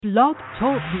Blog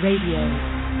Talk Radio.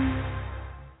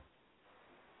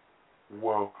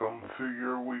 Welcome to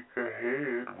your week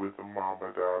ahead with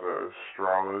Mama Dada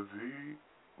Astrology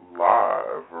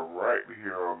live right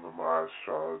here on the My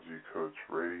Astrology Coach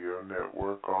Radio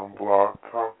Network on Blog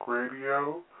Talk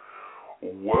Radio.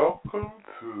 Welcome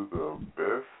to the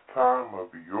best time of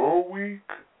your week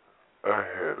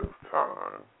ahead of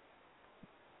time.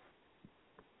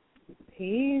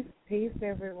 Peace,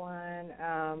 everyone.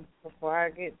 Before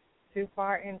I get too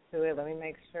far into it, let me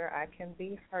make sure I can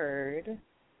be heard,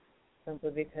 simply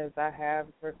because I have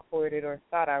recorded or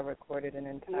thought I recorded an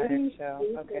entire show.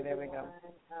 Okay, there we go.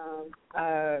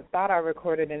 Thought I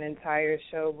recorded an entire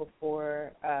show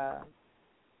before,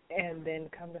 and then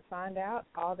come to find out,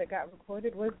 all that got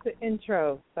recorded was the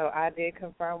intro. So I did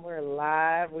confirm we're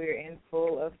live. We're in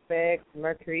full effect.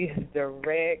 Mercury is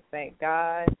direct, thank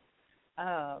God.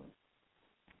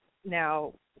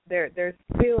 Now, there's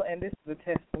still, and this is a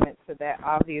testament to that,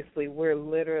 obviously, we're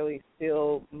literally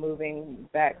still moving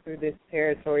back through this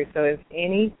territory. So if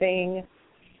anything,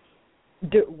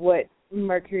 what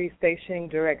Mercury stationing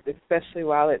direct, especially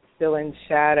while it's still in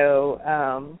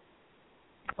shadow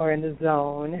or in the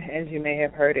zone, as you may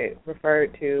have heard it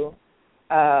referred to,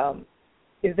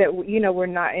 is that, we're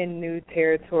not in new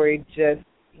territory just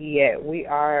yet. We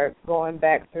are going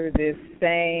back through this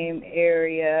same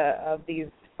area of these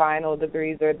final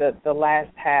degrees, or the last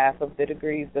half of the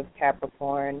degrees of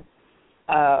Capricorn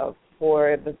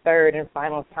for the third and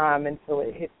final time until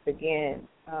it hits again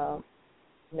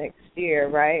next year,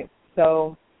 right?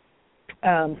 So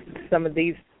some of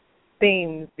these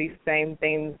themes, these same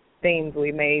themes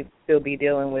we may still be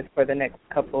dealing with for the next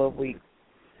couple of weeks.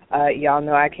 Y'all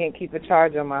know I can't keep a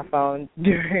charge on my phone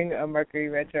during a Mercury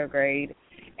retrograde,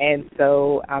 and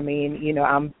so,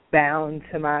 I'm bound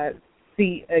to my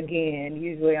seat again.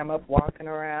 Usually I'm up walking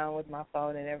around with my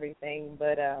phone and everything,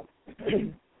 but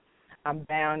I'm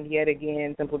bound yet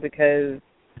again simply because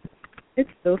it's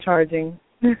still charging.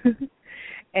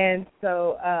 And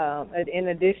so in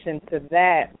addition to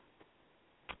that,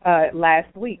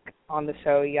 last week on the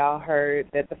show, y'all heard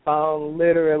that the phone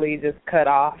literally just cut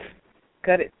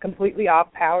it completely off,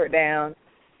 powered down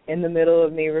in the middle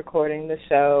of me recording the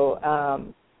show.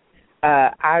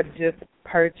 I just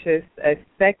purchased a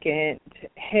second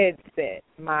headset.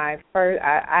 My first,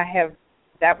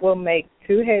 that will make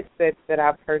two headsets that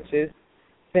I purchased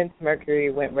since Mercury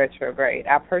went retrograde.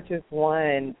 I purchased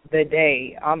one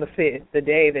on the 5th, the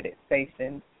day that it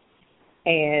stationed,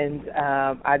 and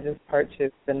I just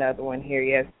purchased another one here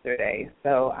yesterday.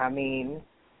 So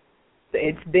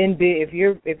it's been big.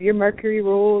 If you're Mercury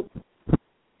ruled,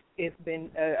 it's been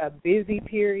a busy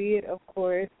period, of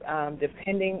course.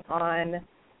 Depending on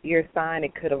your sign,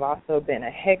 it could have also been a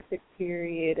hectic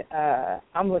period.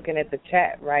 I'm looking at the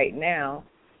chat right now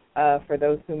for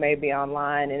those who may be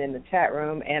online and in the chat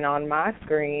room. And on my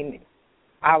screen,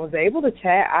 I was able to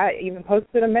chat. I even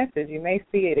posted a message. You may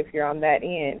see it if you're on that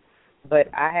end. But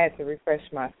I had to refresh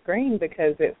my screen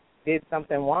because it did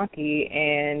something wonky.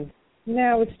 And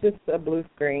now it's just a blue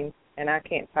screen. And I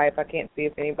can't type. I can't see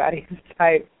if anybody's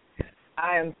typed.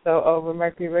 I am so over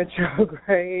Mercury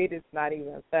retrograde, it's not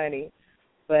even funny.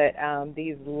 But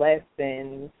these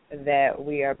lessons that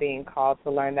we are being called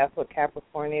to learn, that's what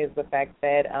Capricorn is, the fact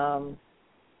that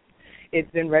it's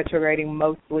been retrograding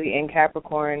mostly in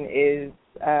Capricorn is,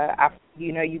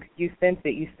 you sense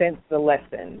it. You sense the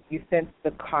lessons. You sense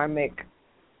the karmic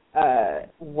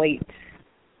weight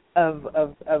of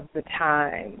the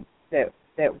time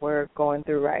that we're going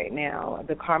through right now,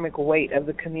 the karmic weight of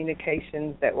the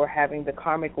communications that we're having, the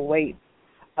karmic weight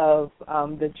of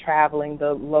the traveling,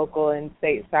 the local and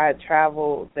stateside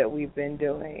travel that we've been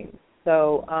doing.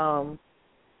 So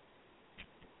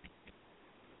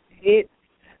it's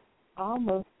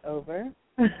almost over.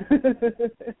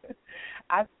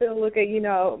 I still look at,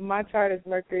 my chart is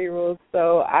Mercury ruled,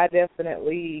 so I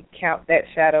definitely count that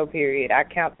shadow period. I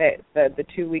count that the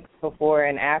 2 weeks before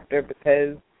and after,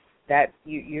 because that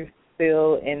you're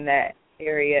still in that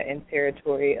area and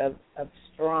territory of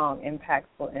strong,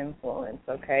 impactful influence,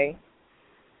 okay?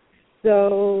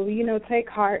 So, take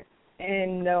heart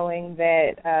in knowing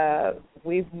that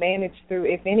we've managed through,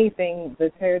 if anything, the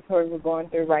territory we're going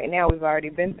through right now, we've already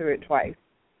been through it twice.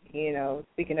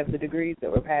 Speaking of the degrees that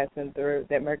we're passing through,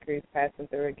 that Mercury's passing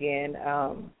through again.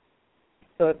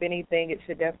 So if anything, it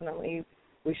should definitely,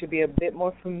 we should be a bit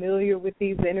more familiar with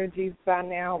these energies by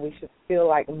now. We should feel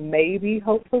like maybe,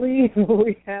 hopefully,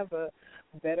 we have a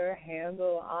better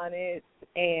handle on it,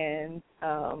 and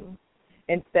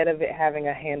instead of it having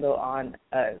a handle on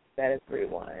us. That is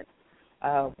 3-1.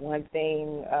 One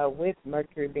thing with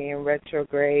Mercury being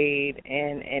retrograde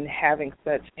and having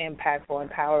such impactful and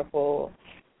powerful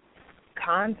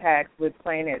contacts with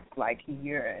planets like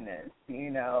Uranus,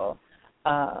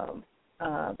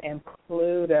 and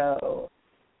Pluto,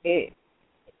 it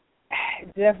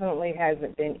definitely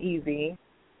hasn't been easy,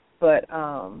 but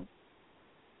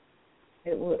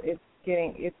it's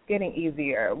getting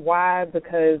easier. Why?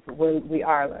 Because we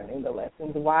are learning the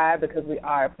lessons. Why? Because we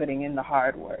are putting in the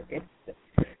hard work.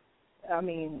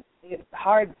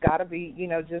 Hard's got to be,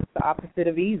 just the opposite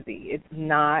of easy. It's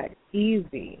not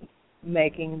easy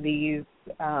making these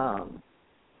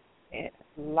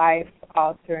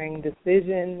life-altering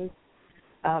decisions,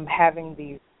 having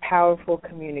these powerful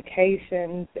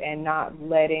communications, and not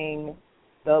letting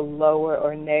the lower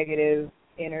or negative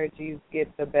energies get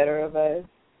the better of us.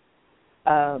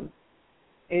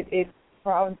 It's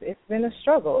been a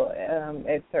struggle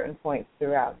at certain points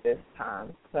throughout this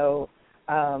time. So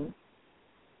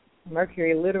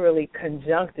Mercury literally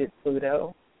conjuncted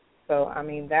Pluto. So,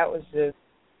 that was just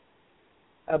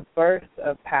a burst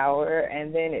of power,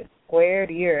 and then it squared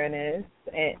Uranus,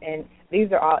 and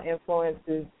these are all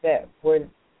influences that were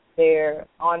there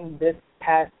on this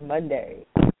past Monday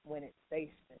when it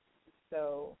stationed.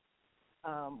 So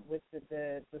with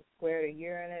the square to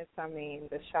Uranus,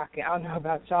 the shocking, I don't know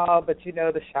about y'all, but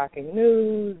the shocking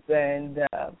news and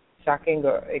shocking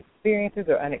or experiences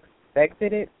or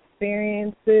unexpected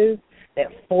experiences that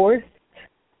forced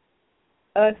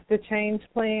us to change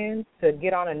plans, to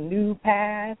get on a new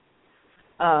path.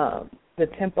 The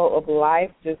tempo of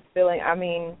life just feeling,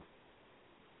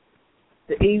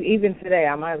 even today,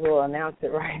 I might as well announce it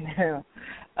right now.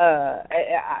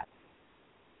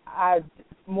 I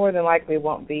more than likely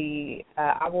won't be,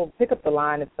 I will pick up the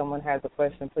line if someone has a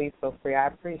question. Please feel free. I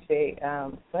appreciate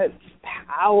such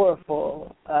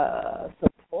powerful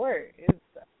support.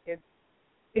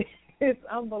 It's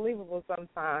unbelievable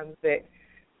sometimes that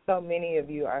so many of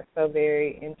you are so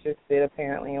very interested,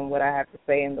 apparently, in what I have to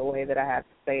say and the way that I have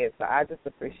to say it. So I just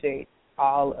appreciate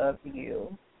all of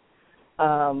you.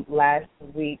 Last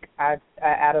week, out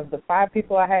of the 5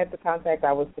 people I had to contact,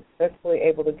 I was successfully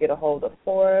able to get a hold of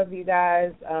 4 of you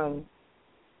guys.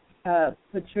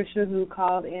 Patricia, who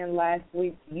called in last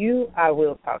week, I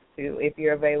will talk to if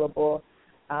you're available.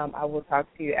 I will talk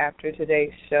to you after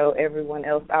today's show. Everyone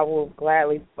else, I will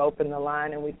gladly open the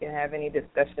line and we can have any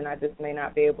discussion. I just may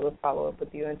not be able to follow up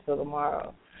with you until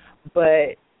tomorrow.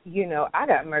 But, I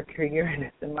got Mercury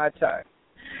Uranus in my chart.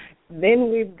 Then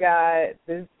we've got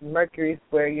this Mercury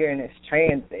square Uranus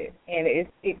transit, and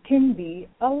it can be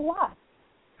a lot.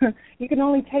 You can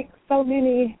only take so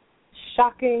many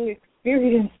shocking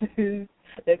experiences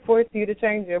that force you to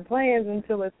change your plans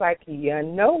until it's like, you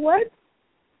know what?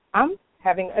 I'm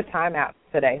having a timeout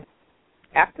today.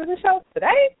 After the show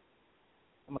today,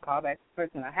 I'm going to call back the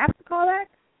person I have to call back.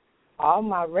 All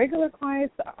my regular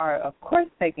clients are, of course,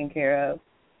 taken care of.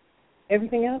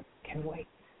 Everything else can wait.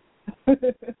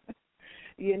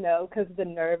 Because the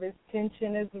nervous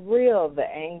tension is real. The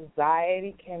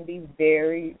anxiety can be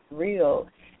very real.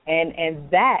 And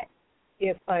that,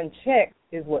 if unchecked,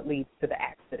 is what leads to the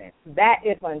accident. That,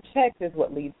 if unchecked, is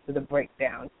what leads to the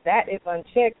breakdown. That, if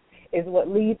unchecked, is what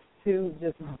leads to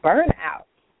just burnout.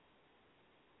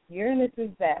 Uranus is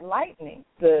that lightning,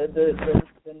 the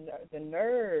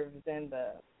nerves and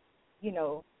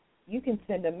you can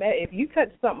send if you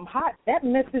touch something hot, that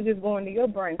message is going to your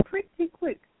brain pretty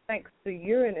quick, thanks to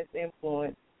Uranus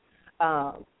influence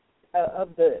of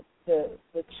the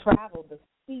travel, the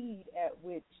speed at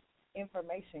which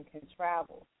information can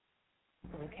travel.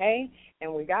 Okay?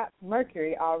 And we got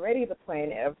Mercury, already the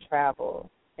planet of travel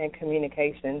and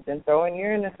communications, and throwing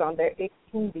Uranus on there, it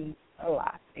can be a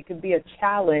lot. It can be a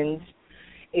challenge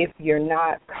if you're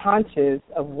not conscious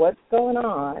of what's going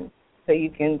on, so you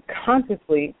can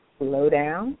consciously slow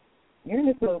down.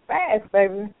 Uranus moves fast,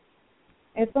 baby,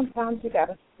 and sometimes you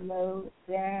gotta slow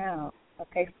down.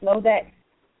 Okay, slow the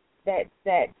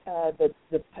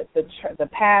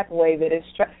pathway that is.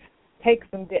 Take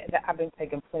some. I've been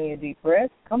taking plenty of deep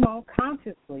breaths. Come on,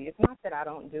 consciously. It's not that I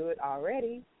don't do it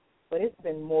already, but it's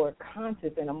been more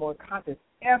conscious and a more conscious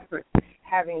effort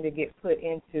having to get put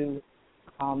into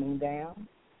calming down,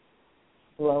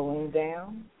 slowing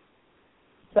down.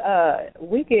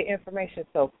 We get information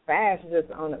so fast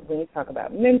just on when you talk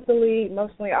about mentally,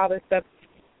 emotionally, all this stuff.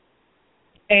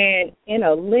 And in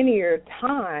a linear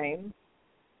time,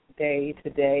 day to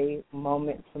day,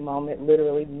 moment to moment,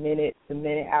 literally minute to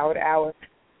minute, hour to hour,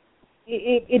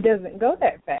 it doesn't go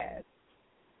that fast.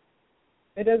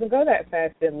 It doesn't go that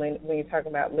fast when you're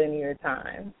talking about linear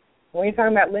time. When you're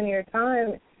talking about linear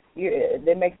time,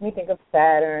 It makes me think of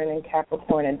Saturn and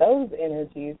Capricorn and those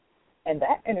energies, and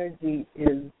that energy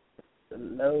is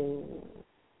slow.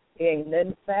 Ain't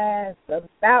nothing fast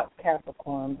about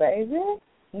Capricorn, baby.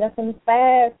 Nothing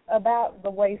fast about the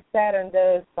way Saturn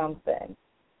does something.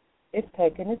 It's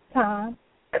taking its time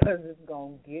because it's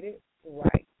going to get it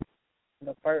right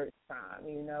the first time,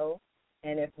 you know.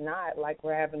 And if not, like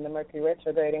we're having the Mercury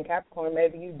retrograde in Capricorn,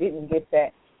 maybe you didn't get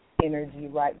that energy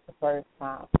right the first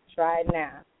time. Try it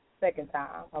now. Second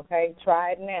time, okay?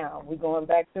 Try it now. We're going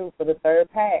back through for the third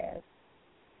pass.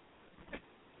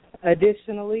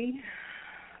 Additionally,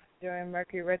 during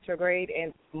Mercury retrograde,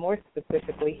 and more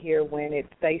specifically here when it's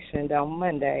stationed on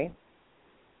Monday,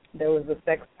 there was a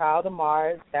sextile to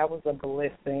Mars. That was a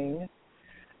blessing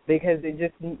because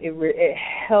it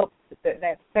helped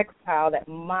that sextile, that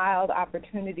mild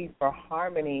opportunity for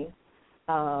harmony,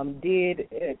 did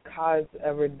cause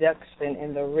a reduction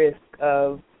in the risk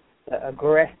of the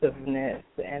aggressiveness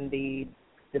and the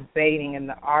debating and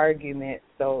the argument.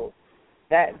 So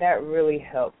that really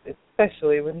helped,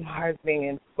 especially with Mars being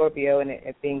in Scorpio and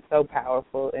it being so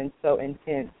powerful and so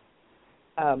intense.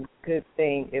 Good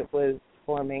thing it was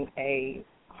forming a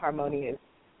harmonious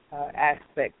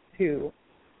aspect to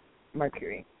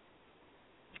Mercury.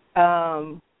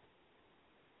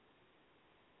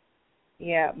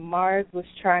 Mars was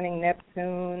trining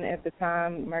Neptune at the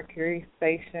time. Mercury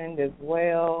stationed as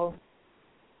well.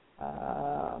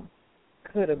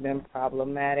 Could have been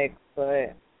problematic,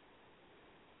 but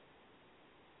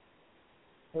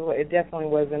it definitely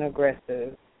wasn't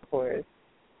aggressive, of course,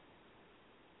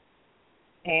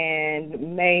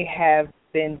 and may have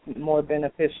been more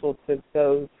beneficial to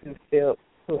those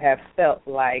who have felt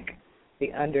like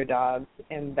the underdogs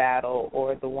in battle,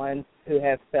 or the ones who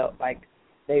have felt like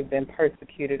they've been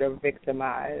persecuted or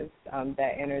victimized.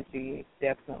 That energy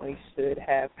definitely should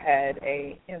have had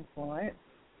a influence,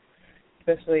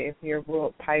 especially if you're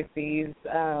ruled Pisces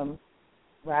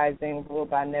rising, ruled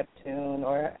by Neptune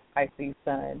or Pisces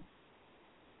sun.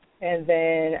 And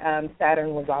then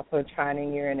Saturn was also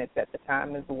trining Uranus at the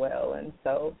time as well. And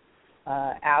so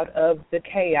out of the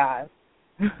chaos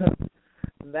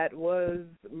that was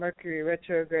Mercury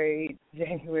retrograde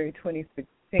January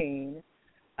 2016,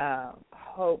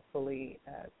 hopefully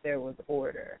there was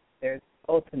order. There's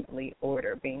ultimately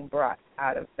order being brought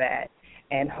out of that.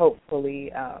 And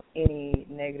hopefully any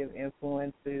negative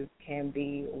influences can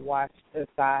be washed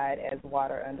aside as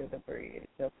water under the bridge,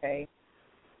 okay?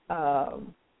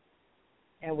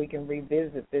 And we can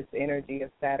revisit this energy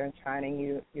of Saturn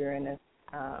trining Uranus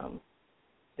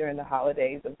during the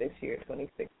holidays of this year,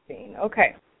 2016.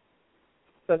 Okay,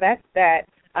 so that's that.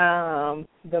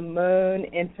 The moon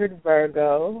entered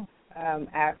Virgo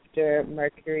after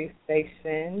Mercury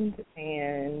stationed,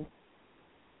 and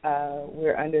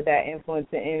we're under that influence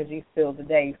and energy still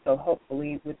today. So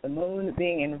hopefully with the moon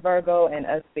being in Virgo and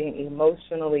us being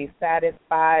emotionally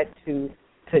satisfied to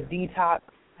detox,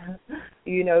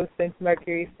 you know, since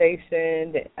Mercury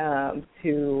stationed,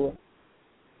 to,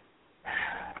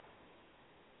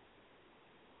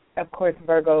 of course,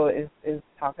 Virgo is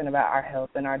talking about our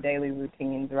health and our daily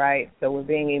routines, right? So we're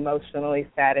being emotionally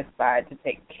satisfied to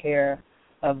take care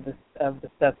of the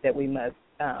stuff that we must,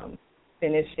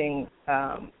 finishing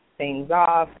things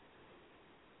off.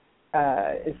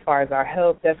 As far as our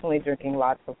health, definitely drinking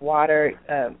lots of water,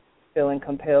 feeling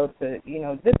compelled to, you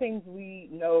know, the things we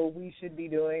know we should be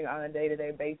doing on a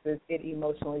day-to-day basis. It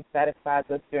emotionally satisfies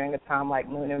us during a time like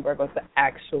Moon and Virgo to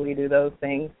actually do those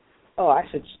things. Oh, I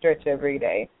should stretch every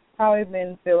day. Probably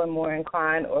been feeling more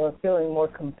inclined or feeling more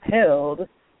compelled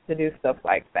to do stuff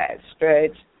like that.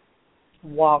 Stretch,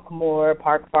 walk more,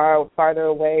 park farther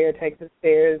away, or take the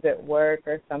stairs at work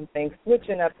or something.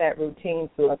 Switching up that routine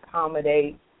to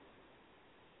accommodate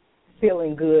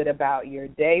feeling good about your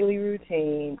daily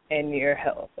routine and your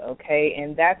health, okay?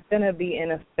 And that's going to be in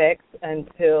effect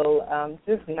until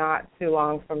just not too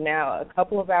long from now. A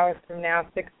couple of hours from now,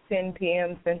 6:10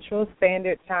 p.m. Central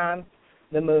Standard Time,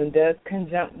 the moon does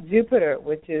conjunct Jupiter,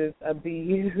 which is a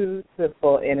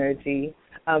beautiful energy.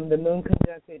 The moon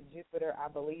conjuncted Jupiter, I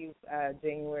believe,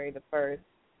 January the 1st.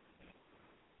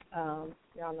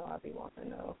 Y'all know I'll be wanting to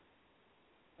know.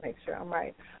 Make sure I'm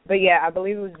right. But, yeah, I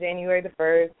believe it was January the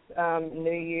 1st,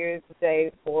 New Year's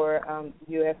Day for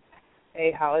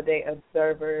USA holiday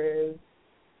observers.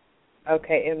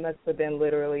 Okay, it must have been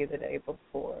literally the day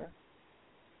before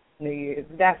New Year's.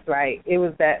 That's right. It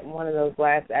was that one of those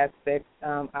last aspects,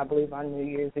 I believe, on New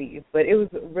Year's Eve. But it was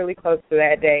really close to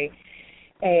that day.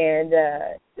 And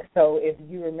so if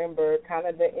you remember kind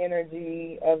of the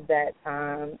energy of that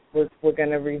time, we're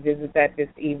going to revisit that this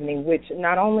evening, which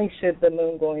not only should the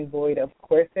moon going void, of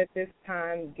course, at this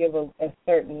time, give a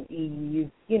certain ease.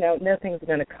 You know, nothing's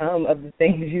going to come of the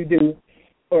things you do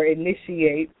or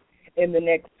initiate in the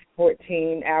next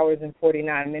 14 hours and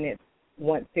 49 minutes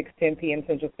once 6:10 p.m.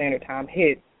 Central Standard Time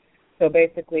hits. So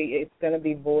basically it's going to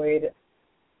be void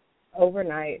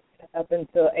overnight up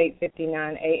until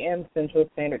 8:59 a.m. Central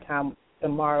Standard Time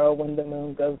tomorrow when the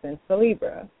moon goes into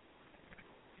Libra.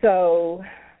 So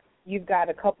you've got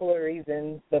a couple of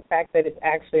reasons. The fact that it's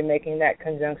actually making that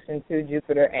conjunction to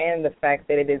Jupiter and the fact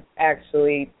that it is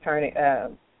actually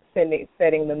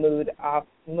setting the moon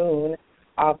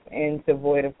off into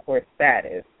void of course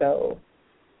status. So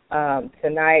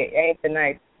tonight ain't the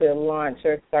night to launch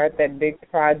or start that big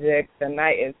project.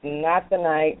 Tonight is not the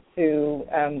night to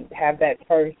have that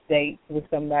first date with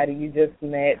somebody you just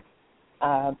met.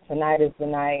 Tonight is the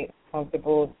night,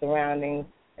 comfortable surroundings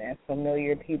and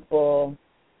familiar people,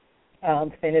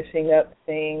 finishing up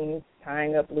things,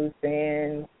 tying up loose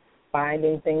ends,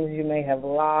 finding things you may have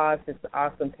lost. It's an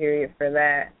awesome period for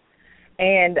that.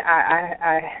 And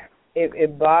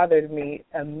it bothered me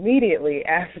immediately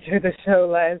after the show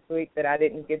last week that I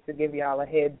didn't get to give y'all a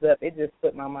heads up. It just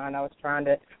slipped my mind. I was trying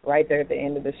to, right there at the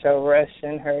end of the show, rush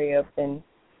and hurry up and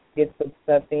get some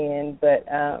stuff in. But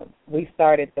we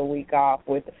started the week off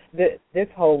with this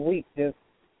whole week just,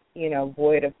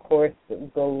 void, of course,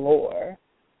 galore.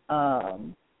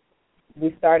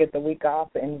 We started the week off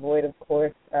in void, of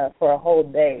course, for a whole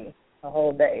day.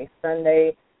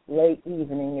 Sunday, late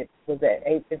evening, it was at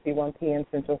 8:51 p.m.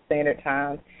 Central Standard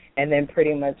Time, and then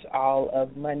pretty much all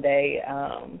of Monday,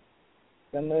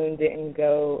 the moon didn't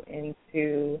go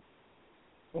into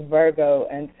Virgo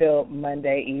until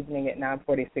Monday evening at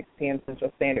 9:46 p.m.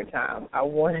 Central Standard Time. I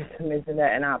wanted to mention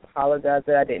that, and I apologize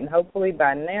that I didn't. Hopefully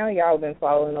by now y'all have been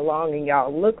following along, and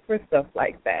y'all look for stuff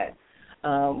like that.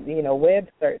 Web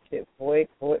search it, void,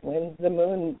 when's the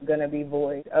moon going to be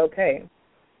void? Okay.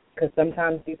 Because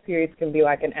sometimes these periods can be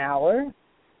like an hour,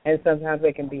 and sometimes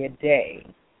they can be a day.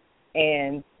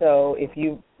 And so if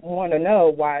you want to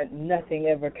know why nothing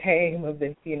ever came of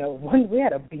this, we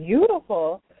had a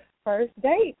beautiful first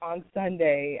date on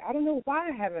Sunday. I don't know why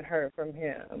I haven't heard from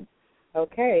him.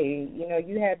 Okay,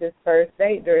 you had this first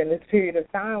date during this period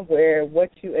of time where what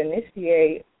you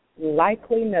initiate,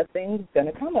 likely nothing's going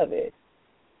to come of it.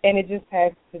 And it just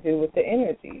has to do with the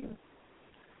energy.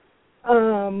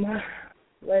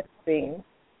 Let's see.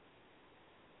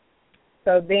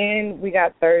 So then we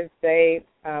got Thursday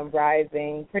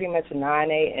rising, pretty much 9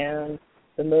 a.m.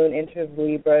 The moon enters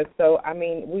Libra. So,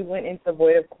 we went into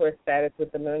void of course status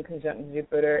with the moon conjunct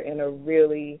Jupiter in a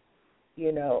really,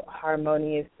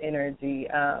 harmonious energy.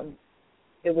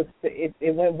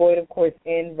 It went void of course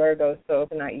in Virgo, so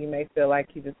tonight you may feel like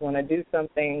you just want to do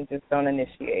something, just don't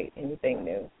initiate anything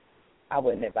new. I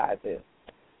wouldn't advise it.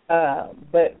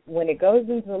 But when it goes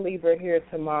into Libra here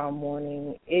tomorrow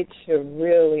morning, it should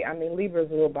really, Libra's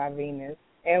ruled by Venus,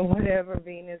 and whatever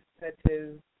Venus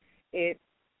touches, it's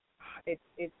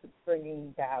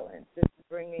bringing balance, it's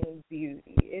bringing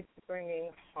beauty, it's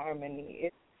bringing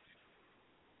harmony.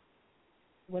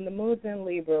 When the moon's in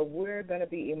Libra, we're going to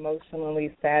be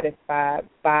emotionally satisfied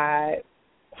by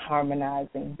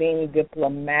harmonizing, being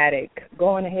diplomatic,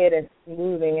 going ahead and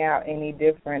smoothing out any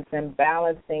difference and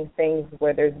balancing things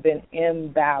where there's been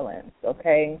imbalance,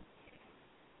 okay?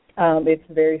 It's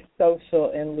very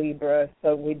social in Libra,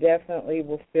 so we definitely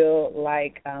will feel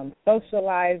like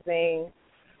socializing,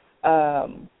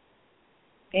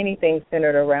 anything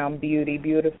centered around beauty,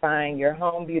 beautifying your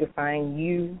home, beautifying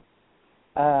you.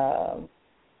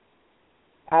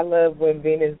 I love when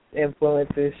Venus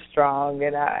influence is strong,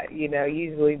 and I,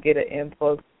 usually get an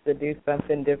impulse to do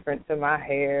something different to my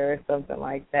hair or something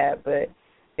like that. But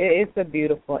it's a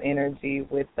beautiful energy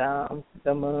with the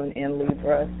moon in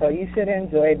Libra, so you should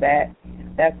enjoy that.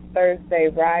 That's Thursday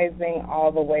rising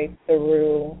all the way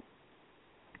through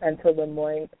until the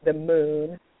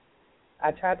moon.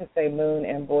 I tried to say moon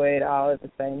and void all at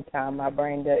the same time. My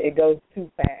brain it goes too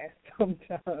fast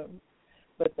sometimes.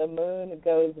 But the moon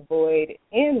goes void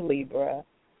in Libra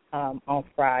on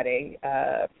Friday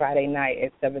night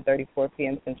at 7:34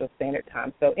 p.m. Central Standard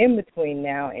Time. So in between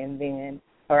now and then,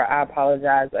 or I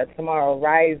apologize, tomorrow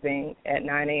rising at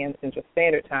 9 a.m. Central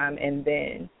Standard Time, and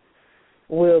then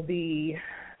will be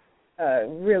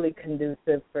really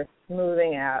conducive for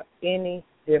smoothing out any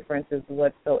differences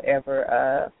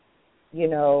whatsoever.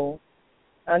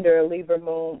 Under a Libra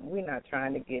moon, we're not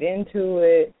trying to get into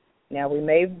it. Now, we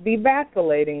may be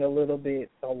vacillating a little bit,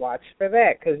 so watch for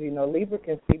that, because, Libra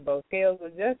can see both scales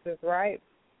of justice, right?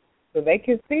 So they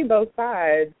can see both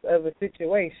sides of a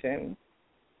situation,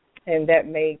 and that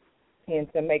may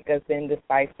tend to make us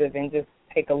indecisive and just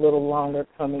take a little longer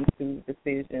coming to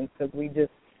decisions because we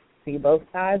just see both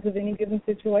sides of any given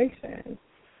situation.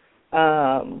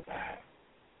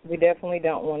 We definitely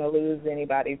don't want to lose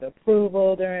anybody's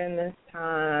approval during this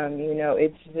time.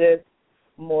 It's just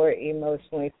more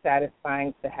emotionally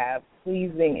satisfying to have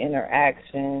pleasing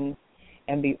interactions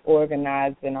and be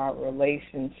organized in our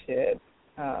relationships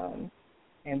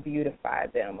and beautify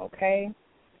them, okay?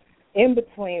 In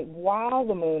between, while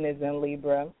the moon is in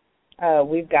Libra,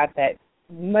 we've got that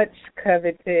much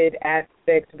coveted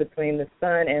aspect between the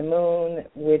sun and moon,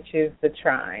 which is the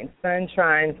trine. Sun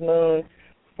trines moon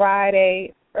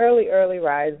Friday, early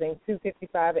rising,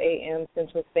 2:55 a.m.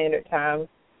 Central Standard Time.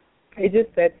 It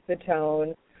just sets the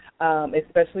tone,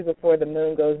 especially before the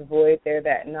moon goes void there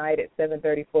that night at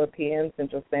 7:34 p.m.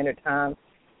 Central Standard Time.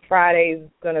 Friday's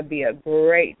going to be a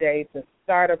great day to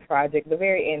start a project, the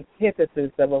very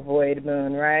antithesis of a void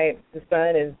moon, right? The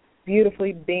sun is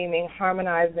beautifully beaming,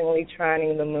 harmonizingly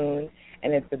trining the moon,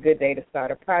 and it's a good day to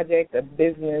start a project, a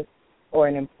business, or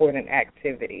an important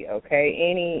activity, okay?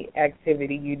 Any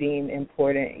activity you deem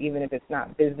important, even if it's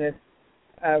not business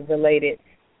related,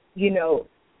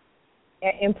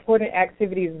 important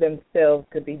activities themselves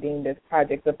could be deemed as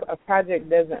projects. A project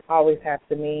doesn't always have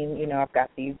to mean, I've got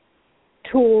these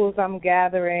tools I'm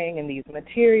gathering and these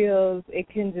materials. It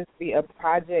can just be a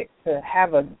project to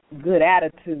have a good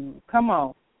attitude. Come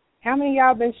on. How many of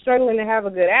y'all been struggling to have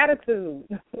a good attitude?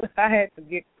 I had to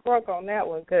get crook on that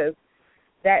one because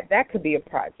that could be a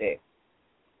project.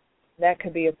 That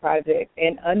could be a project.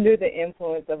 And under the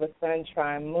influence of a sun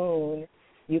trine moon,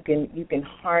 you can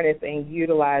harness and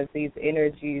utilize these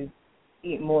energies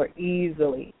more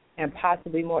easily and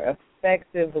possibly more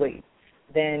effectively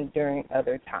than during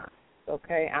other times.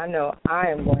 Okay, I know I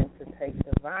am going to take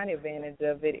divine advantage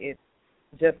of it. It's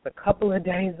just a couple of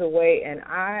days away, and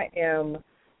I am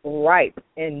ripe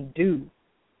and due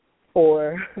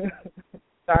for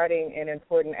starting an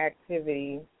important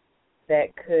activity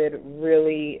that could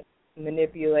really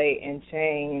manipulate and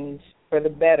change for the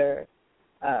better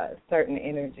certain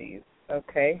energies,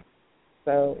 okay?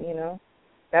 So,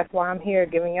 that's why I'm here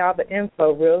giving y'all the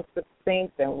info real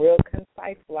succinct and real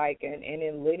concise-like and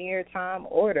in linear time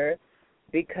order,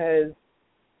 because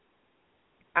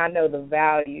I know the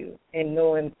value in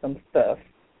knowing some stuff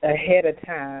ahead of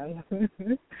time.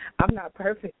 I'm not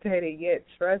perfect at it yet,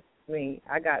 trust me.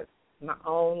 I got my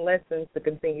own lessons to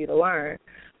continue to learn,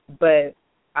 but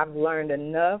I've learned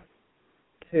enough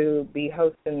to be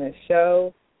hosting the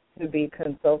show, to be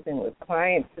consulting with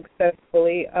clients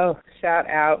successfully. Oh, shout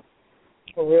out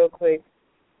real quick.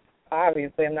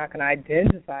 Obviously, I'm not going to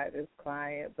identify this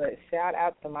client, but shout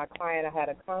out to my client I had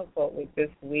a consult with this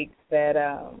week that,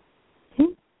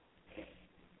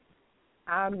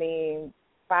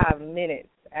 5 minutes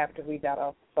after we got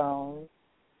off the phone,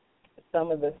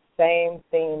 some of the same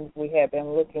things we had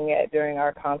been looking at during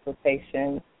our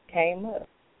consultation came up.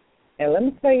 And let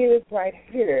me tell you this right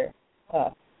here.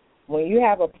 When you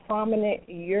have a prominent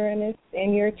Uranus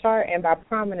in your chart, and by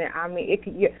prominent, I mean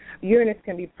Uranus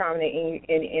can be prominent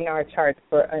in our charts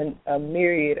for a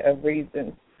myriad of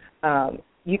reasons.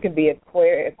 You can be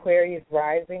Aquarius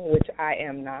rising, which I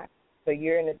am not, so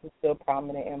Uranus is still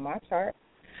prominent in my chart.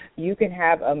 You can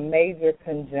have a major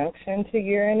conjunction to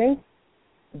Uranus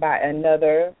by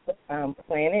another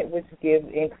planet, which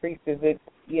increases its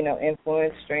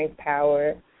influence, strength,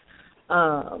 power.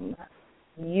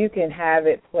 You can have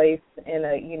it placed in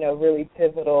a really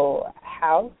pivotal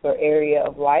house or area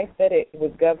of life that it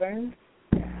would govern.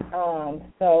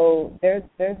 So there's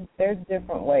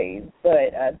different ways,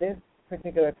 but this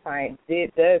particular client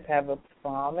does have a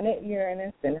prominent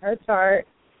Uranus in her chart,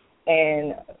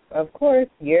 and of course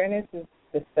Uranus is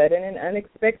the sudden and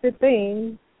unexpected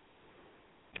thing.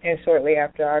 And shortly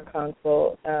after our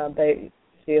consult,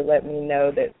 she let me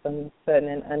know that some sudden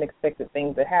and unexpected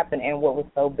things had happened, and what was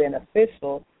so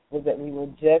beneficial was that we were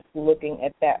just looking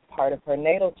at that part of her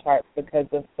natal chart because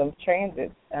of some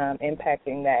transits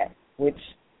impacting that, which,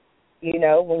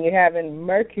 when you're having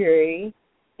Mercury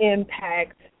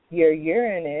impact your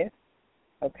Uranus,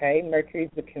 okay, Mercury's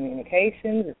the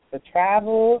communications, it's the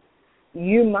travel,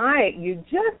 you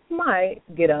just might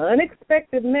get an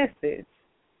unexpected message.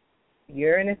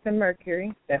 Uranus and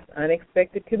Mercury, that's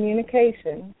unexpected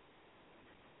communication.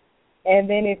 And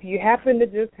then if you happen to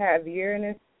just have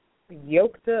Uranus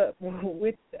yoked up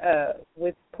with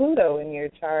Pluto in your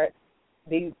chart,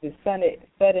 the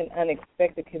sudden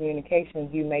unexpected communications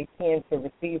you may tend to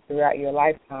receive throughout your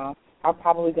lifetime are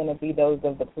probably going to be those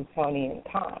of the Plutonian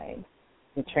kind.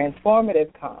 the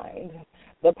transformative kind,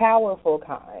 the powerful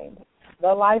kind,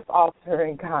 the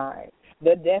life-altering kind,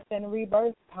 the death and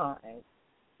rebirth kind,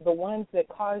 the ones that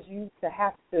cause you to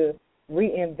have to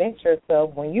reinvent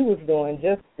yourself when you was doing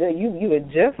just you had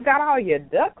just got all your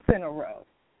ducks in a row,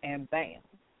 and bam.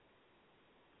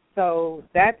 So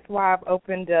that's why I've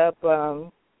opened up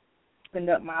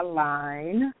my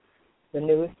line, the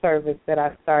newest service that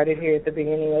I started here at the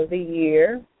beginning of the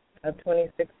year of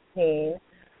 2016,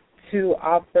 to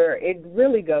offer. It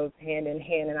really goes hand in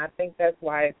hand, and I think that's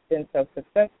why it's been so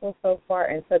successful so far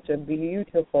and such a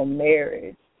beautiful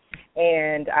marriage.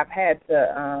 And I've had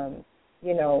to,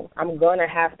 I'm going to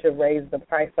have to raise the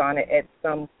price on it at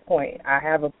some point. I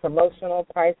have a promotional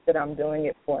price that I'm doing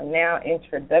it for now,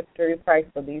 introductory price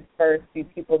for these first few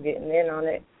people getting in on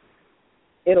it.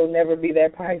 It'll never be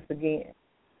that price again.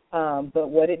 But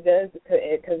what it does,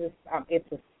 because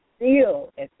it's a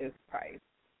steal at this price,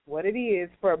 what it is,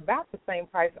 for about the same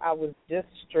price I was just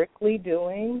strictly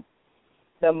doing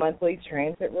the monthly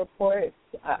transit reports,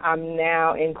 I'm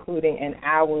now including an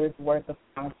hour's worth of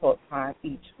consult time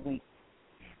each week.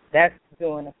 That's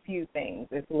doing a few things.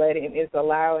 It's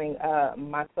allowing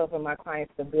myself and my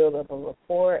clients to build up a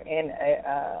rapport and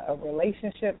a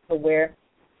relationship to where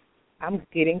I'm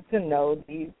getting to know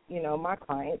these, my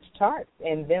clients' charts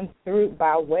and them through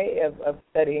by way of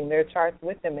studying their charts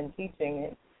with them and teaching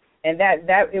it. And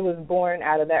that it was born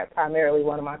out of that primarily.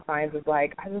 One of my clients was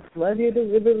like, I just love your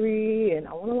delivery, and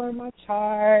I want to learn my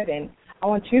chart, and I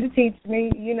want you to teach me,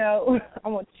 I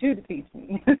want you to teach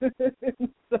me.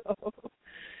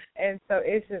 So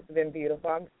it's just been beautiful.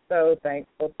 I'm so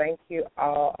thankful. Thank you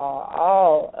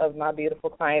all of my beautiful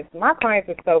clients. My clients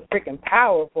are so freaking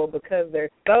powerful because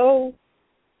they're so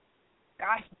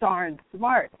gosh darn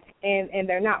smart, and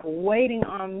they're not waiting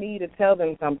on me to tell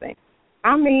them something.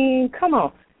 I mean, come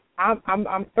on.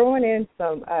 I'm throwing in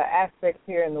some aspects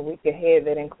here in the week ahead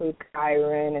that include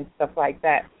Chiron and stuff like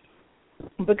that,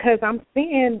 because I'm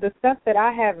seeing the stuff that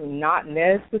I have not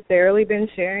necessarily been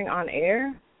sharing on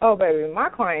air. Oh, baby, my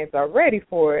clients are ready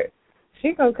for it.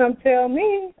 She's going to come tell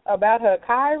me about her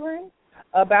Chiron,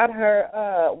 about her,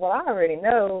 I already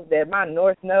know that my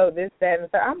North Node, this, that, and the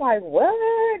third. I'm like, what?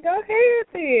 Go ahead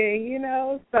then,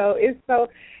 So it's so,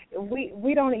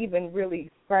 we don't even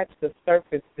really scratch the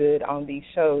surface good on these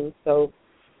shows. So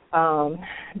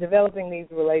developing these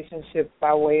relationships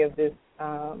by way of this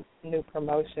new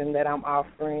promotion that I'm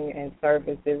offering and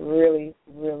service is really,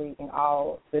 really in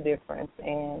all the difference.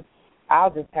 And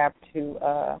I'll just have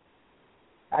to,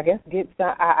 get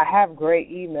some. I have great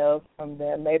emails from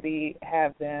them. Maybe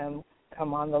have them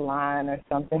come on the line or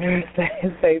something or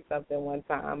say something one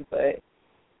time. But,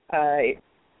 it's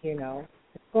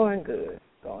going good.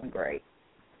 It's going great.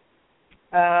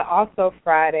 Also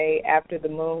Friday, after the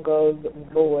moon goes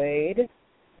void,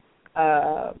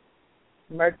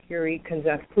 Mercury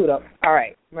conjunct Pluto. All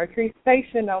right, Mercury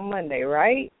stationed on Monday,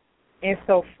 right? And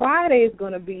so Friday is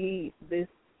going to be this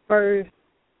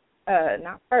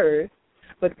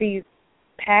but these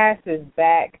passes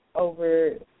back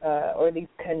over or these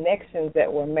connections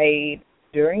that were made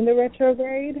during the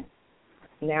retrograde.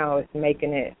 Now it's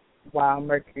making it while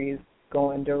Mercury is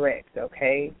going direct,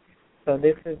 okay? So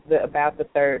this is about the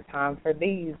third time for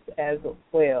these as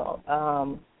well.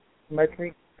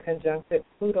 Mercury conjuncted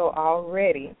Pluto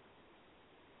already,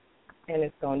 and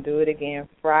it's going to do it again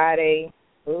Friday,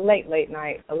 late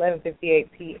night, 11:58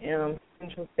 p.m.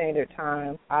 Central Standard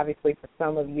Time. Obviously, for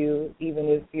some of you, even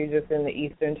if you're just in the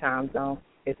Eastern Time zone,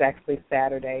 it's actually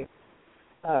Saturday,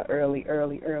 early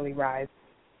rise.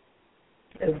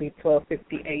 It'll be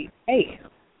 12:58 a.m.,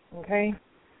 okay?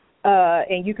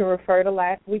 And you can refer to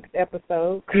last week's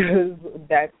episode because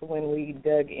that's when we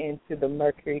dug into the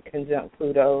Mercury conjunct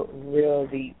Pluto real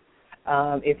deep.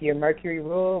 If your Mercury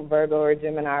ruled Virgo or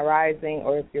Gemini rising,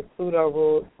 or if your Pluto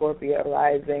ruled Scorpio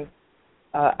rising,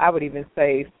 I would even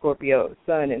say Scorpio,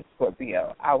 Sun and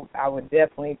Scorpio. I would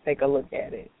definitely take a look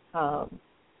at it.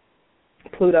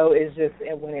 Pluto is just,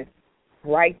 and when it's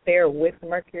right there with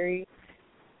Mercury,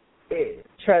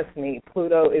 trust me,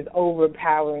 Pluto is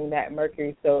overpowering that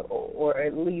Mercury, or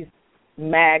at least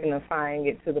magnifying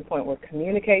it to the point where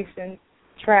communication,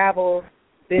 travel,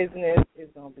 business is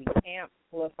going to be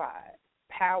amplified,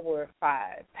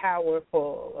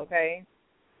 powerful, okay?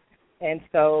 And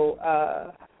so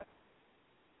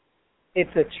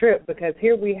it's a trip because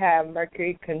here we have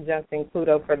Mercury conjuncting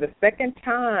Pluto for the second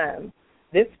time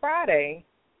this Friday,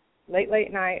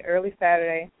 late night, early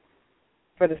Saturday,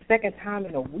 for the second time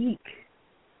in a week.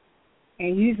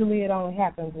 And usually it only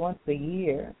happens once a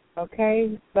year,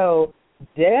 okay? So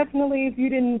definitely if you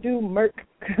didn't do Merc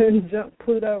conjunct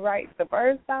Pluto right the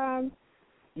first time,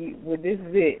 this is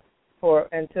it. for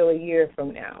until a year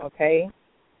from now, okay?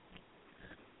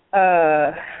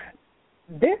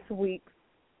 This week's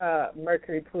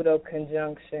Mercury-Pluto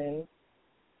conjunction,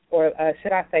 or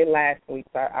should I say last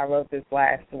week's? I wrote this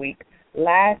last week.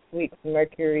 Last week's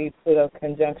Mercury-Pluto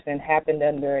conjunction happened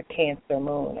under a Cancer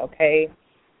moon, okay?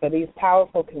 So these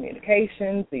powerful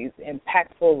communications, these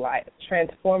impactful, like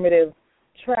transformative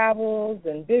travels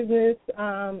and business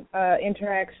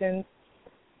interactions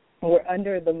were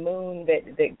under the moon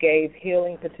that gave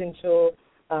healing potential,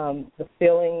 the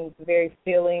feelings, very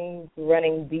feelings,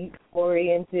 running deep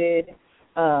oriented,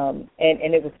 and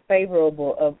it was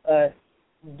favorable of us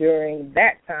during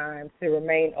that time to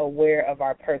remain aware of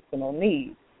our personal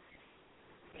needs.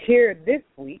 Here this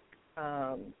week,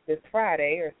 this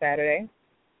Friday or Saturday,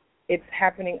 it's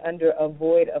happening under a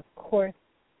void of course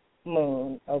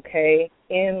moon, okay,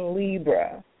 in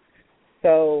Libra.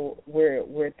 So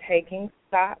we're taking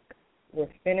stock, we're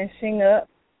finishing up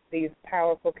these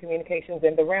powerful communications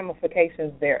and the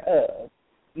ramifications thereof.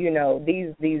 You know,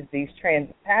 these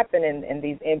transits happen and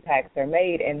these impacts are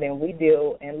made, and then we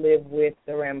deal and live with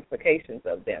the ramifications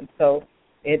of them. So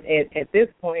at this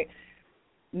point,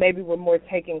 maybe we're more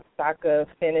taking stock of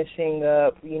finishing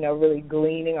up, you know, really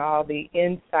gleaning all the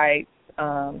insights,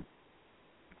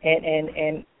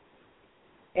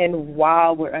 and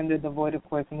while we're under the void of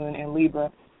course moon in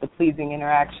Libra, the pleasing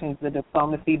interactions, the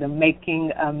diplomacy, the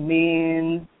making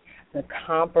amends, the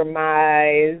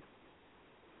compromise,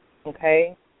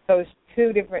 okay? So it's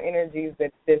two different energies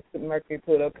that this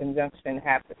Mercury-Pluto conjunction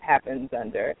happens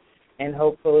under. And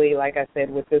hopefully, like I said,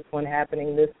 with this one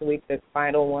happening this week, this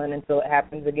final one, until it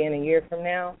happens again a year from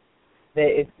now, that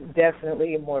it's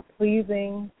definitely more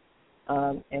pleasing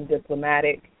and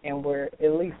diplomatic, and we're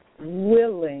at least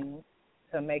willing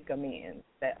to make amends,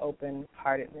 that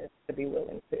open-heartedness to be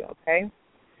willing to, okay?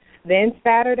 Then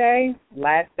Saturday,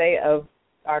 last day of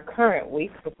our current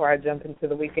week, before I jump into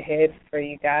the week ahead for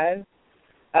you guys,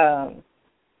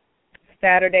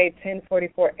 Saturday,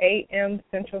 10:44 a.m.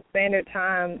 Central Standard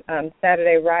Time,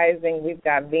 Saturday rising, we've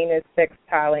got Venus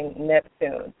sextiling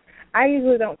Neptune. I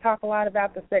usually don't talk a lot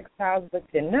about the sextiles, but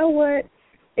you know what?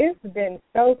 It's been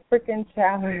so freaking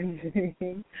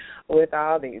challenging with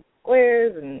all these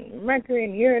squares and Mercury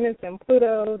and Uranus and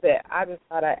Pluto that I just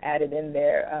thought I added in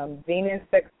there. Venus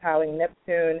sextiling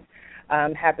Neptune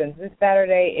happens this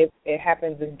Saturday. It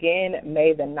happens again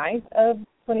May the 9th of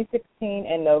 2016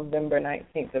 and November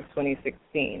 19th of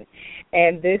 2016.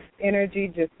 And this energy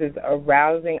just is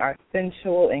arousing our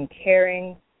sensual and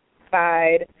caring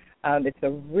side. It's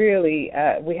a really,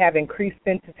 we have increased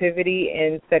sensitivity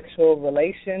in sexual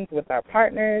relations with our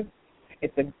partners.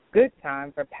 It's a good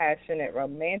time for passionate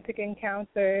romantic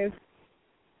encounters.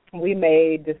 We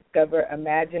may discover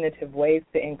imaginative ways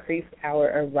to increase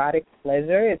our erotic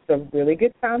pleasure. It's a really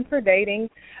good time for dating,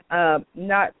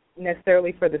 not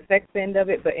necessarily for the sex end of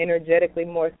it, but energetically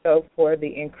more so for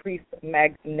the increased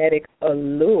magnetic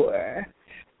allure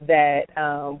that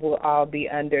we'll all be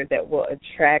under, that will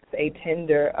attract a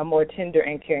more tender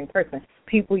and caring person.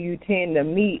 People you tend to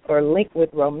meet or link with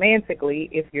romantically,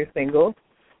 if you're single,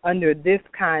 under this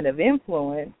kind of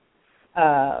influence,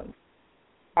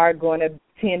 are going to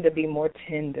tend to be more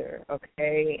tender,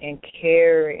 okay, and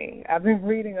caring. I've been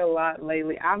reading a lot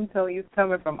lately. I'm telling you, it's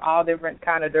coming from all different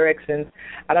kind of directions.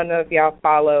 I don't know if y'all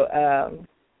follow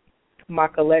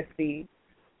Makalesi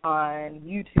on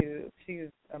YouTube. She's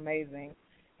amazing,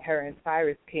 her and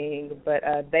Cyrus King, but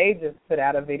they just put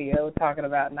out a video talking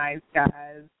about nice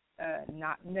guys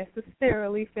not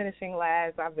necessarily finishing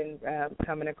last. I've been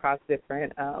coming across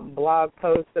different blog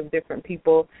posts of different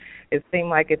people. It seemed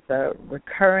like it's a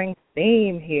recurring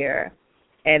theme here,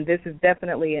 and this is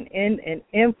definitely an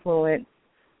influence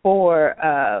for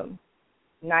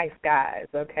nice guys,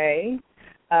 okay?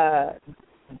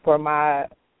 For my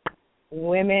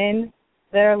women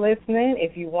that are listening,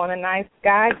 if you want a nice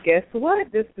guy, guess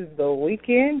what? This is the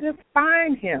weekend to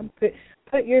find him.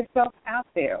 Put yourself out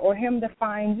there, or him to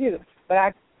find you. But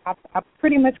I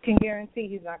pretty much can guarantee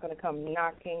he's not going to come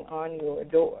knocking on your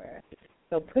door.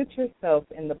 So put yourself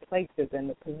in the places and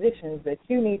the positions that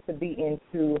you need to be in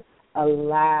to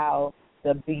allow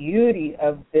the beauty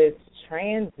of this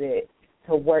transit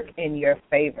to work in your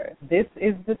favor. This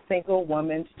is the single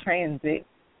woman's transit.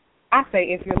 I say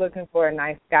if you're looking for a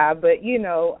nice guy, but, you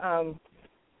know,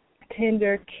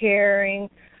 tender, caring,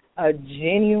 a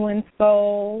genuine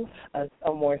soul,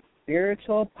 a more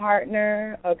spiritual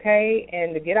partner, okay?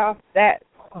 And to get off that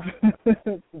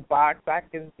box,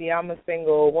 I'm a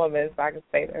single woman, so I can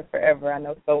stay there forever. I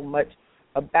know so much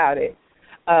about it.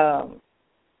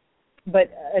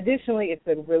 But additionally, it's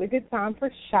a really good time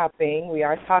for shopping. We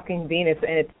are talking Venus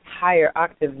and its higher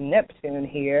octave Neptune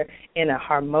here in a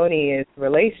harmonious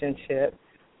relationship.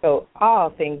 So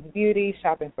all things beauty,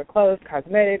 shopping for clothes,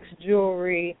 cosmetics,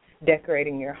 jewelry,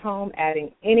 decorating your home, adding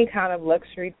any kind of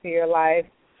luxury to your life.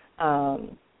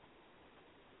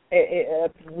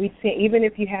 We see, even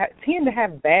if you tend to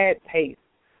have bad taste,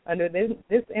 under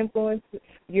this influence,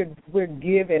 we're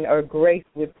given or graced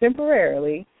with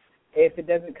temporarily, if it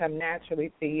doesn't come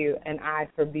naturally to you, an eye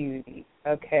for beauty,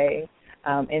 okay?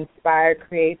 Inspired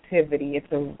creativity.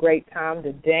 It's a great time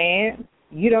to dance.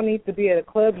 You don't need to be at a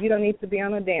club. You don't need to be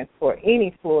on a dance floor.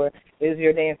 Any floor is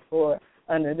your dance floor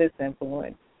under this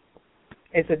influence.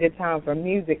 It's a good time for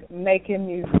music, making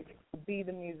music, be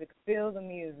the music, feel the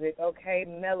music, okay?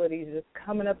 Melodies just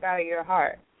coming up out of your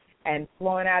heart and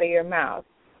flowing out of your mouth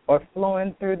or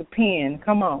flowing through the pen.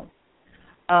 Come on.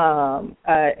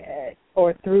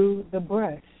 Or through the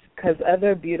brush, because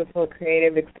other beautiful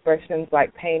creative expressions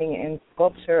like painting and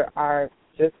sculpture are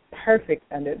just perfect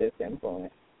under this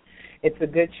influence. It's a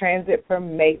good transit for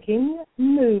making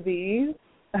movies.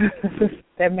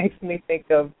 That makes me think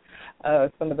of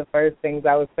some of the first things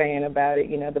I was saying about it,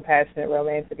 the passionate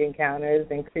romantic encounters,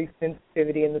 increased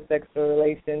sensitivity in the sexual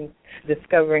relations,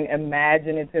 discovering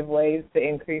imaginative ways to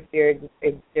increase your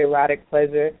erotic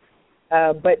pleasure.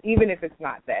 But even if it's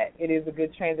not that, it is a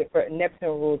good transit for Neptune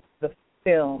rules the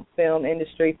film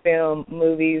industry, film,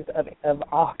 movies of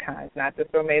all kinds, not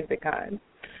just romantic kinds.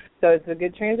 So it's a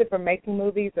good transit for making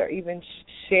movies or even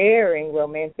sharing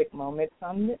romantic moments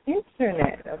on the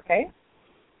internet, okay?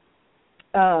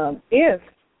 If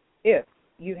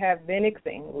you have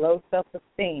Venusing, low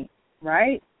self-esteem,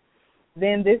 right,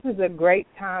 then this is a great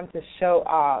time to show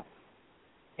off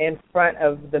in front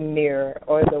of the mirror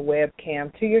or the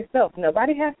webcam to yourself.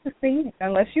 Nobody has to see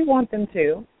unless you want them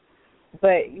to,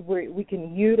 but we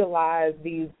can utilize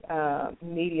these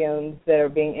mediums that are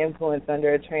being influenced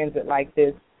under a transit like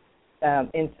this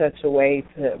in such a way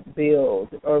to build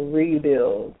or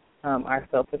rebuild our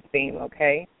self-esteem,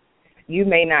 okay? You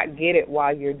may not get it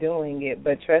while you're doing it,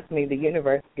 but trust me, the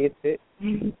universe gets it.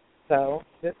 So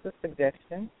just a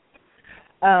suggestion.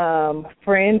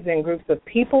 Friends and groups of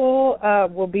people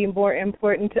will be more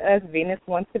important to us. Venus,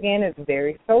 once again, is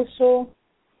very social.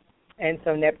 And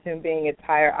so Neptune being its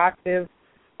higher octave,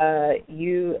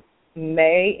 you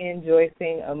may enjoy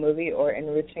seeing a movie or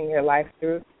enriching your life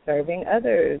through serving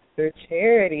others, through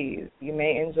charities. You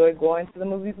may enjoy going to the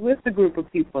movies with a group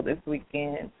of people this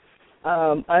weekend.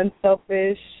 Our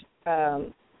unselfish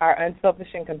and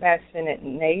compassionate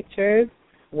natures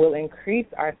will increase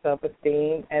our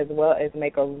self-esteem as well as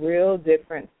make a real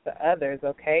difference to others,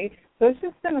 okay? So it's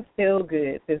just going to feel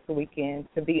good this weekend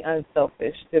to be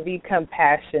unselfish, to be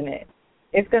compassionate.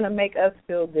 It's going to make us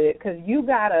feel good because you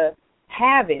got to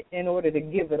have it in order to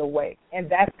give it away, and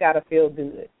that's got to feel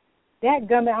good.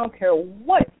 Dadgummit, I don't care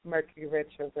what Mercury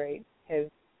retrograde has,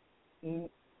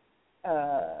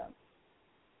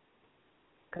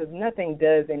 because nothing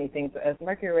does anything to us.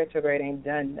 Mercury retrograde ain't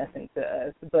done nothing to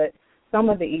us, but some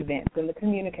of the events and the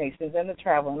communications and the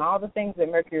travel and all the things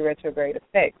that Mercury retrograde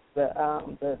affects,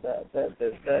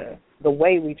 the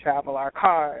way we travel our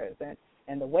cars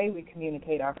and the way we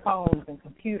communicate our phones and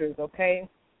computers, okay?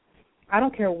 I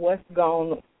don't care what's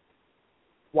gone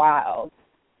wild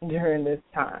during this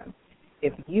time.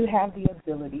 If you have the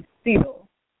ability still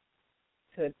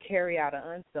to carry out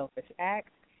an unselfish act,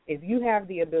 if you have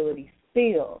the ability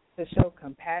still to show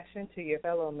compassion to your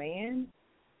fellow man,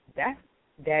 that's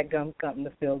dadgum something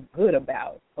to feel good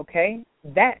about, okay?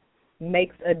 That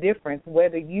makes a difference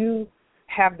whether you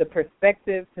have the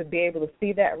perspective to be able to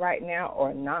see that right now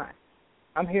or not.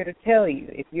 I'm here to tell you,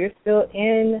 if you're still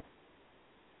in,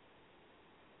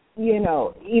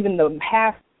 even the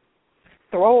half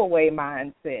throwaway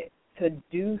mindset to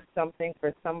do something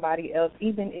for somebody else,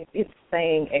 even if it's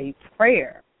saying a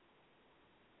prayer,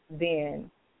 then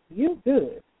you're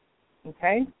good,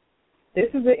 okay? This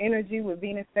is the energy with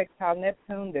Venus sextile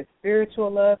Neptune. The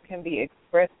spiritual love can be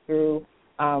expressed through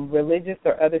religious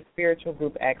or other spiritual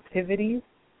group activities.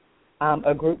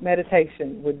 A group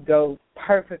meditation would go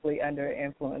perfectly under an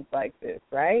influence like this,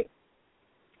 right?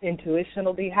 Intuition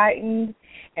will be heightened,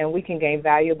 and we can gain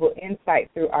valuable insight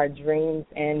through our dreams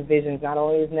and visions. Not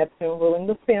only is Neptune ruling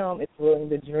the film, it's ruling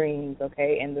the dreams,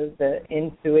 okay, and the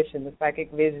intuition, the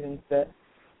psychic visions,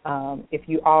 if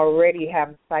you already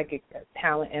have psychic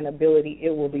talent and ability, it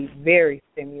will be very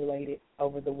stimulated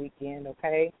over the weekend,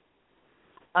 okay?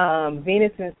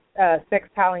 Venus is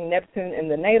sextiling Neptune in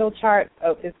the natal chart.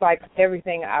 It's like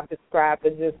everything I've described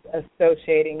is just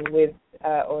associating with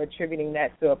or attributing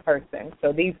that to a person.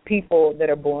 So these people that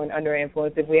are born under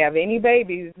influence, if we have any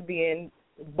babies being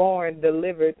born,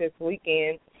 delivered this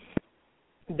weekend,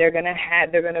 they're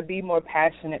gonna be more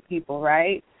passionate people,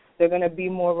 right? They're gonna be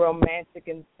more romantic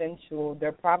and sensual.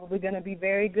 They're probably gonna be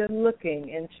very good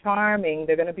looking and charming.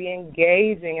 They're gonna be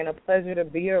engaging and a pleasure to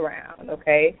be around,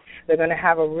 okay? They're gonna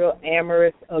have a real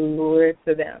amorous allure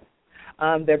to them.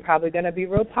 They're probably gonna be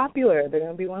real popular. They're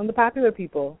gonna be one of the popular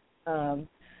people.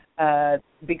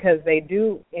 Because they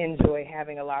do enjoy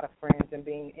having a lot of friends and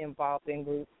being involved in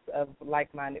groups of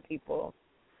like-minded people.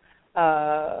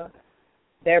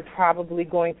 They're probably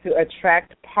going to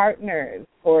attract partners,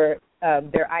 or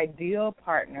their ideal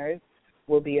partners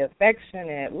will be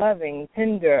affectionate, loving,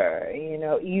 tender,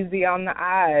 easy on the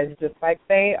eyes, just like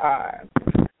they are.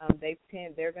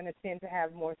 They're going to tend to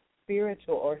have more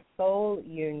spiritual or soul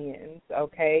unions,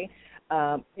 okay?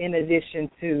 In addition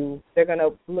to, they're going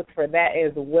to look for that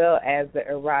as well as the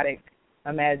erotic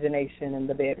imagination in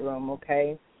the bedroom,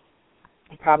 okay?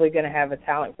 Probably going to have a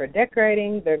talent for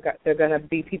decorating. They're going to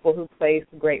be people who place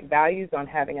great values on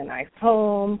having a nice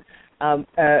home, or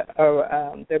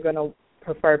they're going to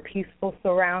prefer peaceful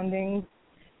surroundings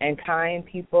and kind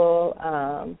people.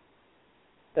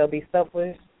 They'll be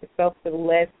selfless,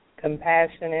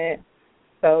 compassionate.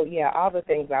 So, yeah, all the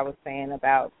things I was saying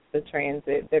about the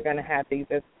transit, they're going to have these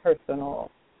as personal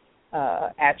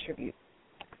attributes.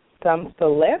 Some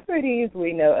celebrities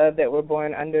we know of that were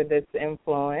born under this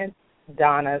influence: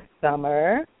 Donna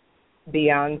Summer,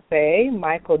 Beyonce,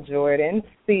 Michael Jordan,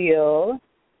 Seal,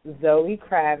 Zoe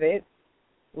Kravitz,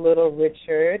 Little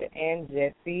Richard, and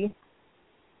Jesse.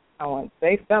 I want to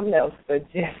say something else, but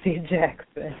Jesse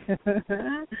Jackson.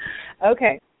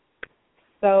 Okay.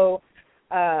 So,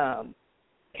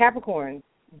 Capricorn,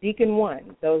 Deacon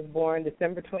 1, those born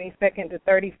December 22nd to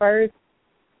 31st,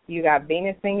 you got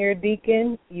Venus in your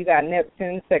Deacon, you got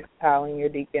Neptune sextile in your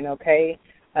Deacon, okay?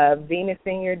 Venus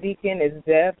in your Deacon is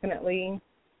definitely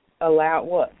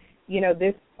allowed.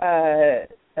 This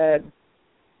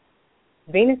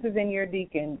Venus is in your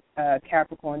Deacon,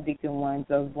 Capricorn, Deacon 1,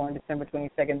 those born December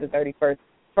 22nd to 31st,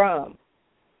 from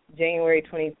January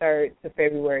 23rd to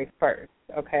February 1st,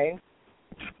 okay?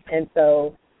 And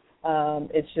so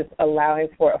it's just allowing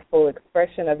for a full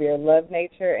expression of your love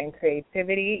nature and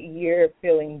creativity. You're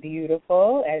feeling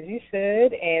beautiful, as you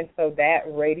should, and so that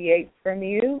radiates from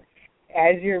you.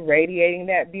 As you're radiating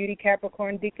that beauty,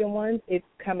 Capricorn, Deacon 1, it's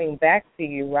coming back to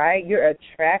you, right? You're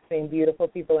attracting beautiful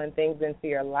people and things into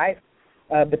your life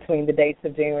between the dates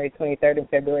of January 23rd and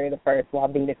February the 1st while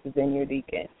Venus is in your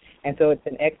Deacon. And so it's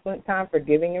an excellent time for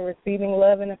giving and receiving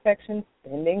love and affection,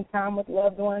 spending time with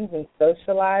loved ones, and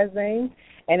socializing.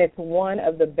 And it's one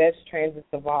of the best transits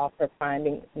of all for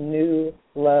finding new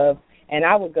love. And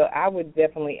I would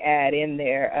definitely add in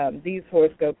there, these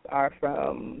horoscopes are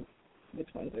from, which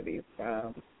ones are these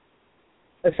from?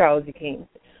 Astrology King.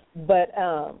 But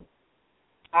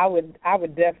I would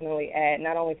definitely add,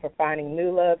 not only for finding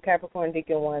new love, Capricorn,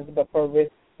 Deacon 1s, but for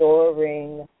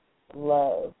restoring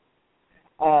love.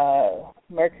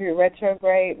 Mercury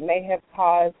retrograde may have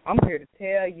caused, I'm here to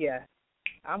tell you,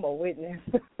 I'm a witness.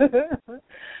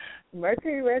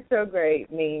 Mercury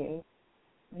retrograde means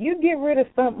you get rid of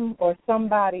something or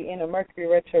somebody in a Mercury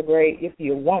retrograde if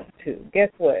you want to. Guess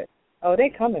what? Oh, they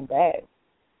coming back.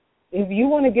 If you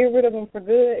want to get rid of them for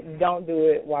good, don't do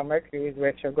it while Mercury is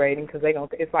retrograding, because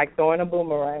it's like throwing a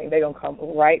boomerang. They're going to come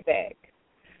right back.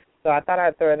 So I thought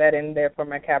I'd throw that in there for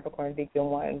my Capricorn Deacon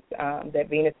 1s, that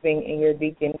Venus being in your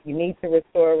Deacon. If you need to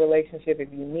restore a relationship, if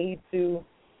you need to,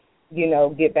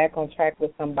 get back on track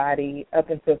with somebody up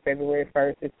until February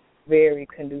 1st, it's very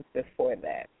conducive for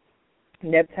that.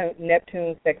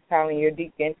 Neptune sextile in your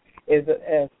Deacon is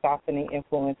a softening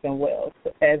influence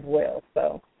as well,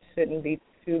 so shouldn't be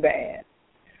too bad.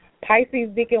 Pisces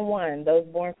Deacon 1, those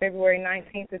born February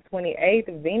 19th to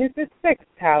 28th, Venus is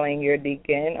sextile in your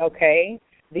Deacon, okay?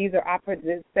 This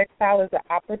sextile is an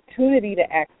opportunity to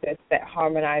access that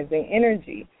harmonizing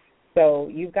energy. So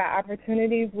you've got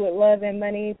opportunities with love and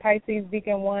money, Pisces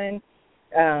Deacon 1.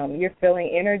 You're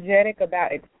feeling energetic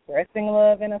about expressing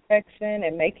love and affection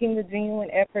and making the genuine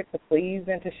effort to please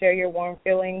and to share your warm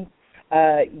feelings.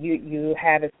 You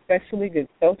have especially good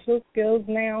social skills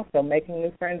now, so making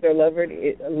new friends or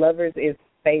lovers is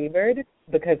favored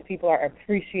because people are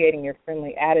appreciating your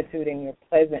friendly attitude and your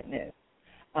pleasantness.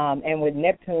 And with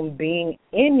Neptune being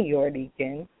in your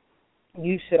Deacon,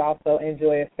 you should also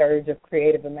enjoy a surge of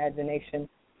creative imagination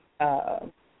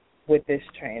with this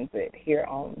transit here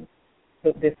on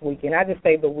this weekend. I just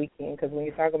say the weekend because when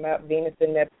you talk about Venus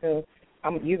and Neptune,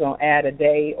 you're going to add a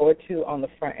day or two on the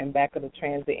front and back of the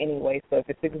transit anyway. So if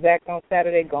it's exact on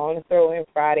Saturday, go on and throw in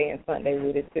Friday and Sunday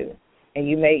with it too. And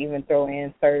you may even throw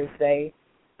in Thursday.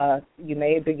 You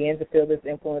may begin to feel this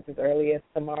influence as early as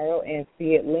tomorrow and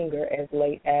see it linger as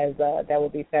late as that will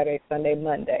be Saturday, Sunday,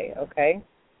 Monday, okay?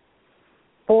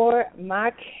 For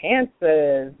my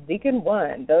Cancers, Deacon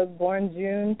 1, those born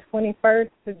June 21st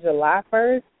to July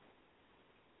 1st,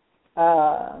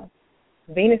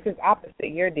 Venus is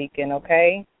opposite your Deacon,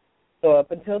 okay? So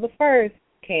up until the 1st,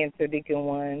 Cancer, Deacon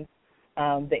 1,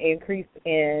 the increased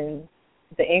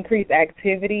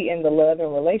activity in the love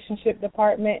and relationship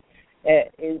department,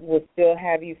 it will still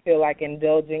have you feel like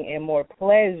indulging in more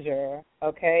pleasure,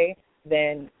 okay,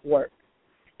 than work.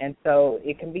 And so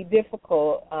it can be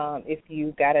difficult if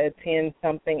you got to attend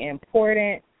something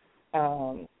important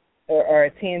or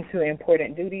attend to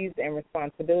important duties and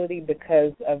responsibility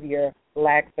because of your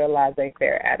lax or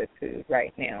laissez-faire attitude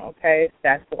right now, okay?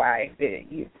 That's why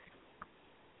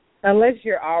unless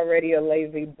you're already a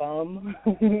lazy bum,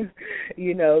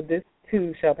 this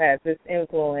too shall pass. This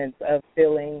influence of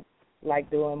feeling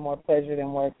like doing more pleasure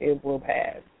than work, it will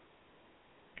pass.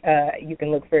 You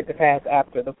can look for it to pass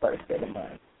after the 1st of the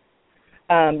month.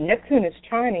 Neptune is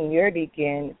trining your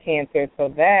Deacon, Cancer,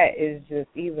 so that is just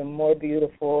even more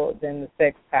beautiful than the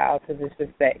sextile because it's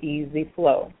just that easy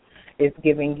flow. It's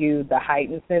giving you the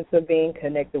heightened sense of being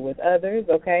connected with others,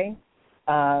 okay?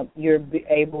 You're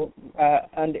able,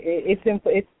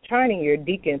 it's trining your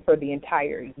Deacon for the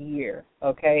entire year,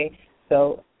 okay?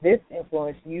 So this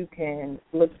influence you can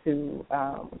look to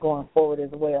going forward as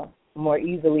well, more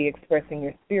easily expressing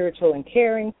your spiritual and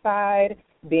caring side,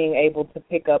 being able to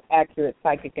pick up accurate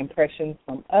psychic impressions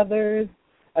from others,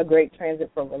 a great transit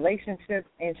for relationships,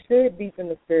 and should deepen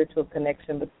the spiritual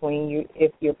connection between you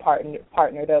if you're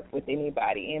partnered up with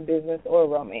anybody in business or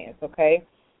romance, okay?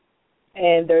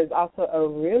 And there's also a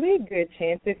really good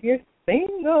chance if you're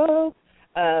single,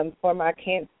 for my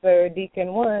Cancer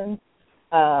Deacon ones,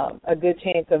 a good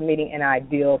chance of meeting an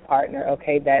ideal partner,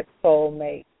 okay, that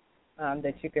soulmate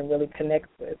that you can really connect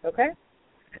with, okay?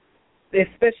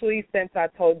 Especially since I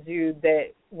told you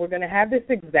that we're going to have this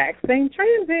exact same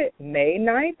transit May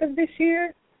 9th of this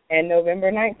year and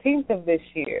November 19th of this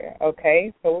year,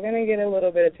 okay? So we're going to get a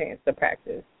little bit of chance to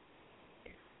practice.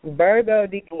 Virgo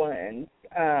Deacon ones,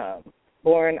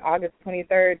 born August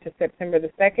 23rd to September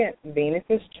the 2nd, Venus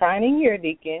is trining your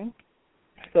Deacon.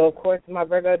 So, of course, my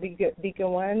Virgo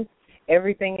Deacon ones,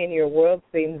 everything in your world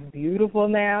seems beautiful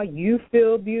now. You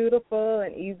feel beautiful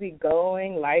and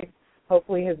easygoing. Life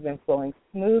hopefully has been flowing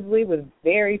smoothly with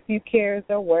very few cares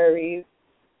or worries.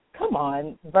 Come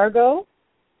on, Virgo.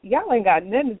 Y'all ain't got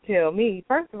nothing to tell me.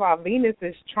 First of all, Venus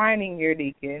is trining your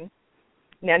Deacon.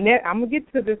 Now, I'm going to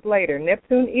get to this later.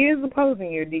 Neptune is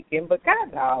opposing your Deacon, but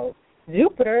God dog,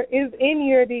 Jupiter is in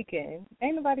your Deacon.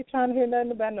 Ain't nobody trying to hear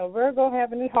nothing about no Virgo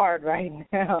having it hard right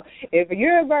now. If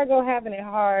you're a Virgo having it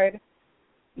hard,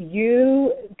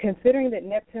 you, considering that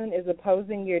Neptune is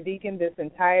opposing your Deacon this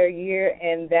entire year,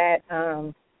 and that,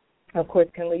 of course,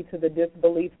 can lead to the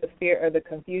disbelief, the fear, or the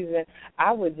confusion,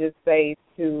 I would just say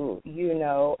to,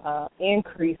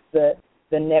 increase the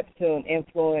Neptune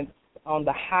influence on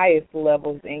the highest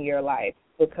levels in your life,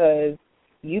 because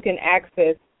you can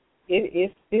access,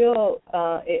 it's still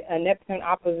a Neptune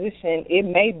opposition. It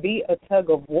may be a tug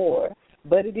of war,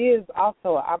 but it is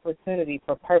also an opportunity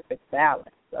for perfect balance,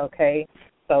 okay?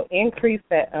 So increase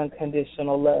that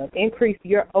unconditional love. Increase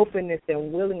your openness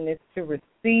and willingness to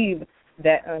receive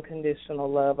that unconditional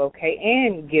love, okay,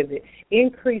 and give it.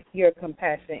 Increase your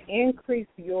compassion. Increase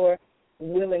your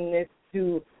willingness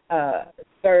to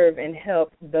serve and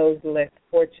help those less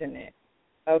fortunate,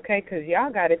 okay, because y'all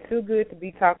got it too good to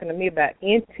be talking to me about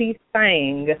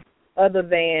anything other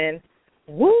than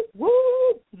whoop,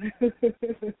 whoop.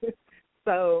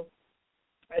 So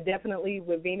definitely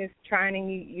with Venus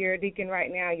trining your Deacon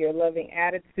right now, your loving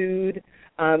attitude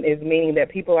is meaning that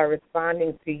people are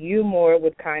responding to you more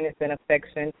with kindness and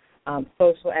affection.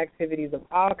 Social activities of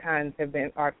all kinds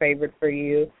are favored for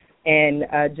you, and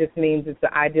just means it's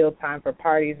the ideal time for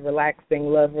parties, relaxing,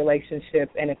 love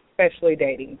relationships, and especially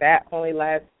dating. That only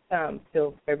lasts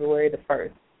till February the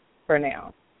 1st for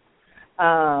now.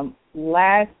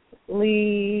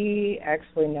 Lastly,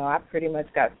 actually, no, I pretty much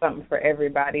got something for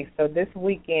everybody. So this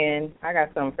weekend, I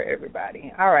got something for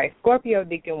everybody. All right, Scorpio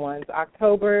Deacon ones,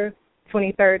 October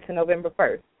 23rd to November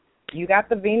 1st. You got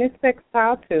the Venus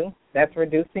sextile, too. That's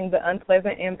reducing the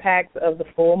unpleasant impacts of the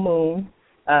full moon,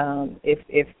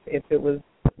 if it was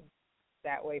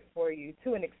that way for you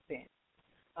to an extent.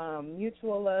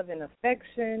 Mutual love and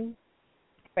affection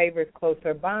favors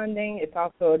closer bonding. It's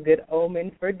also a good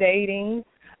omen for dating.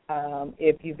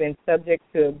 If you've been subject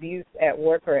to abuse at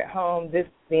work or at home, this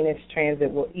Venus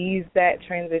transit will ease that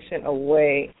transition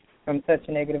away from such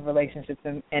negative relationships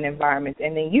and environments.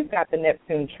 And then you've got the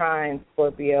Neptune trine,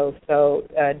 Scorpio, so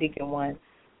Deacon 1.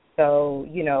 So,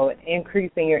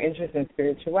 increasing your interest in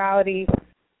spirituality,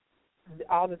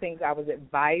 all the things I was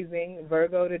advising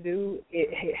Virgo to do,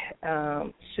 it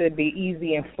should be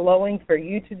easy and flowing for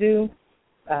you to do,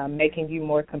 making you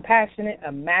more compassionate,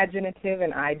 imaginative,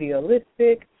 and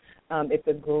idealistic. It's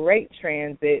a great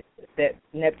transit that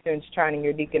Neptune's trining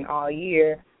your Deacon all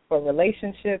year for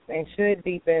relationships and should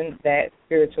deepen that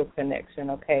spiritual connection,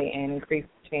 okay, and increase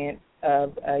the chance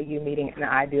of you meeting an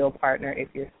ideal partner if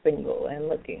you're single and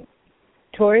looking.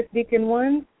 Taurus Deacon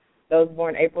 1, those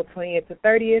born April 20th to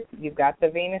 30th, you've got the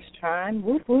Venus trine,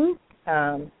 whoop, whoop,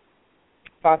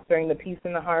 fostering the peace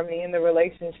and the harmony in the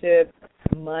relationship.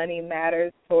 Money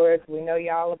matters, Taurus. We know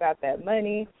y'all about that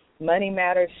money. Money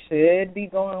matters should be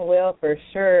going well for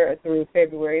sure through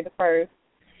February the 1st.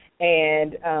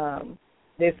 And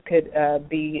this could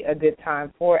be a good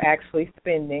time for actually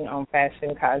spending on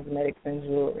fashion, cosmetics, and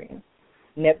jewelry.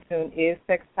 Neptune is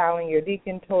sextiling your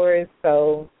Deacon, Taurus,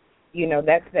 so,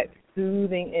 that's that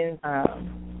soothing in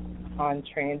on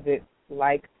transits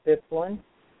like this one.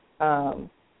 So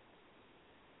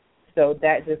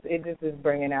it just is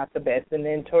bringing out the best. And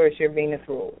then Taurus, your Venus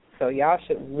rules. So y'all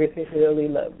should really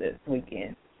love this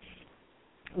weekend.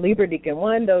 Libra Deacon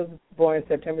 1, those born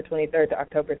September 23rd to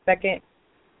October 2nd,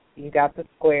 you got the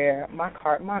square. My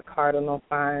cardinal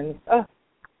signs.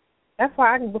 That's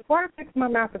why before I fix my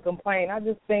mouth to complain, I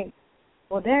just think,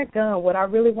 well, dadgum, would I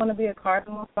really want to be a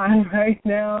cardinal sign right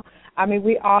now? I mean,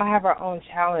 we all have our own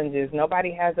challenges.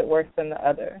 Nobody has it worse than the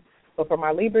other. But for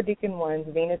my Libra Deacon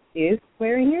 1s, Venus is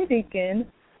squaring your Deacon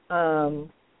through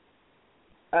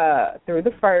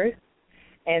the 1st,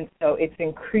 and so it's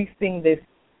increasing this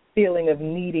feeling of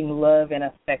needing love and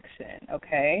affection,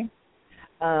 okay?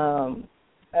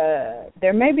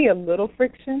 There may be a little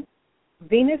friction.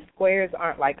 Venus squares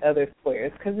aren't like other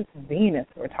squares because it's Venus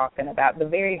we're talking about, the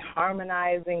very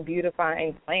harmonizing,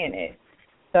 beautifying planet.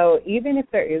 So even if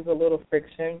there is a little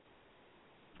friction,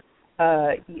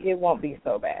 it won't be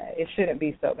so bad. It shouldn't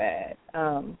be so bad.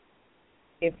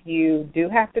 If you do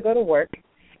have to go to work,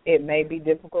 it may be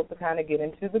difficult to kind of get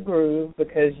into the groove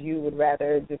because you would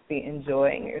rather just be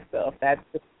enjoying yourself. That's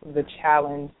the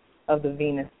challenge of the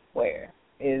Venus square,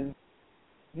 is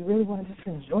you really want to just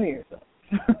enjoy yourself.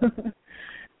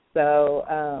 So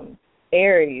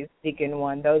Aries, Deacon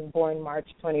 1, those born March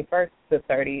 21st to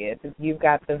 30th, you've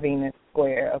got the Venus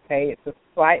square, okay? It's a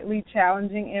slightly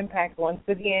challenging impact once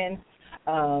again,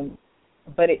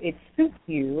 but it suits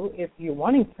you if you're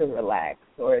wanting to relax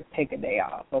or take a day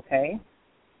off, okay?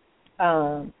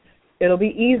 It'll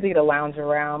be easy to lounge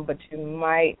around, but you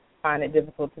might find it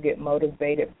difficult to get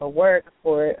motivated for work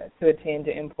or to attend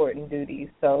to important duties.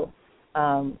 So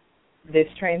this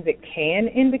transit can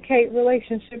indicate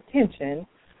relationship tension,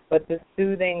 but the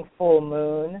soothing full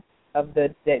moon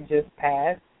that just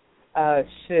passed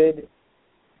should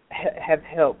have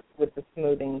helped with the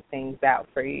smoothing things out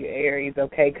for you, Aries,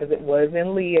 okay, because it was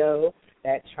in Leo,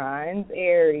 that trines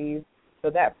Aries. So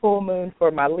that full moon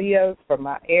for my Leos, for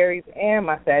my Aries, and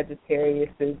my Sagittarius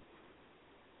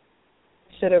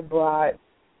should have brought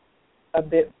a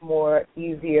bit more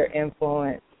easier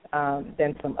influence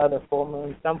than some other full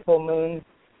moons. Some full moons,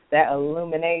 that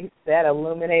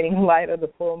illuminating light of the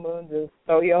full moon just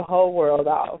throw your whole world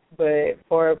off. But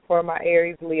for my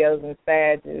Aries, Leos, and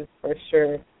Sagittarius, for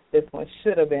sure, this one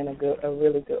should have been a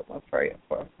really good one for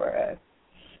us.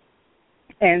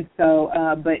 And so,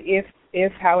 but if,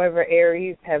 however,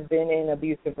 Aries have been in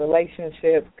abusive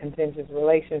relationships, contentious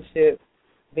relationships,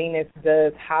 Venus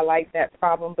does highlight that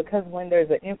problem because when there's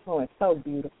an influence so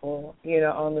beautiful,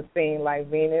 on the scene like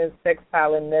Venus,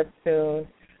 sextile and Neptune,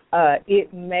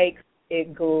 it makes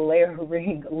it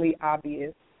glaringly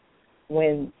obvious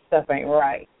when stuff ain't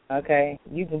right, okay?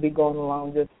 You can be going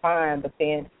along just fine, but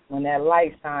then when that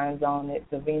light shines on it,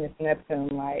 the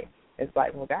Venus-Neptune light, it's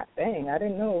like, well, God dang, I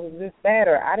didn't know it was this bad,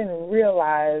 or I didn't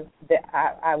realize that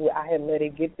I had let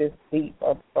it get this deep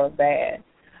or bad.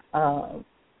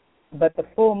 But the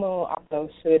full moon also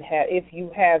should have, if you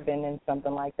have been in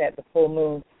something like that, the full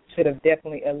moon should have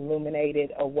definitely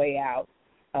illuminated a way out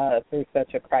through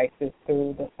such a crisis,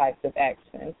 through decisive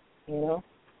action,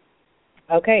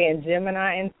 Okay, and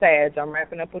Gemini and Sag, I'm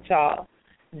wrapping up with y'all.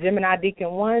 Gemini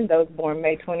Deacon 1, those born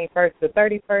May 21st to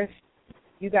 31st,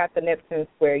 you got the Neptune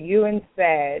square. You and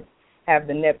Sag have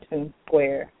the Neptune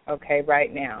square, okay,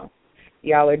 right now.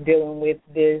 Y'all are dealing with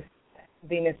this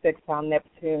Venus sextile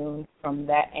Neptune from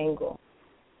that angle.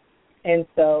 And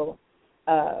so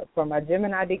for my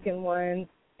Gemini Deacon 1s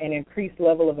an increased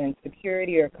level of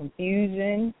insecurity or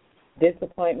confusion,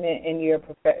 disappointment in your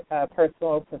personal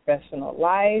or professional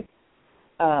life.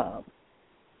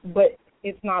 But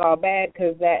it's not all bad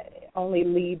because that only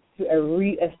leads to a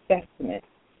reassessment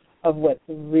of what's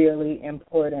really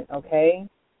important, okay?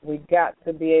 We got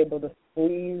to be able to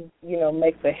squeeze,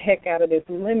 make the heck out of this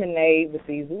lemonade with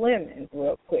these lemons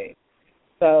real quick.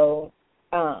 So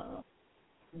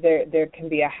there can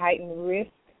be a heightened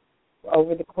risk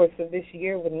over the course of this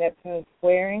year with Neptune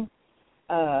squaring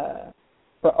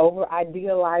for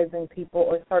over-idealizing people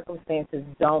or circumstances.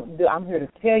 I'm here to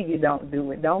tell you, don't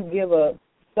do it. Don't give a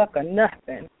suck or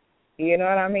nothing. You know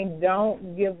what I mean?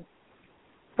 Don't give.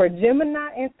 For Gemini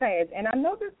and Sag, and I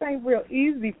know this ain't real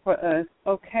easy for us,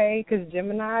 okay, because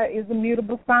Gemini is a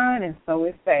mutable sign and so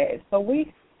is Sag. So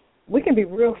we can be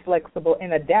real flexible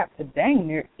and adapt to dang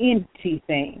near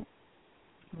anything.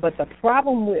 But the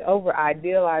problem with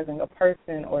over-idealizing a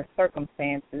person or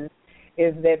circumstances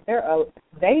is that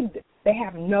they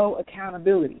have no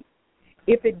accountability.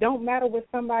 If it don't matter what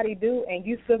somebody do and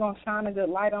you still gonna shine a good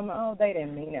light on them, oh, they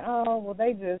didn't mean it. Oh, well,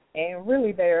 and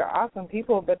really they're awesome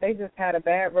people, but they just had a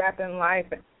bad rap in life.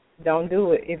 Don't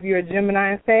do it. If you're a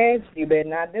Gemini and Sag, you better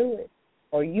not do it,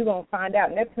 or you gonna find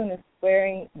out. Neptune is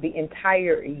squaring the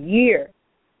entire year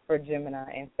for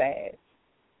Gemini and Sag.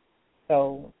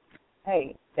 So,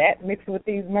 hey, that mixed with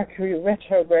these Mercury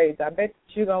retrogrades, I bet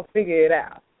you're gonna figure it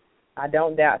out. I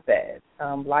don't doubt that.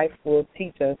 Life will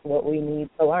teach us what we need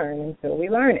to learn until we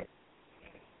learn it.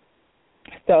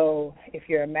 So if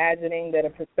you're imagining that a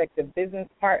prospective business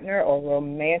partner or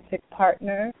romantic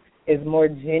partner is more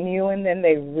genuine than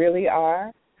they really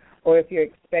are, or if you're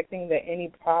expecting that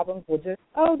any problems will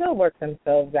they'll work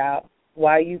themselves out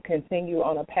while you continue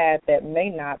on a path that may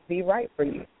not be right for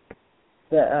you,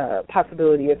 the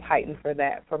possibility is heightened for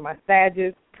that. For my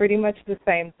Sagittarius, pretty much the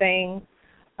same thing.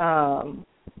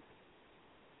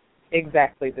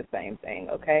 Exactly the same thing,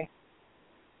 okay?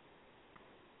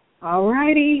 All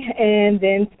righty, and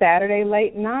then Saturday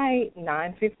late night,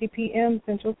 9:50 p.m.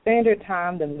 Central Standard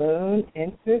Time, the moon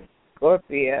enters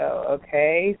Scorpio,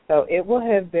 okay? So it will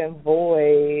have been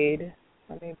void.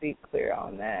 Let me be clear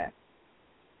on that.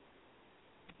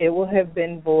 It will have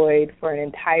been void for an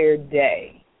entire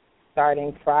day,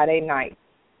 starting Friday night.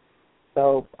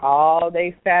 So all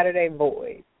day Saturday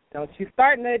void. Don't you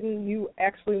start nothing you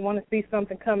actually want to see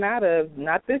something come out of,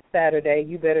 not this Saturday.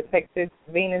 You better take this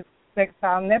Venus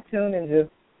sextile Neptune and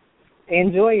just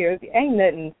enjoy yours. Ain't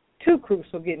nothing too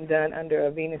crucial getting done under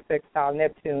a Venus sextile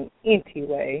Neptune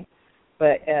anyway,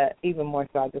 but even more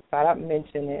so I just thought I'd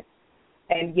mention it.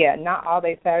 And, yeah, not all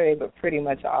day Saturday, but pretty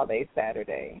much all day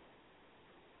Saturday.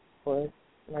 Of course,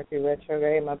 Mercury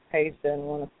retrograde, my page doesn't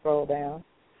want to scroll down.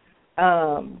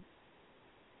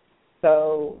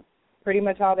 So pretty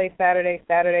much all day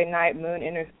Saturday night, moon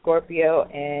enters Scorpio,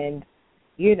 and,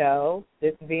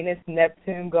 this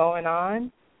Venus-Neptune going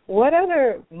on. What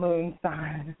other moon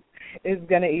sign is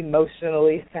going to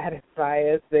emotionally satisfy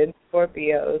us than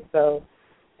Scorpio? So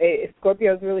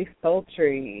Scorpio is really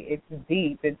sultry. It's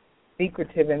deep. It's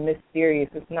secretive and mysterious.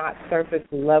 It's not surface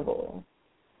level.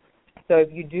 So if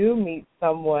you do meet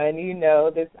someone,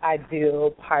 this ideal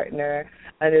partner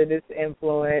under this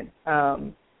influence,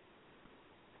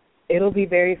 it'll be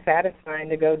very satisfying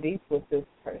to go deep with this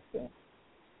person,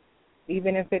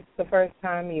 even if it's the first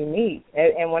time you meet.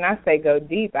 And when I say go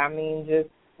deep, I mean just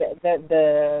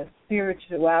the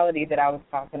spirituality that I was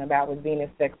talking about with Venus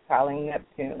sextiling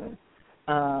Neptune.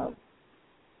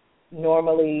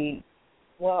 Normally,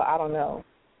 I don't know,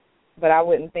 but I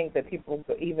wouldn't think that people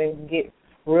even get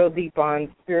real deep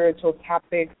on spiritual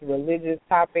topics, religious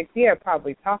topics. Yeah,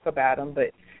 probably talk about them,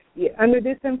 but under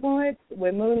this influence,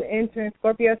 with moon entering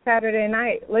Scorpio Saturday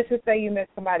night, let's just say you met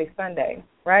somebody Sunday,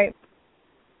 right?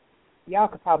 Y'all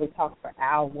could probably talk for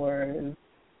hours,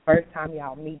 first time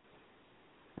y'all meet,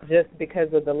 just because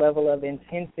of the level of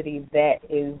intensity that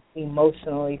is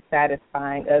emotionally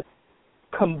satisfying us,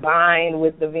 combined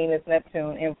with the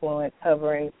Venus-Neptune influence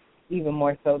hovering even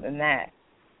more so than that.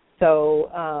 So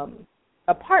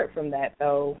apart from that,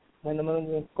 though, when the moon's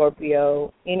in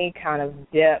Scorpio, any kind of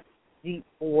depth, deep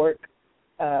work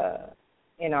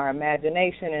in our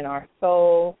imagination, in our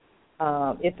soul.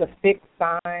 It's a fixed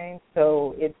sign,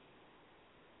 so it's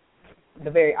the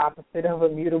very opposite of a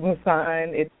mutable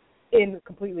sign. It's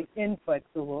completely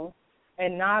inflexible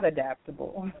and not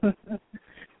adaptable.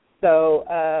 So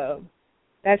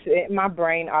that's it. My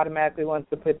brain automatically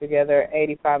wants to put together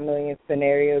 85 million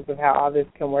scenarios of how all this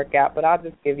can work out, but I'll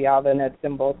just give y'all the nuts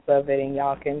and bolts of it, and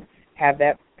y'all can have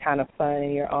that kind of fun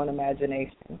in your own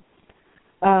imagination.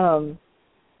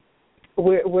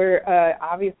 we're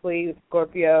obviously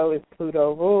Scorpio is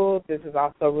Pluto ruled. This is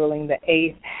also ruling the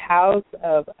 8th house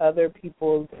of other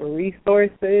people's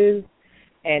resources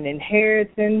and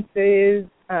inheritances.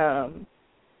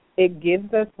 It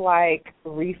gives us like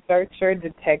researcher,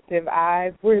 detective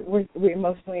eyes. We're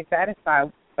emotionally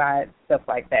satisfied by stuff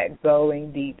like that,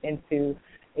 going deep into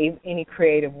any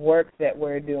creative work that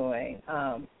we're doing.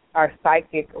 Our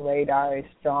psychic radar is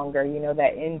stronger,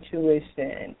 that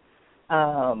intuition,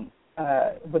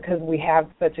 because we have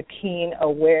such a keen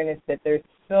awareness that there's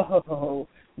so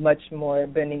much more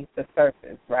beneath the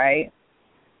surface, right?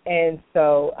 And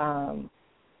so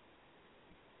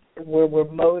we're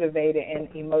motivated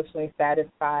and emotionally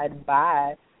satisfied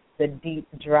by the deep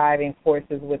driving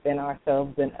forces within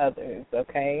ourselves and others,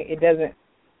 okay? It doesn't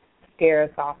scare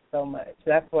us off so much.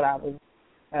 That's what I was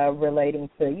relating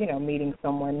to, meeting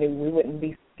someone new. We wouldn't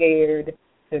be scared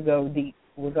to go deep.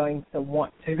 We're going to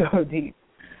want to go deep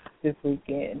this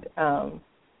weekend.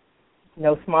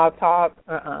 No small talk,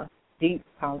 deep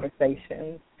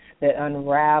conversations that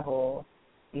unravel,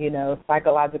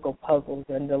 psychological puzzles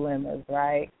and dilemmas,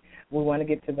 right? We want to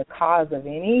get to the cause of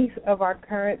any of our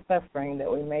current suffering that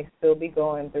we may still be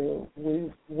going through.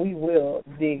 We will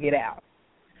dig it out.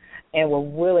 And we're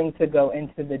willing to go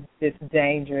into this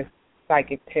dangerous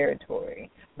psychic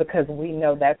territory because we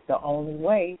know that's the only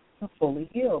way to fully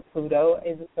heal. Pluto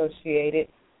is associated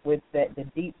with the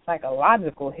deep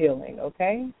psychological healing,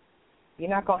 okay? You're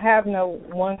not going to have no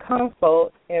one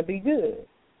consult and be good.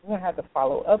 We're going to have to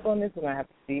follow up on this. We're going to have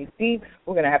to see it deep.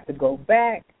 We're going to have to go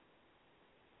back.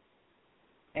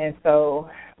 And so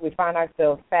we find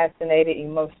ourselves fascinated,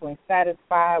 emotionally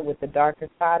satisfied with the darker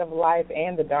side of life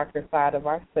and the darker side of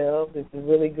ourselves. This is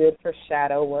really good for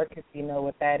shadow work, if you know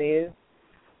what that is.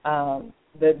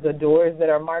 The doors that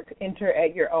are marked enter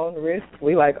at your own risk,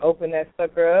 we open that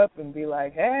sucker up and be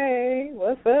like, hey,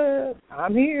 what's up?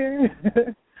 I'm here.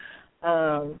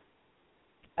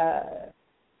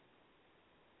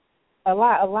 A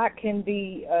lot can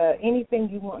be anything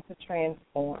you want to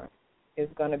transform is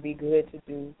going to be good to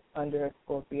do under a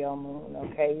Scorpio moon,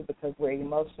 okay, because we're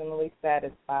emotionally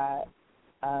satisfied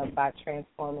by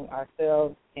transforming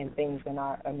ourselves and things in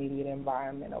our immediate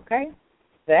environment, okay?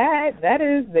 That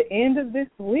is the end of this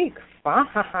week.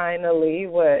 Finally,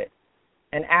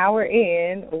 an hour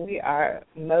in, we are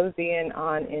moseying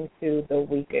on into the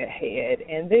week ahead,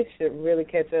 and this should really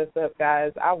catch us up,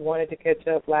 guys. I wanted to catch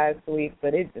up last week,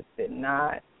 but it just did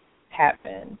not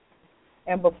happen.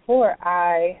 And before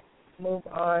I move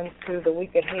on to the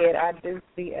week ahead, I do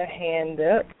see a hand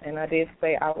up, and I did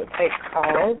say I would take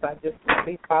calls. I just will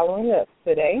be following up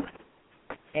today.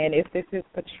 And if this is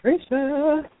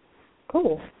Patricia,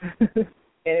 cool. And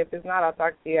if it's not, I'll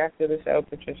talk to you after the show,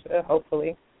 Patricia,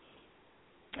 hopefully.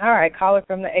 All right, caller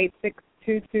from the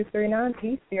 862-239.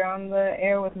 Peace. You're on the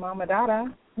air with Mama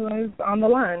Dada, who is on the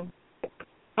line.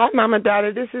 Hi, Mama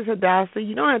Dada. This is Hadassah.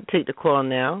 You don't have to take the call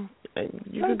now.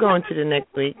 You can go into the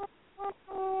next week.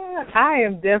 I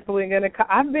am definitely going to call.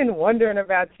 I've been wondering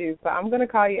about you, so I'm going to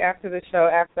call you after the show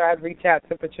after I reach out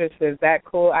to Patricia. Is that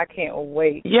cool? I can't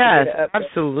wait. Yes,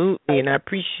 absolutely, and I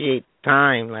appreciate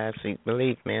time last week.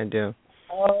 Believe me, I do.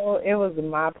 Oh, it was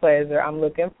my pleasure. I'm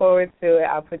looking forward to it.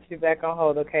 I'll put you back on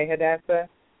hold, okay, Hadassah?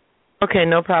 Okay,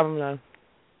 no problem, love.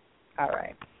 All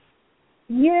right.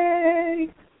 Yay!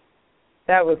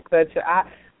 That was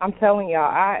I'm telling y'all,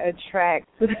 I attract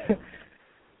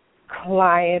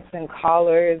clients and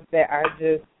callers that are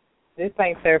just, this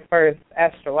ain't their first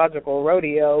astrological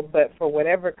rodeo, but for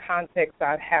whatever context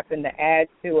I happen to add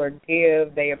to or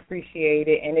give, they appreciate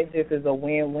it, and it just is a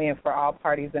win-win for all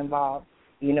parties involved.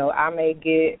 I may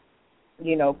get,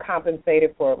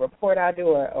 compensated for a report I do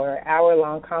or an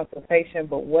hour-long consultation,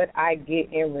 but what I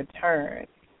get in return,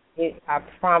 I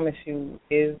promise you,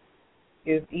 is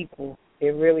equal.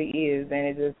 It really is, and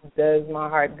it just does my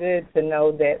heart good to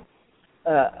know that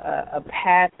a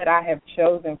path that I have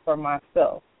chosen for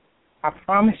myself. I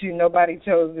promise you nobody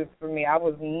chose this for me. I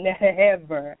was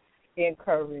never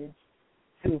encouraged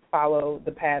to follow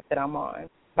the path that I'm on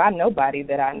by nobody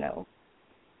that I know.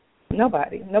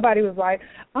 Nobody was like,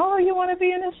 oh, you want to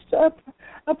be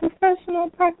a professional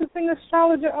practicing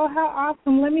astrologer? Oh, how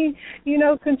awesome. Let me,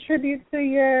 contribute to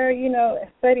your,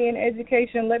 study and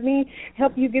education. Let me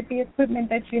help you get the equipment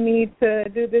that you need to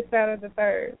do this, that, or the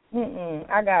third.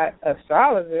 I got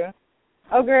astrologer.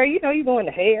 Oh, girl, you're going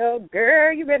to hell.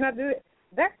 Girl, you better not do it.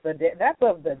 That's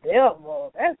of the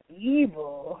devil. That's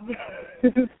evil.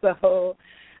 So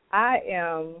I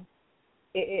am...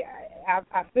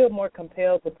 I feel more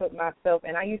compelled to put myself,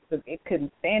 and I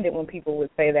couldn't stand it when people would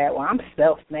say that, well, I'm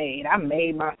self-made, I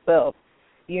made myself.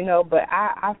 but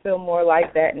I feel more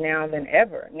like that now than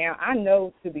ever. Now, I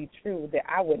know to be true that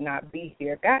I would not be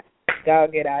here. God,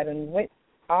 dog it, I done went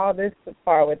all this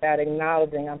far without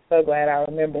acknowledging. I'm so glad I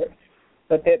remembered.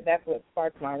 But that's what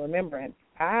sparked my remembrance.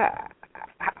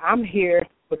 I'm here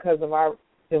because of our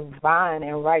divine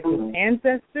and righteous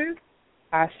ancestors.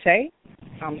 Ashe.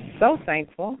 I'm so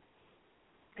thankful.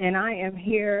 And I am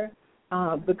here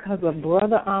because of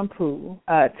Brother Ampu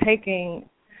taking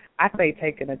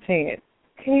a chance.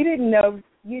 He didn't know,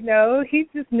 he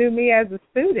just knew me as a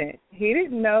student. He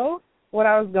didn't know what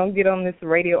I was going to get on this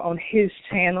radio on his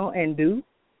channel and do.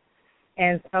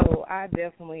 And so I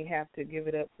definitely have to give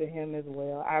it up to him as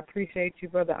well. I appreciate you,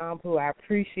 Brother Ampu. I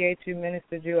appreciate you,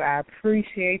 Minister Jew. I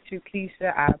appreciate you,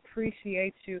 Keisha. I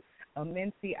appreciate you,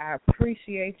 Amensi. I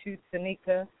appreciate you,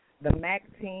 Tanika. The MAC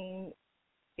team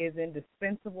is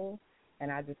indispensable, and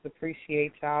I just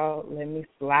appreciate y'all letting me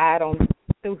slide on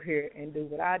through here and do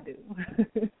what I do.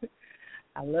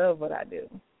 I love what I do.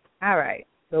 All right,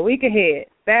 the week ahead,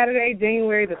 Saturday,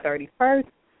 January the 31st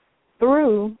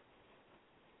through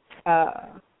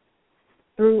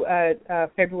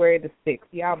February the 6th.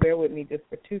 Y'all bear with me just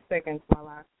for 2 seconds while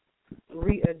I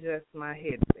readjust my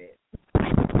headset.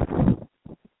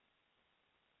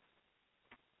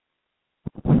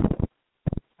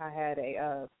 I had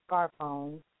a scarf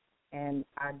on, and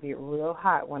I get real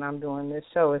hot when I'm doing this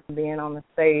show. It's being on the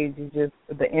stage.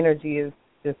 The energy is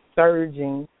just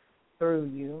surging through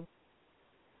you.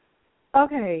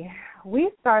 Okay,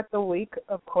 we start the week,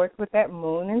 of course, with that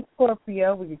moon in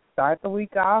Scorpio. We start the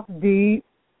week off deep,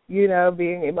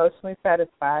 being emotionally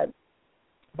satisfied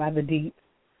by the deep.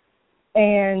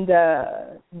 And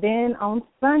then on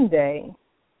Sunday,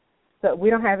 so we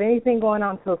don't have anything going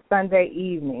on until Sunday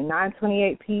evening,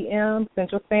 9:28 p.m.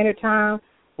 Central Standard Time.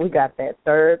 We got that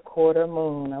third quarter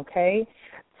moon, okay?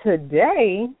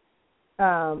 Today,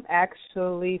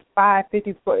 actually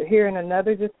 5:54, here in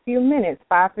another just few minutes,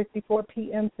 5:54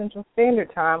 p.m. Central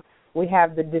Standard Time, we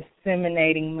have the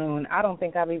disseminating moon. I don't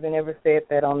think I've even ever said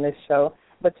that on this show,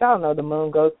 but y'all know the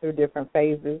moon goes through different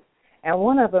phases, and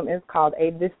one of them is called a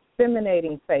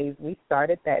disseminating phase. We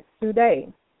started that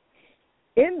today.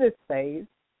 In this phase,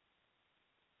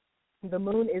 the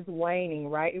moon is waning,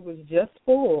 right? It was just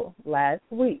full last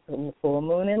week, the full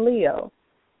moon in Leo.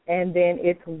 And then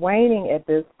it's waning at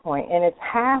this point, and it's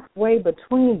halfway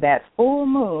between that full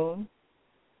moon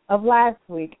of last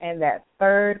week and that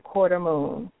third quarter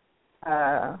moon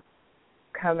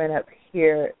coming up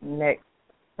here next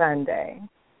Sunday.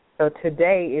 So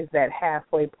today is that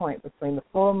halfway point between the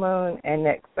full moon and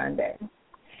next Sunday.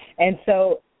 And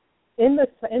so in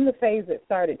the phase that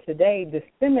started today,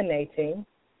 disseminating,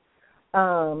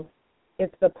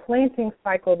 it's the planting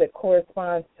cycle that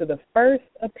corresponds to the first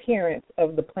appearance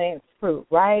of the plant's fruit,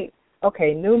 right?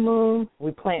 Okay, new moon,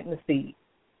 we plant the seed.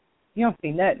 You don't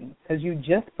see nothing because you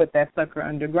just put that sucker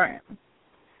underground.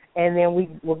 And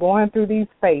then we're going through these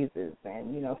phases,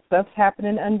 and, stuff's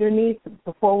happening underneath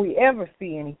before we ever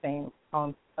see anything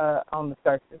on the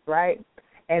surface, right?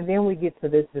 And then we get to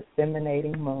this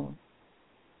disseminating moon.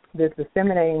 This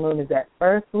disseminating moon is that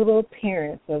first little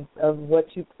appearance of what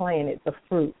you planted, the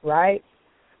fruit, right?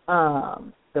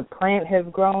 The plant has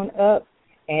grown up,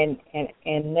 and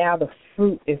now the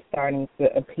fruit is starting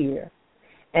to appear.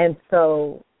 And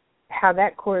so how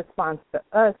that corresponds to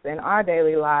us in our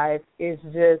daily lives is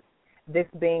just this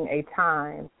being a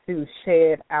time to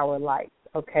shed our light,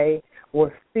 okay?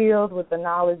 We're filled with the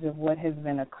knowledge of what has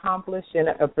been accomplished in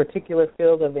a particular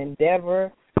field of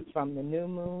endeavor from the new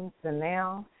moon to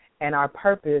now. And our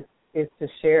purpose is to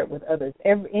share it with others.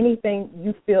 Anything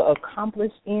you feel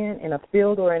accomplished in a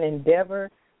field or an endeavor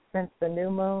since the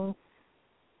new moon,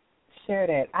 share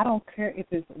that. I don't care if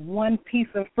it's one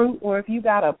piece of fruit or if you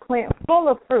got a plant full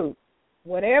of fruit.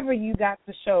 Whatever you got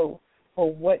to show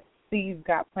for what seeds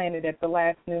got planted at the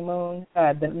last new moon,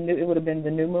 it would have been the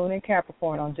new moon in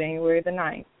Capricorn on January the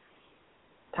 9th.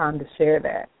 Time to share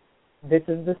that. This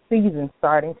is the season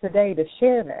starting today to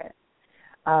share that.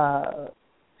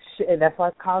 That's why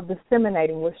it's called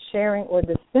disseminating. We're sharing or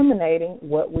disseminating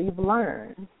what we've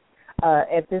learned.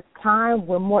 At this time,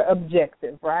 we're more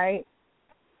objective, right?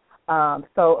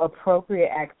 So appropriate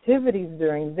activities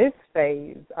during this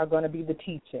phase are going to be the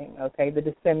teaching, okay, the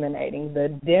disseminating, the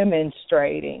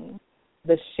demonstrating,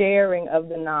 the sharing of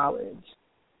the knowledge.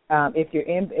 If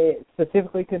you're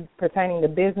specifically pertaining to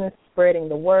business, spreading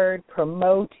the word,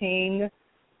 promoting,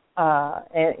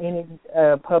 and any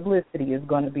publicity is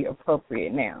going to be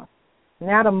appropriate now.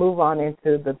 Now to move on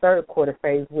into the third quarter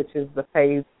phase, which is the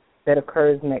phase that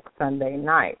occurs next Sunday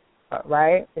night,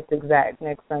 right? It's exact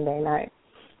next Sunday night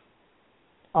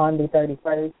on the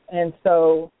 31st. And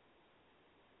so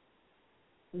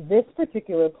this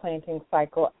particular planting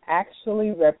cycle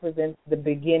actually represents the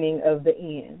beginning of the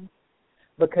end,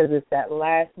 because it's that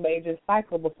last major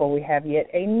cycle before we have yet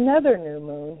another new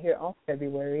moon here on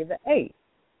February the 8th,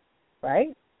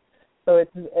 right? So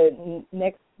it's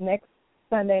next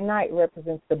Sunday night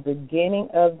represents the beginning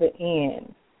of the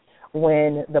end,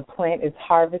 when the plant is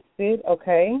harvested,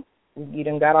 okay? You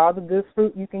done got all the good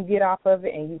fruit you can get off of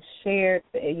it, and you've shared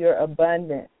your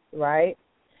abundance, right?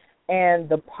 And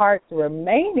the parts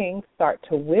remaining start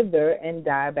to wither and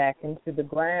die back into the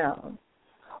ground.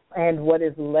 And what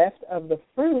is left of the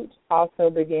fruit also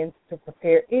begins to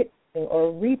prepare its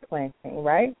or replanting,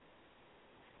 right?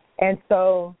 And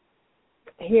so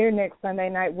here next Sunday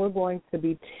night, we're going to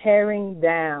be tearing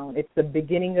down. It's the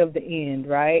beginning of the end,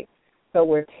 right? So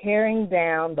we're tearing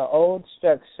down the old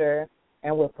structure,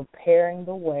 and we're preparing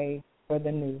the way for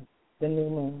the new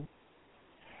moon.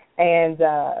 And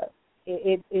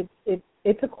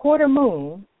it's a quarter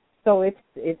moon, so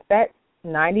it's that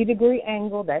 90-degree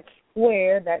angle, that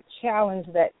square, that challenge,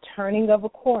 that turning of a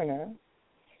corner.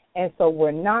 And so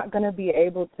we're not going to be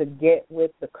able to get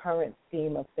with the current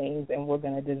scheme of things, and we're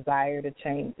going to desire to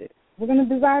change it. We're going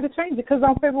to desire to change it because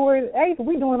on February 8th,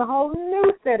 we're doing a whole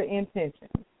new set of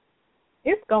intentions.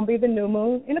 It's going to be the new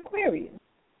moon in Aquarius.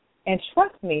 And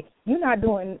trust me, you're not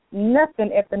doing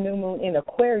nothing at the new moon in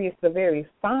Aquarius, the very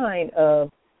sign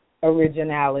of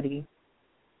originality,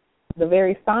 the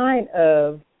very sign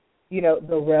of,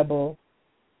 the rebel.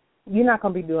 You're not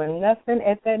going to be doing nothing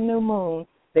at that new moon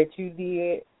that you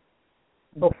did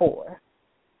before,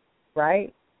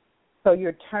 right? So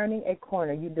you're turning a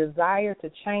corner. You desire to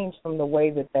change from the way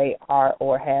that they are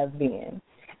or have been.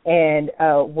 And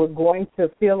we're going to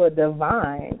feel a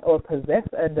divine or possess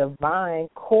a divine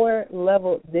core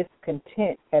level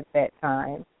discontent at that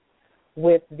time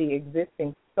with the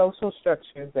existing social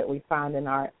structures that we find in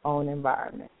our own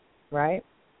environment, right?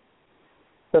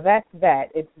 So that's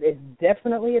that. It's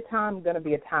definitely going to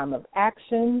be a time of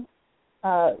action,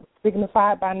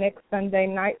 signified by next Sunday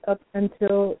night up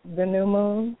until the new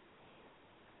moon.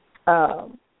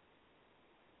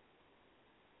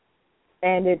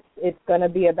 And it's going to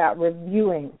be about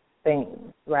reviewing things,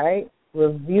 right?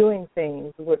 Reviewing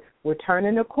things. We're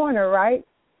turning a corner, right?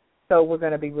 So we're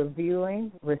going to be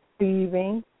reviewing,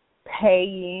 receiving,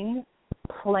 paying,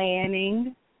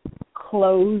 planning,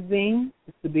 closing.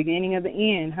 It's the beginning of the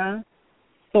end, huh?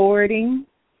 Sorting,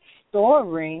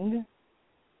 storing,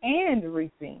 and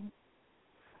reaping.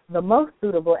 The most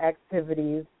suitable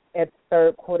activities at the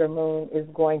third quarter moon is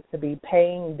going to be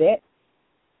paying debt,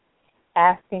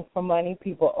 asking for money.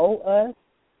 People owe us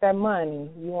that money.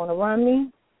 You want to run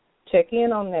me? Check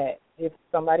in on that. If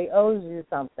somebody owes you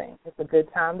something, it's a good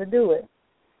time to do it.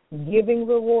 Giving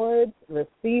rewards,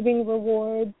 receiving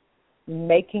rewards,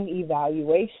 making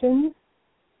evaluations.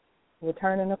 We're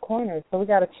turning a corner, so we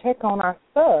got to check on our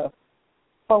stuff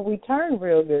before we turn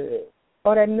real good.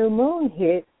 Or that new moon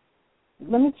hit,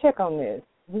 let me check on this.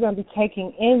 We're going to be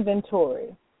taking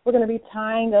inventory. We're going to be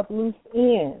tying up loose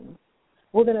ends.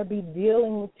 We're going to be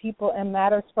dealing with people and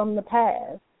matters from the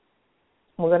past.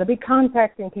 We're going to be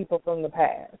contacting people from the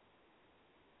past.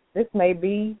 This may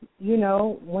be,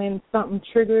 when something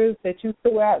triggers that you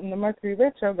threw out in the Mercury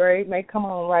Retrograde may come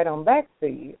on right on back to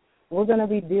you. We're going to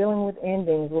be dealing with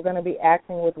endings. We're going to be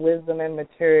acting with wisdom and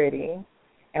maturity.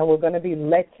 And we're going to be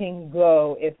letting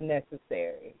go if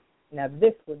necessary. Now,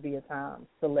 this would be a time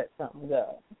to let something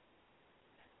go.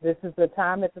 This is the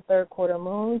time at the third quarter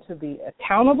moon to be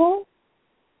accountable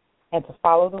and to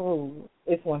follow the rules.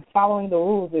 It's when following the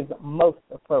rules is most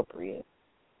appropriate.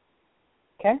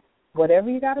 Okay? Whatever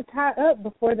you got to tie up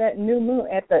before that new moon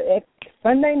at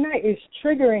Sunday night is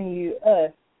triggering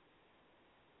us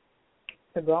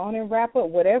to go on and wrap up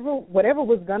whatever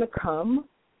was going to come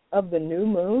of the new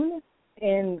moon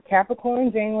in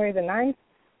Capricorn, January the 9th.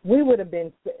 We would have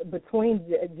been between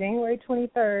January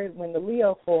 23rd when the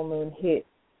Leo full moon hit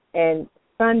and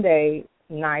Sunday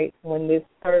night when this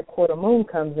third quarter moon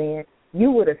comes in.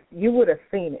 You would have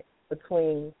seen it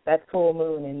between that full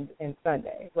moon and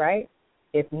Sunday, right?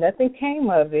 If nothing came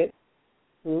of it,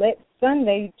 let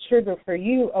Sunday trigger for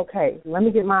you. Okay, let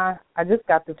me get I just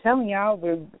got through telling y'all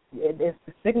it's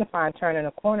signifying turning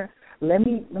a corner. Let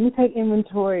me take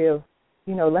inventory of,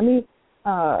 let me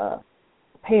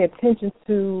pay attention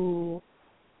to,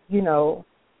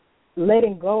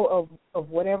 letting go of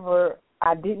whatever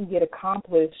I didn't get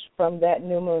accomplished from that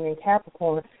new moon in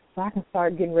Capricorn, so I can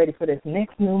start getting ready for this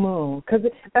next new moon. Because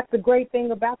that's the great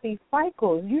thing about these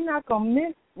cycles. You're not going to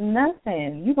miss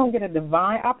nothing. You're going to get a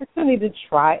divine opportunity to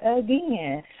try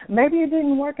again. Maybe it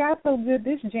didn't work out so good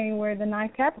this January, the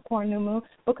 9th Capricorn new moon,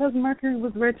 because Mercury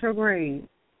was retrograde.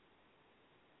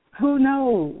 Who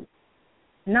knows?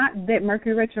 Not that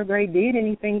Mercury retrograde did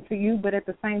anything to you, but at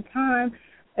the same time,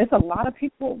 it's a lot of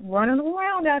people running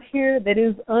around out here that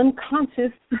is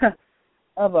unconscious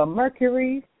of a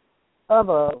Mercury, of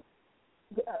the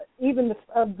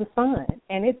sun,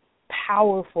 and it's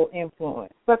powerful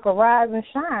influence. Suck a rise and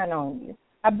shine on you.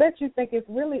 I bet you think it's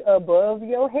really above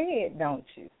your head, don't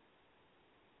you?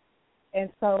 And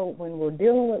so when we're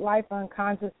dealing with life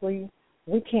unconsciously,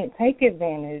 we can't take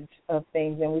advantage of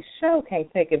things, and we sure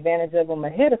can't take advantage of them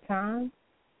ahead of time.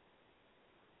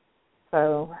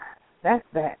 So that's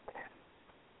that.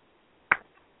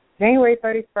 January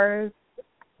 31st,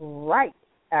 right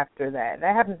after that.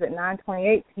 That happens at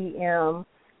 9:28 p.m.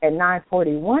 At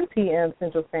 9:41 p.m.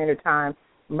 Central Standard Time,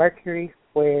 Mercury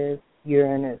squares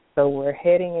Uranus. So we're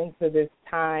heading into this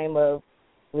time of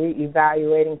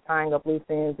reevaluating, tying up loose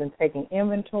ends, and taking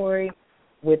inventory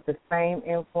with the same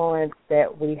influence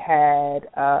that we had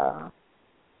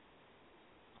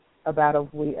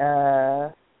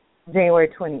January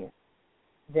 20th.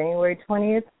 January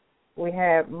 20th, we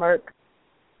have Merc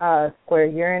square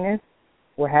Uranus.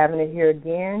 We're having it here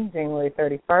again, January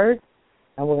 31st.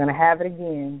 And we're going to have it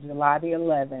again, July the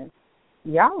 11th.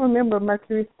 Y'all remember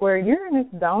Mercury square Uranus,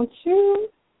 don't you?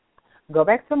 Go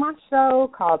back to my show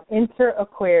called Enter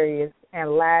Aquarius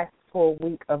and last full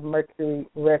week of Mercury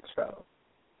retro.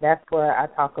 That's where I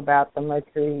talk about the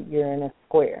Mercury-Uranus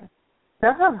square.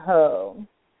 So,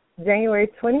 January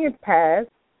 20th passed.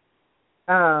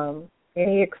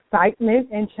 Any excitement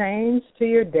and change to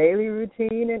your daily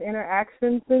routine and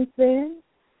interaction since then?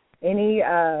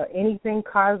 Anything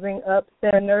causing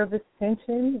upset, nervous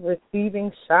tension,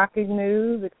 receiving shocking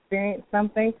news, experience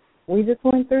something? We just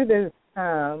went through this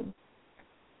I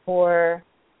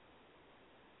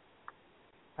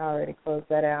already closed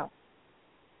that out.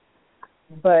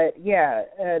 But, yeah,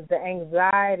 the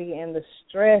anxiety and the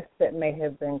stress that may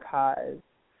have been caused,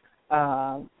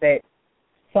 that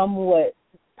somewhat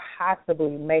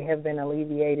possibly may have been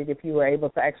alleviated if you were able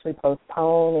to actually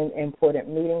postpone important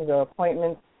meetings or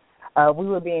appointments. We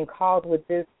were being called with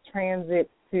this transit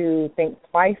to think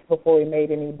twice before we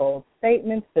made any bold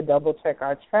statements, to double-check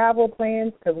our travel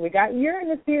plans, because we got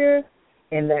Uranus here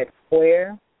in that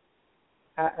square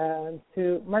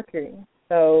to Mercury.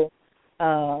 So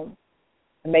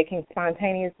making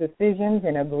spontaneous decisions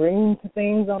and agreeing to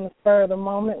things on the spur of the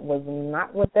moment was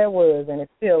not what that was, and it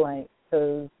still ain't,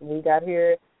 because we got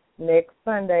here next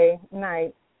Sunday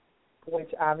night, which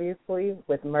obviously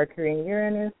with Mercury and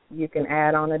Uranus, you can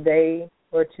add on a day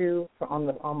or two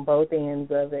on both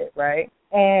ends of it, right?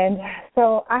 And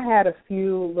so I had a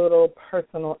few little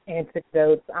personal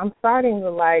anecdotes. I'm starting to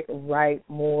write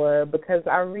more because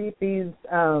I read these,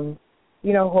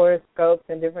 horoscopes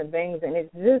and different things, and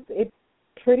it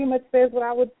pretty much says what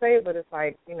I would say, but it's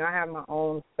I have my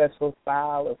own special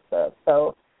style of stuff.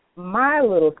 So my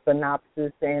little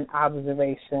synopsis and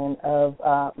observation of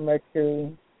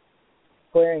Mercury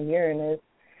squaring Uranus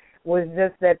was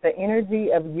just that the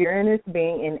energy of Uranus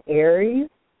being in Aries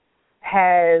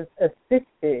has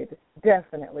assisted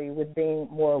definitely with being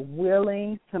more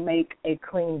willing to make a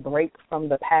clean break from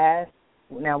the past.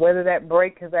 Now, whether that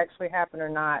break has actually happened or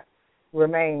not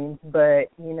remains, but,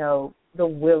 the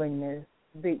willingness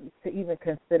to even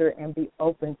consider and be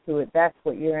open to it, that's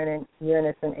what Uranus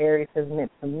and Aries has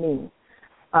meant to me.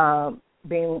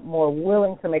 Being more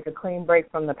willing to make a clean break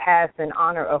from the past in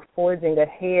honor of forging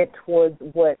ahead towards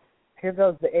what, here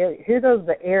goes the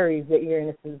Aries that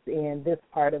Uranus is in, this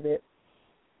part of it.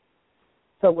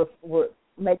 So we're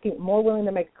making more willing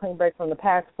to make a clean break from the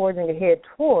past, forging ahead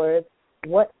towards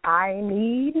what I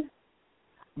need,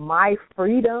 my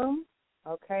freedom,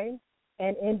 okay,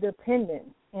 and independence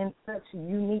in such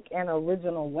unique and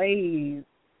original ways,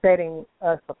 setting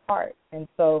us apart. And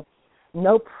so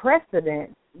no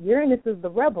precedent. Uranus is the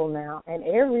rebel now, and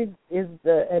Aries is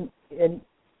and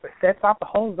sets off the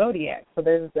whole zodiac. So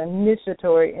there's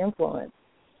initiatory influence.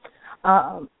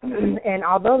 And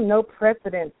although no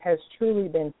precedent has truly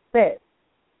been set,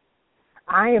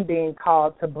 I am being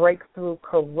called to break through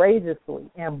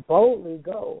courageously and boldly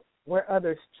go where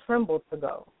others tremble to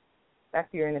go.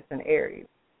 That's Uranus and Aries,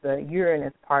 the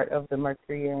Uranus part of the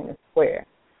Mercury-Uranus square.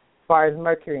 As far as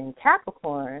Mercury in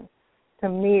Capricorn, to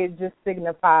me it just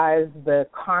signifies the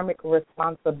karmic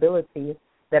responsibility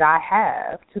that I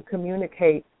have to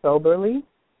communicate soberly,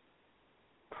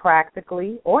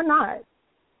 practically, or not,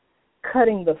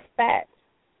 cutting the fat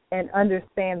and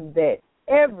understand that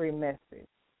every message,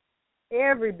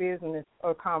 every business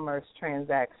or commerce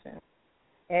transaction,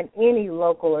 and any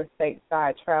local or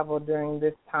stateside travel during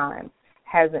this time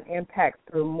has an impact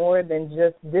through more than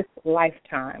just this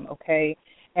lifetime, okay?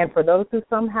 And for those who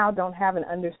somehow don't have an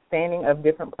understanding of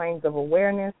different planes of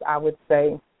awareness, I would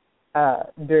say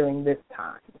during this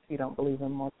time, if you don't believe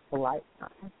in multiple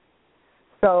lifetimes.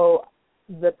 So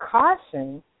the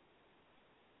caution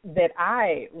that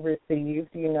I received,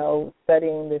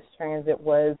 studying this transit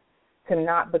was to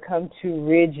not become too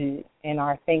rigid in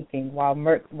our thinking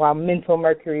while mental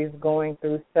Mercury is going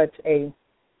through such a,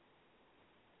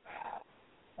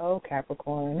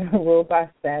 Capricorn, ruled by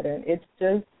Saturn. It's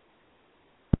just,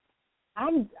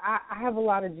 I have a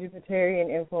lot of Jupiterian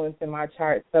influence in my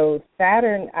chart, so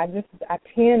Saturn, I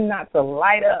tend not to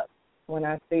light up when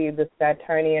I see the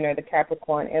Saturnian or the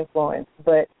Capricorn influence,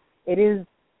 but it is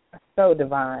so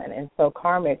divine and so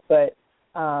karmic. But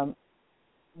the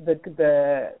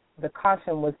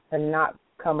caution was to not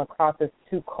come across as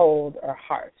too cold or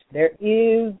harsh. There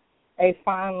is a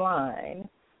fine line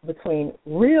between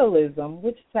realism,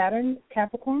 which Saturn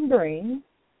Capricorn brings,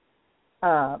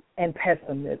 and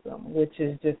pessimism, which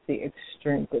is just the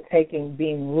extreme, taking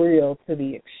being real to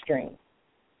the extreme.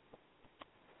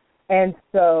 And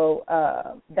so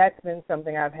that's been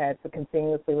something I've had to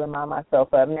continuously remind myself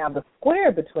of. Now, the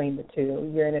square between the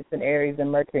two, Uranus and Aries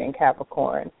and Mercury and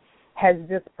Capricorn, has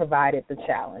just provided the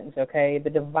challenge, okay, the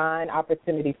divine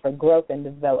opportunity for growth and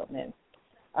development.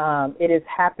 It is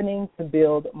happening to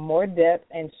build more depth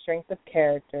and strength of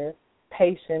character,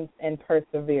 patience, and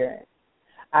perseverance.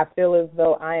 I feel as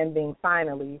though I am being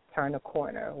finally turned a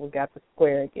corner. We got the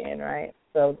square again, right?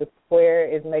 So the square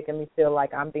is making me feel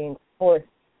like I'm being forced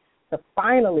to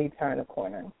finally turn a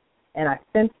corner. And I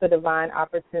sense the divine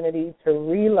opportunity to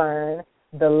relearn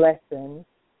the lessons.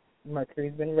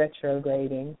 Mercury's been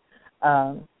retrograding,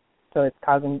 so it's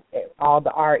causing all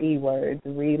the RE words: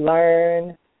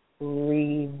 relearn,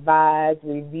 revise,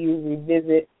 review,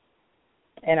 revisit.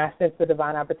 And I sense the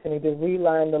divine opportunity to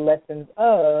relearn the lessons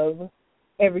of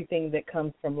everything that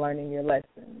comes from learning your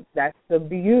lessons. That's the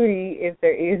beauty, if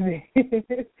there is,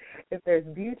 if there's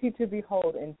beauty to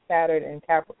behold in Saturn and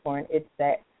Capricorn, it's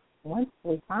that once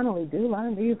we finally do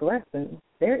learn these lessons,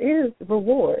 there is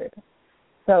reward.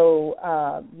 So,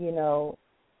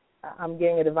 I'm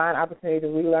getting a divine opportunity to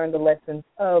relearn the lessons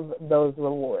of those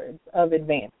rewards, of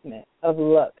advancement, of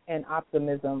luck and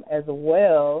optimism as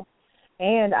well.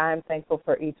 And I'm thankful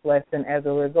for each lesson as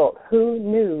a result. Who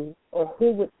knew or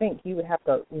who would think you would have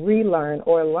to relearn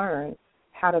or learn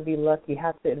how to be lucky,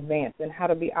 how to advance, and how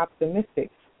to be optimistic?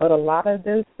 But a lot of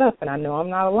this stuff, and I know I'm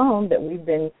not alone, that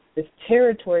this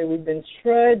territory we've been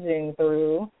trudging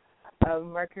through,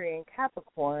 Mercury and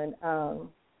Capricorn,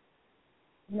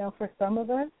 for some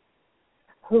of us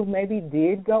who maybe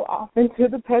did go off into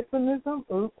the pessimism,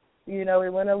 we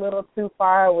went a little too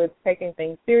far with taking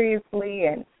things seriously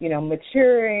and,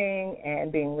 maturing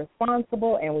and being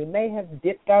responsible, and we may have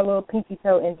dipped our little pinky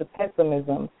toe into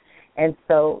pessimism. And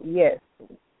so, yes,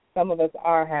 some of us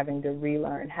are having to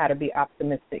relearn how to be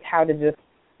optimistic, how to just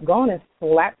go on and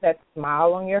slap that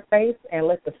smile on your face and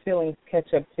let the feelings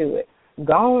catch up to it.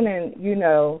 Go on and,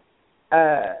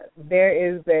 there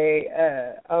is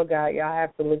oh, God, y'all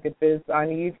have to look at this on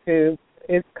YouTube.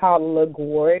 It's called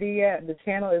LaGuardia. The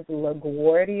channel is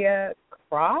LaGuardia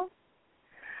Cross.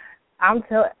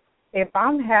 If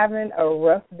I'm having a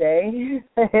rough day,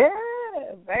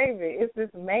 baby, it's this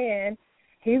man.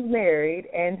 He's married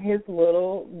and his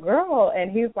little girl,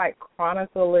 and he's like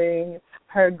chronicling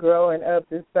her growing up.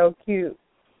 It's so cute.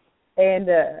 And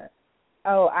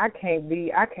I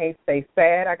can't stay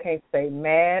sad. I can't stay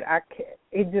mad.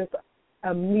 It just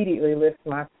immediately lifts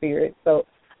my spirit. So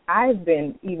I've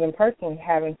been even personally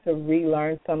having to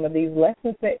relearn some of these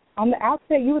lessons that on the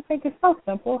outset you would think it's so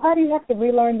simple. How do you have to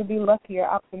relearn to be lucky or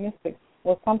optimistic?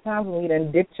 Well, sometimes when you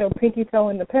done dipped your pinky toe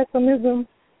into pessimism,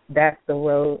 that's the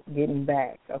road getting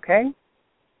back, okay?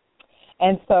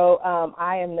 And so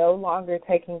I am no longer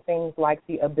taking things like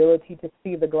the ability to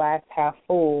see the glass half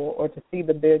full or to see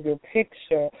the bigger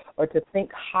picture or to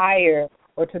think higher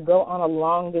or to go on a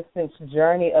long-distance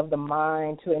journey of the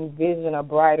mind to envision a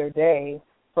brighter day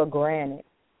for granted.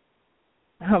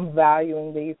 I'm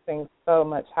valuing these things so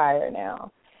much higher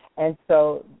now. And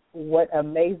so what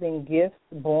amazing gifts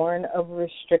born of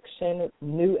restriction,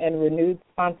 new and renewed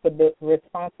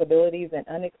responsibilities and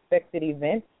unexpected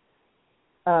events.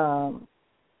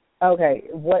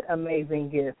 What amazing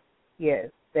gifts, yes,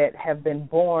 that have been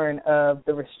born of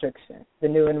the restriction, the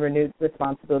new and renewed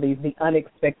responsibilities, the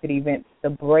unexpected events, the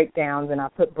breakdowns, and I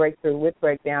put breakthrough with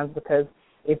breakdowns because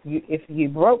if you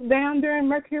broke down during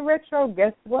Mercury retro,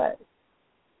 guess what?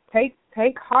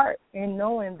 Take heart in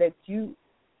knowing that you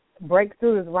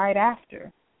breakthrough is right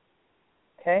after,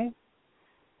 okay?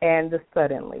 And the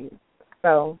suddenly.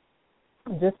 So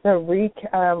just to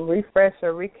refresh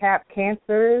or recap,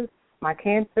 Cancers, My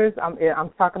Cancers, I'm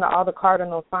talking to all the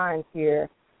cardinal signs here.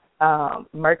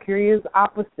 Mercury is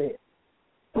opposite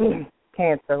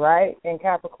Cancer, right, in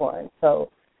Capricorn. So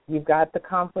you've got the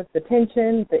conflict, the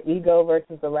tension, the ego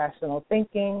versus the rational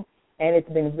thinking, and it's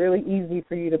been really easy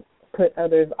for you to put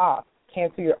others off.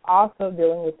 Cancer, you're also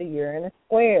dealing with the Uranus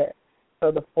square.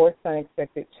 So the forced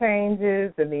unexpected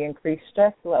changes and the increased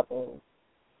stress levels.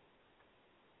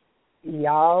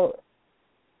 Y'all,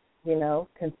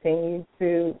 continue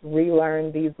to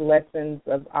relearn these lessons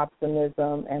of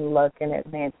optimism and luck and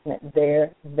advancement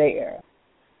there.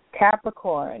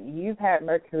 Capricorn, you've had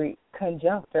Mercury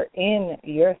conjunct or in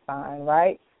your sign,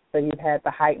 right? So you've had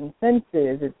the heightened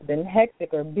senses. It's been hectic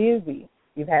or busy.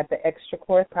 You've had the extra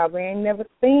course. Probably ain't never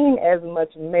seen as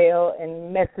much mail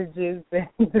and messages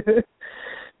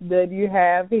that you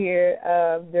have here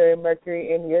during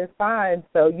Mercury in your sign.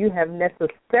 So you have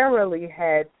necessarily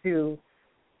had to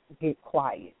get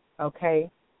quiet,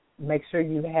 okay? Make sure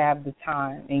you have the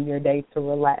time in your day to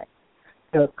relax,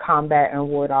 to combat and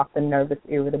ward off the nervous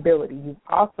irritability. You've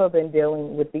also been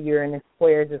dealing with the Uranus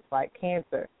square just like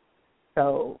Cancer.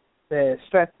 So the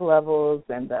stress levels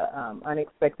and the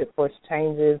unexpected forced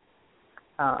changes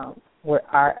are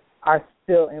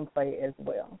still in play as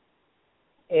well.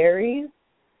 Aries,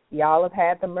 y'all have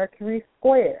had the Mercury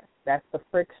square. That's the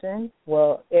friction.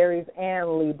 Well, Aries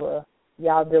and Libra,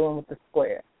 y'all dealing with the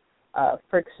square.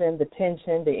 Friction, the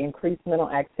tension, the increased mental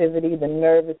activity, the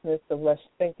nervousness, the rush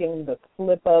thinking, the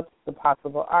slip-ups, the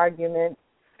possible arguments.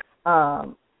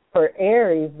 For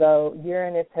Aries, though,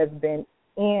 Uranus has been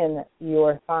in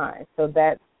your sign, so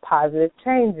that's positive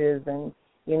changes and,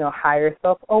 higher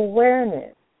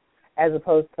self-awareness, as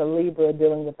opposed to Libra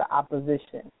dealing with the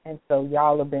opposition. And so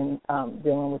y'all have been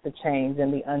dealing with the change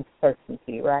and the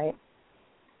uncertainty, right?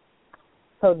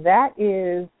 So that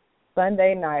is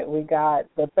Sunday night. We got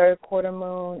the third quarter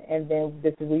moon, and then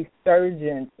this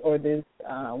resurgence, or this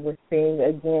we're seeing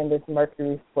again this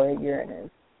Mercury square Uranus.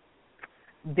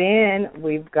 Then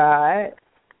we've got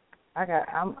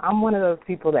I'm one of those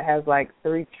people that has like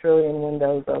 3 trillion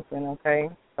windows open. Okay,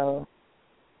 so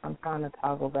I'm trying to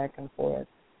toggle back and forth.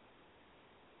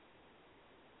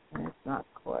 And it's not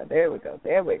core. There we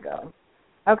go.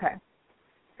 Okay,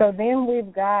 so then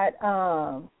we've got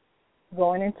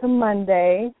going into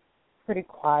Monday. Pretty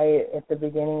quiet at the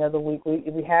beginning of the week.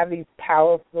 We have these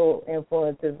powerful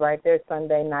influences right there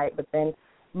Sunday night, but then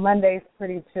Monday's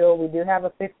pretty chill. We do have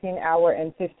a 15-hour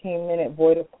and 15-minute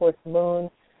void of course moon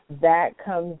that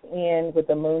comes in with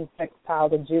the moon sextile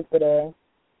to Jupiter,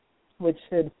 which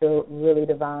should feel really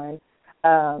divine.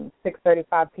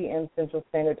 6:35 p.m. Central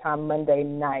Standard Time Monday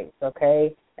night.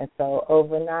 Okay, and so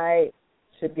overnight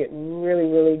should get really,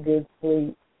 really good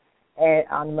sleep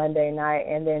on Monday night,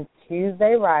 and then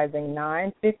Tuesday rising,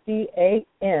 9:50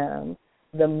 a.m.,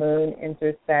 the moon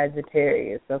enters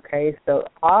Sagittarius, okay? So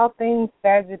all things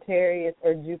Sagittarius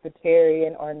or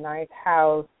Jupiterian or ninth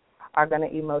house are going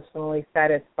to emotionally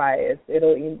satisfy us.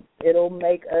 It'll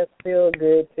make us feel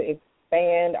good to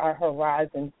expand our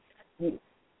horizons.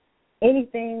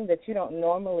 Anything that you don't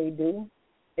normally do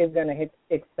is going to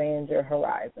expand your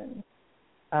horizons.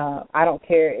 I don't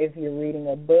care if you're reading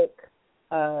a book.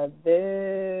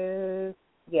 This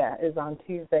is on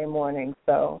Tuesday morning.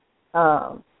 So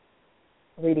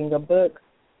reading a book,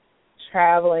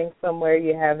 traveling somewhere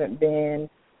you haven't been,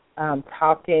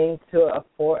 talking to a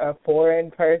foreign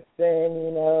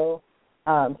person,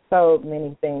 so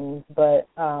many things. But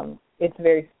it's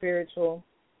very spiritual.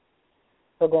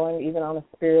 So going even on a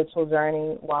spiritual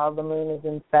journey while the moon is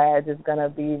in Sag is going to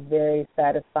be very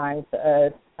satisfying to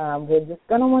us. We're just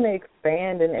going to want to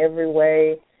expand in every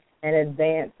way and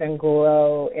advance and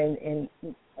grow in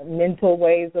mental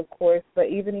ways, of course, but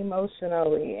even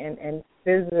emotionally and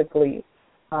physically.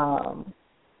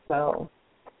 So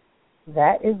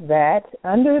that is that.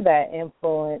 Under that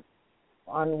influence,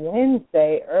 on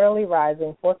Wednesday, early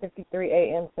rising, 4:53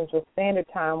 a.m. Central Standard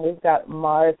Time, we've got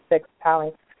Mars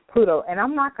sextiling Pluto. And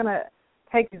I'm not going to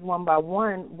take these one by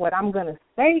one. What I'm going to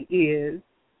say is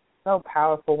so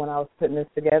powerful when I was putting this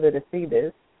together to see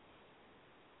this.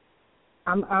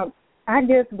 I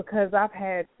guess because I've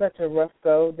had such a rough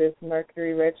go this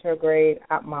Mercury retrograde,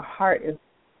 my heart is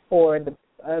for the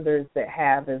others that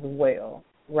have as well,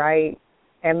 right?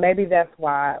 And maybe that's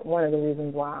why, one of the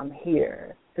reasons why I'm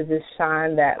here, to just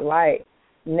shine that light.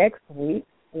 Next week,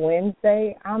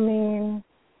 Wednesday,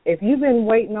 if you've been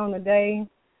waiting on the day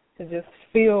to just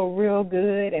feel real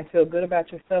good and feel good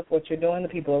about yourself, what you're doing, the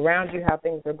people around you, how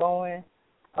things are going,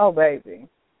 oh, baby,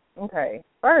 Okay.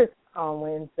 First, on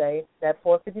Wednesday, at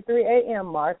 4:53 a.m.,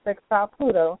 Mars sextile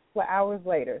Pluto. 4 hours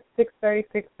later,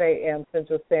 6:36 a.m.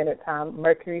 Central Standard Time,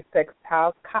 Mercury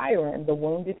sextiles Chiron, the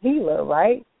wounded healer,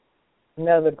 right?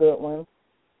 Another good one.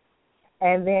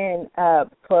 And then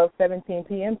 12:17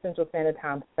 p.m. Central Standard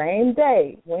Time, same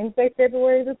day, Wednesday,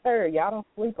 February the 3rd. Y'all don't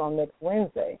sleep on next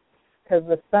Wednesday because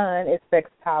the sun is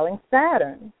sextiling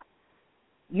Saturn.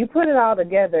 You put it all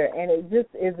together, and it just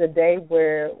is a day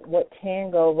where what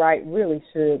can go right really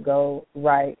should go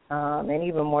right, and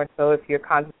even more so if you're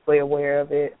consciously aware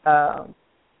of it.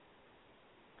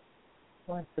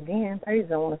 Once again, I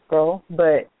don't want to scroll,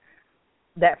 but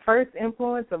that first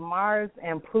influence of Mars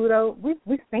and Pluto,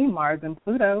 we've seen Mars and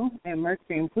Pluto and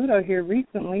Mercury and Pluto here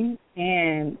recently,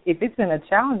 and if it's in a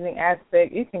challenging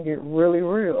aspect, it can get really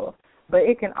real. But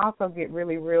it can also get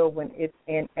really real when it's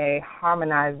in a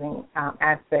harmonizing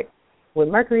aspect. With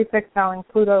Mercury sextiling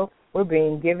Pluto, we're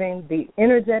being given the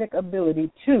energetic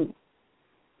ability to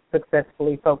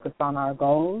successfully focus on our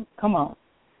goals. Come on.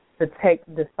 To take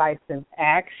decisive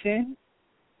action,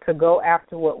 to go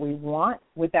after what we want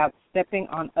without stepping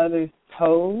on others'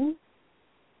 toes.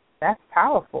 That's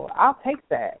powerful. I'll take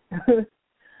that.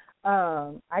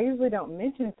 I usually don't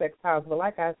mention sextiles, but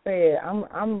like I said,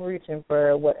 I'm reaching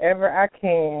for whatever I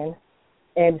can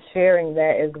and sharing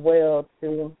that as well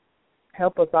to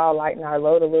help us all lighten our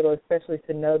load a little, especially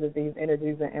to know that these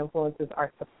energies and influences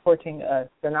are supporting us.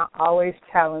 They're not always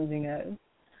challenging us.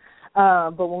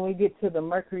 But when we get to the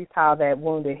Mercury tile, that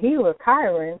wounded healer,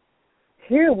 Chiron,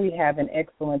 here we have an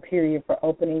excellent period for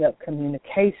opening up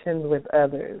communications with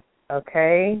others,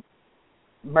 okay?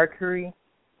 Mercury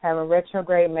having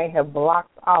retrograde may have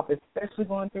blocked off, especially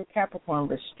going through Capricorn,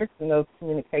 restricting those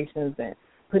communications and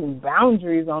putting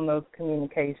boundaries on those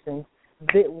communications.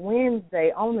 That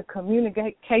Wednesday, on the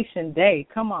communication day,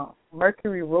 come on,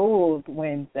 Mercury rules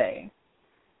Wednesday,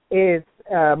 is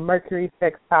Mercury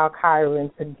sextile Chiron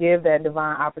to give that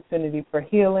divine opportunity for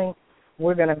healing.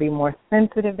 We're going to be more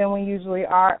sensitive than we usually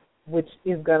are, which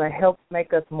is going to help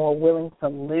make us more willing to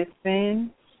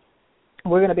listen.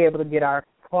 We're going to be able to get our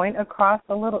point across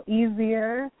a little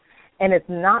easier, and it's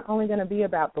not only going to be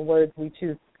about the words we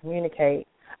choose to communicate,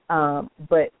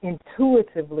 but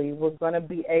intuitively we're going to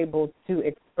be able to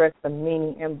express the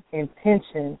meaning and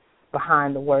intention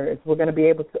behind the words. We're going to be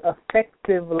able to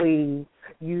effectively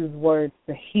use words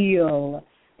to heal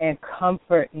and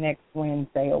comfort next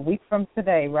Wednesday, a week from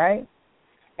today, right?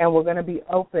 And we're going to be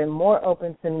more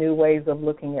open to new ways of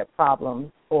looking at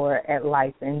problems or at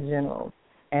life in general.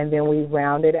 And then we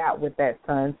round it out with that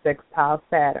sun sextile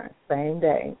Saturn, same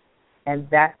day. And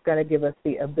that's going to give us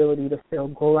the ability to feel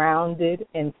grounded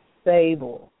and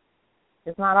stable.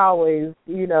 It's not always,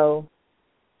 I'm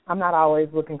not always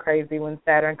looking crazy when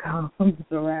Saturn comes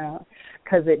around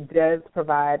because it does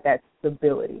provide that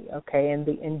stability, okay, and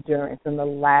the endurance and the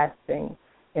lasting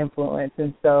influence.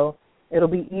 And so it'll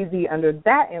be easy under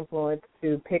that influence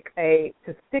to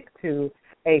stick to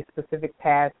a specific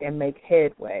task and make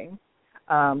headway.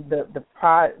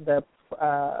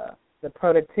 The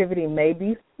productivity may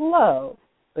be slow,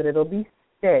 but it'll be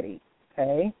steady,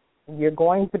 okay? You're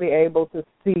going to be able to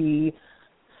see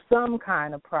some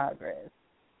kind of progress,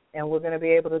 and we're going to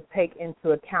be able to take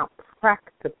into account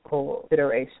practical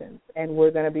considerations, and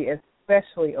we're going to be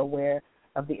especially aware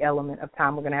of the element of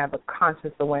time. We're going to have a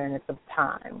conscious awareness of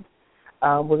time.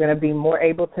 We're going to be more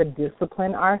able to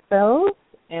discipline ourselves,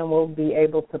 and we'll be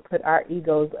able to put our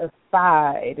egos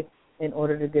aside in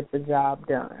order to get the job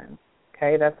done.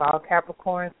 Okay, that's all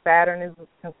Capricorn Saturn is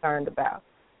concerned about.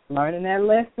 Learning that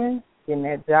lesson, getting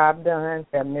that job done,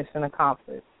 that mission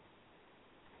accomplished.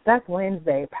 That's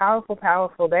Wednesday. Powerful,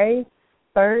 powerful day.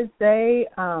 Thursday,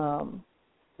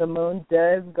 the moon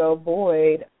does go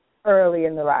void early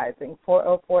in the rising,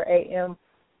 4:04 a.m.,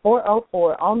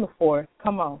 4:04 on the 4th.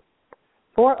 Come on.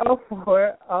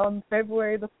 4:04 on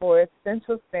February the 4th,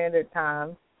 Central Standard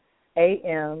Time,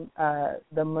 a.m.,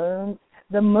 the moon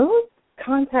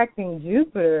contacting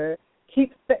Jupiter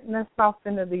keeps setting us off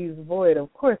into these void.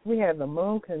 Of course, we have the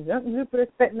moon conjunct Jupiter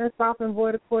setting us off in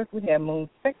void. Of course, we have moon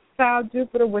sextile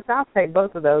Jupiter, which I'll take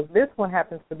both of those. This one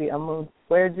happens to be a moon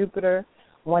square Jupiter.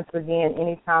 Once again,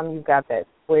 anytime you've got that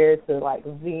square to like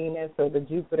Venus or the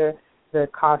Jupiter, the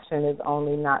caution is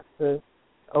only not to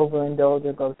overindulge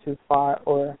or go too far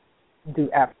or do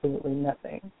absolutely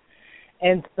nothing.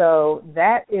 And so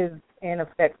that is in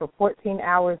effect for 14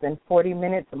 hours and 40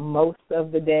 minutes most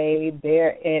of the day.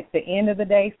 There at the end of the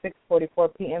day, 6:44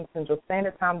 p.m. Central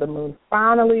Standard Time, the moon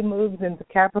finally moves into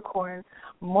Capricorn,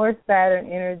 more Saturn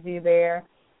energy there.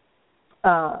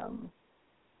 And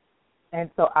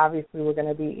so obviously we're going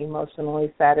to be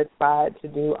emotionally satisfied to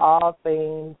do all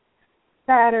things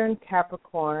Saturn,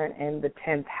 Capricorn, and the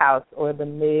 10th house, or the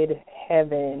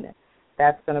mid-heaven.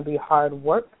 That's going to be hard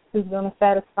work is going to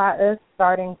satisfy us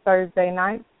starting Thursday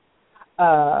night.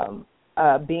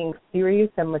 Being serious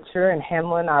and mature and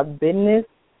handling our business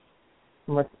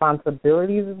and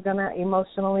responsibilities is going to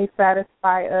emotionally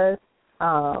satisfy us.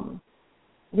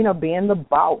 Being the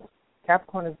boss.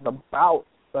 Capricorn is the boss,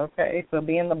 okay? So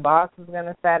being the boss is going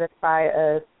to satisfy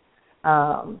us.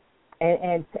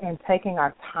 And taking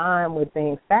our time with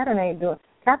things. Saturn ain't doing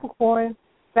Capricorn.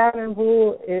 Saturn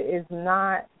rule is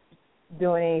not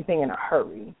doing anything in a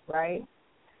hurry, right?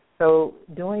 So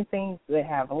doing things that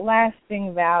have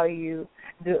lasting value,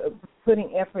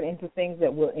 putting effort into things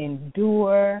that will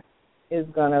endure is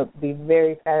going to be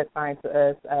very satisfying to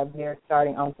us. They're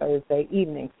starting on Thursday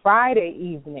evening. Friday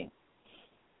evening,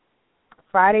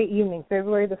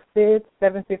 February the 5th,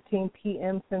 7:15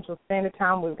 p.m. Central Standard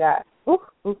Time. We've got, I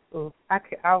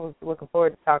was looking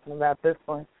forward to talking about this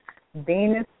one.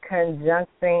 Venus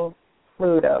conjuncting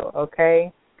Pluto,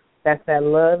 okay? That's that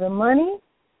love and money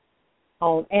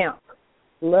on amp.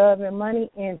 Love and money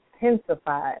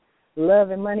intensified. Love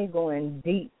and money going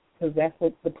deep, because that's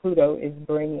what the Pluto is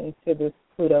bringing to this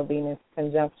Pluto-Venus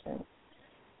conjunction.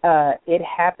 It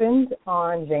happened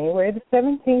on January the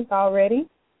 17th already.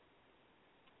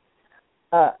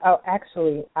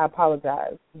 Actually, I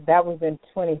apologize. That was in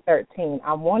 2013.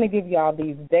 I want to give y'all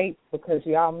these dates because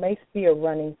y'all may see a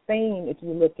running theme if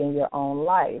you look in your own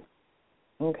life.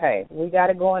 Okay, we got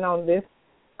it going on this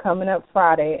coming up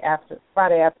Friday after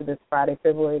this Friday,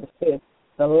 February the 5th.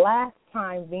 The last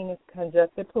time Venus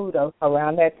conjuncted Pluto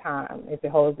around that time, if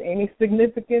it holds any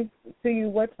significance to you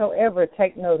whatsoever,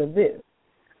 take note of this.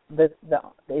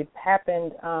 It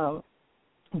happened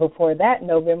before that,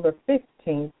 November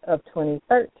 15th of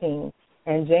 2013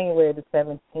 and January the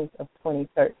 17th of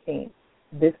 2013.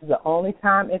 This is the only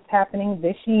time it's happening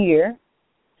this year,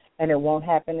 and it won't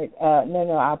happen.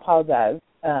 I apologize.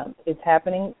 It's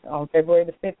happening on February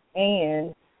the 5th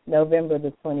and November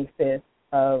the 25th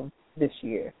of this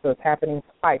year. So it's happening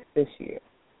twice this year.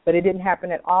 But it didn't happen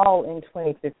at all in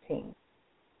 2015.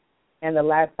 And the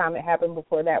last time it happened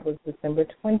before that was December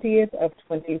 20th of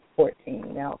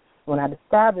 2014. Now, when I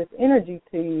describe this energy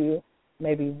to you,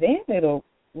 maybe then it'll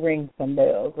ring some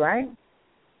bells, right?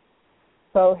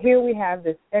 So here we have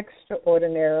this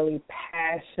extraordinarily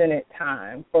passionate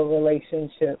time for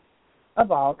relationships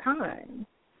of all kinds.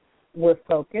 We're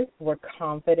focused, we're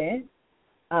confident,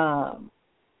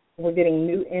 we're getting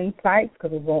new insights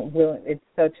because it's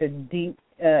such a deep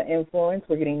influence.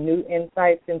 We're getting new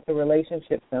insights into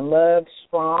relationships and love,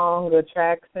 strong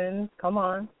attractions. Come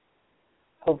on.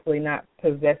 Hopefully not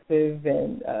possessive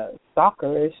and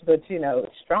stalkerish, but,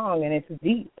 strong, and it's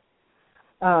deep.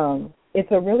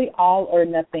 It's a really all or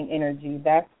nothing energy.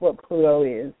 That's what Pluto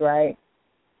is, right?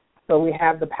 So we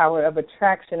have the power of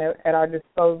attraction at our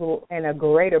disposal and a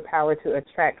greater power to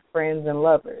attract friends and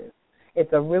lovers.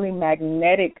 It's a really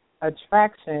magnetic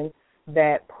attraction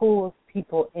that pulls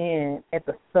people in at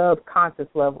the subconscious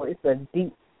level. It's a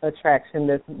deep attraction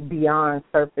that's beyond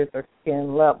surface or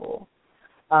skin level.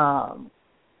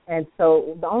 And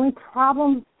so the only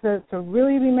problem to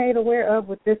really be made aware of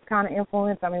with this kind of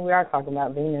influence, we are talking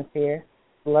about Venus here,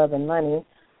 love and money,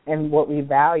 and what we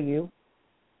value.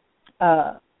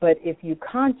 But if you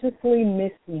consciously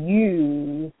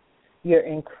misuse your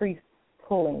increased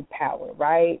pulling power,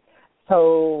 right?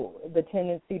 So the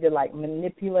tendency to,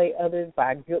 manipulate others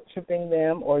by guilt-tripping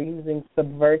them or using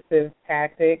subversive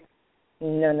tactics,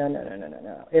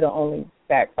 no. It'll only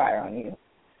backfire on you.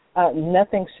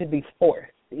 Nothing should be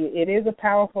forced. It is a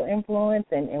powerful influence,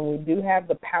 and we do have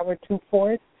the power to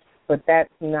force, but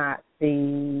that's not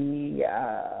the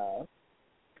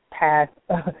path,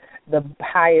 the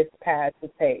highest path to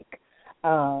take.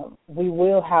 We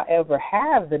will, however,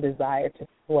 have the desire to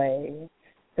sway,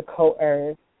 to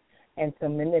coerce, and to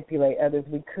manipulate others.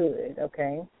 We could,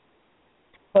 okay?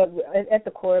 But at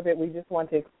the core of it, we just want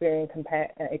to experience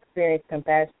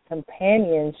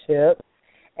companionship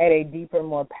at a deeper,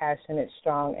 more passionate,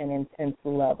 strong, and intense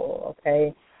level,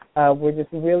 okay? We're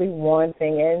just really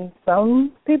wanting, and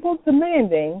some people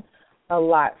demanding, a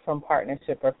lot from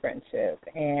partnership or friendship.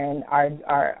 And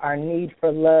our need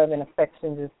for love and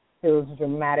affection just feels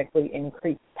dramatically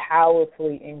increased,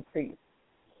 powerfully increased.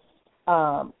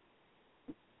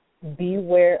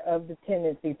 Beware of the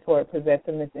tendency toward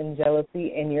possessiveness and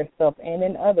jealousy in yourself and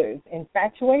in others.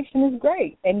 Infatuation is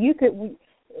great, and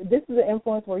this is an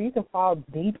influence where you can fall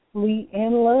deeply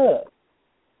in love,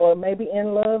 or maybe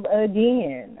in love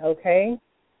again, okay?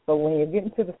 But when you're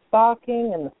getting to the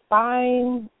stalking and the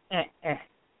spying,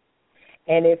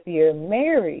 And if you're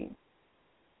married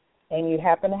and you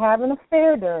happen to have an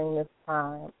affair during this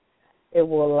time, it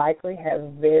will likely have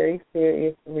very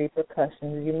serious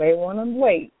repercussions. You may want to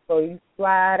wait so you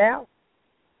slide out,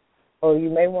 or you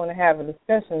may want to have a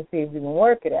discussion, see if you can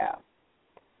work it out.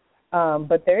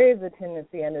 But there is a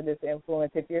tendency under this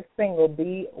influence, if you're single,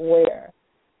 be aware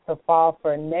to fall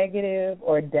for negative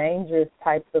or dangerous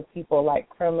types of people like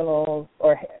criminals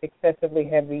or excessively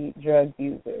heavy drug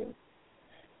users.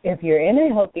 If you're in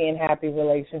a healthy and happy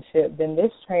relationship, then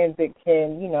this transit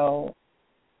can,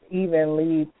 even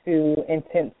lead to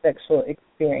intense sexual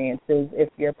experiences if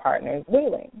your partner is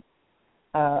willing.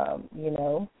 I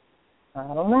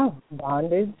don't know,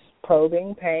 bondage,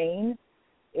 probing, pain.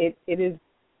 It is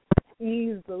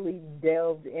easily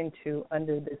delved into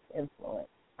under this influence.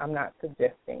 I'm not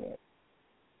suggesting it.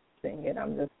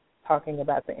 I'm just talking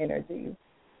about the energies.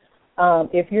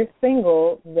 If you're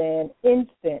single, then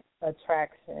instant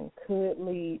attraction could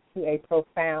lead to a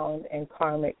profound and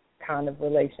karmic kind of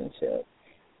relationship.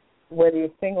 Whether you're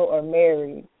single or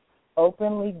married,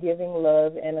 openly giving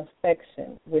love and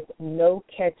affection with no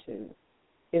catches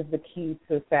is the key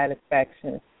to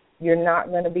satisfaction. You're not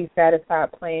going to be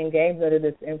satisfied playing games under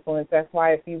this influence. That's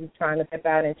why if you're trying to step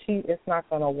out and cheat, it's not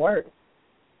going to work.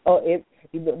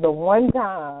 The one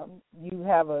time you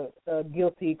have a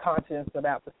guilty conscience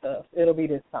about the stuff, it'll be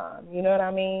this time. You know what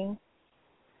I mean?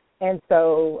 And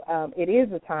so it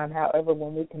is a time, however,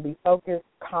 when we can be focused,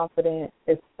 confident,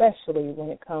 especially when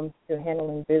it comes to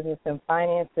handling business and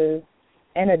finances,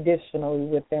 and additionally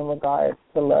within regards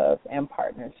to love and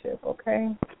partnership, okay?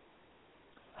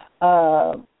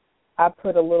 I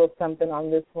put a little something on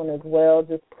this one as well.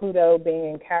 Just Pluto being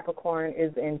in Capricorn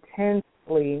is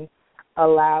intensely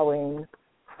allowing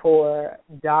for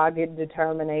dogged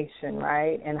determination,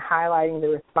 right, and highlighting the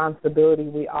responsibility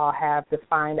we all have to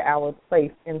find our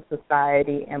place in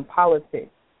society and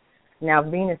politics. Now,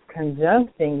 Venus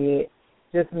conjuncting it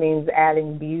just means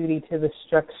adding beauty to the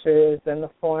structures and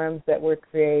the forms that we're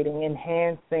creating,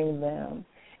 enhancing them.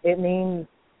 It means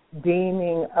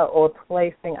deeming or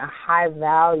placing a high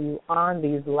value on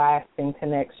these lasting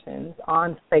connections,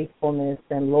 on faithfulness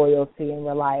and loyalty and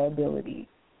reliability.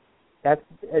 That's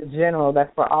general.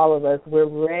 That's for all of us. We're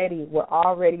ready. We're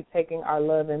already taking our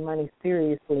love and money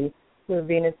seriously with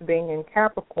Venus being in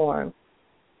Capricorn,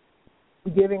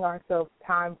 giving ourselves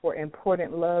time for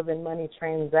important love and money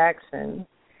transactions.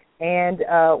 And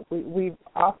we've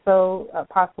also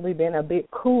possibly been a bit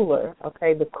cooler,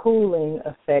 okay, the cooling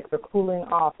effect or cooling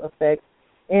off effect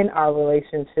in our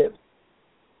relationships.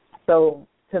 So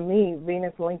to me,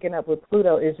 Venus linking up with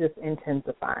Pluto is just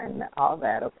intensifying all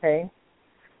that, okay?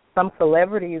 Some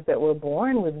celebrities that were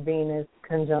born with Venus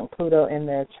conjunct Pluto in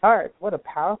their charts, what a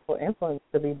powerful influence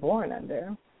to be born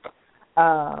under.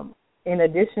 In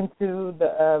addition to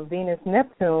the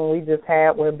Venus-Neptune we just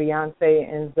had where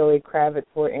Beyonce and Zoe Kravitz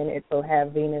were in it, so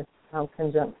have Venus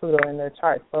conjunct Pluto in their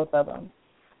charts, both of them.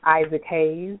 Isaac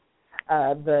Hayes,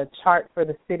 the chart for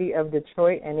the city of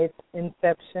Detroit and its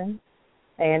inception,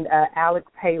 and Alex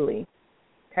Haley,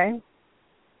 okay?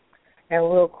 And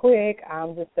real quick,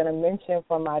 I'm just going to mention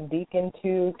for my Deacon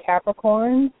 2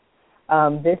 Capricorns,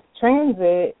 this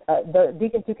transit, the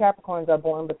Deacon 2 Capricorns are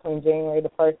born between January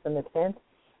the 1st and the 10th,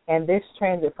 and this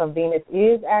transit from Venus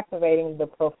is activating the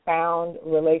profound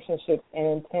relationships and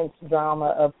intense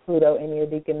drama of Pluto in your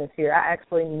Deacon this year. I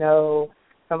actually know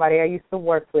somebody I used to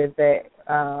work with that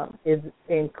is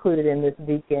included in this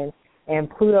Deacon, and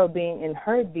Pluto being in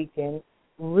her Deacon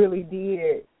really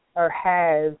did or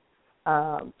has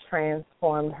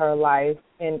transformed her life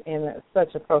in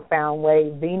such a profound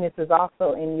way. Venus is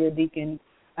also in your Deacon,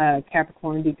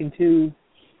 Capricorn Deacon 2.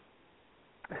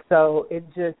 So it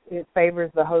favors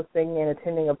the hosting and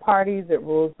attending of parties. It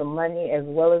rules the money as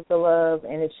well as the love,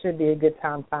 and it should be a good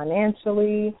time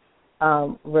financially.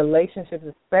 Relationships,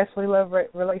 especially love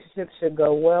relationships, should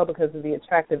go well because of the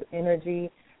attractive energy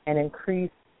and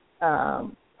increased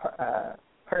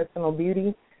personal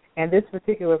beauty. And this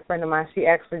particular friend of mine, she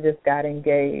actually just got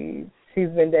engaged. She's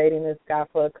been dating this guy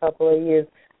for a couple of years.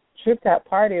 Tripped out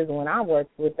part is when I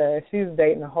worked with her, she was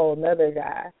dating a whole nother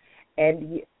guy.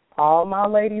 And all my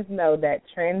ladies know that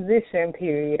transition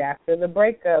period after the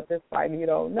breakup, it's like you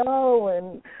don't know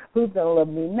and who's going to love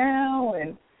me now.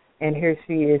 And here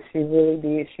she is. She really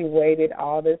did. She waited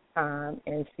all this time,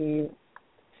 and she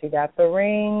got the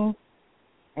ring,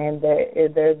 and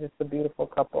they're just a beautiful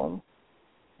couple.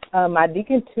 My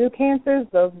Deacon 2 Cancers,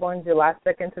 those born July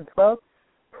 2nd to 12th,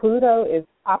 Pluto is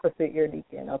opposite your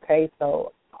Deacon, okay?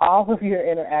 So all of your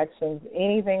interactions,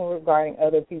 anything regarding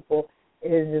other people,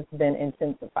 has just been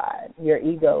intensified, your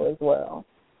ego as well.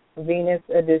 Venus,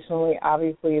 additionally,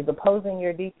 obviously is opposing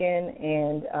your Deacon,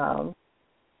 and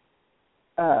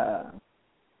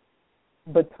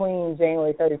between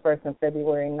January 31st and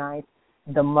February 9th,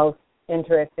 the most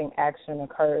interesting action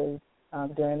occurs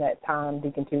during that time,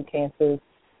 Deacon 2 Cancers.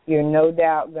 You're no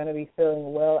doubt going to be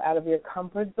feeling well out of your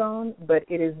comfort zone, but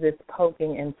it is this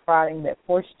poking and prodding that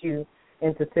forced you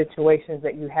into situations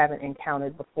that you haven't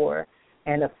encountered before.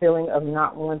 And a feeling of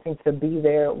not wanting to be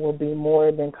there will be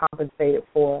more than compensated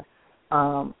for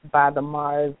by the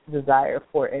Mars desire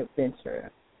for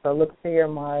adventure. So look to your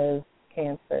Mars,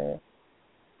 Cancer,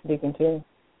 Deacon 2.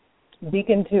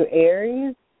 Deacon 2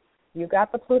 Aries, you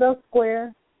got the Pluto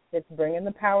square. It's bringing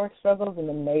the power struggles and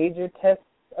the major tests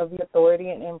of your authority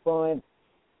and influence.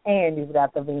 And you've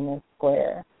got the Venus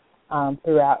square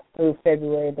through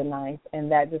February the 9th.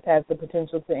 And that just has the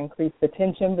potential to increase the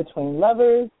tension between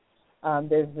lovers.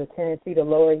 There's the tendency to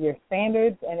lower your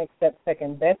standards and accept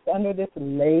second best under this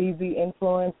lazy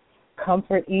influence.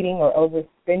 Comfort eating or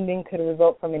overspending could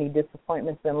result from any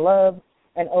disappointments in love,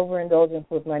 and overindulgence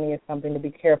with money is something to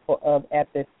be careful of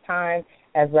at this time,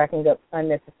 as racking up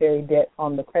unnecessary debt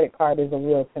on the credit card is a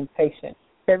real temptation.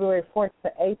 February 4th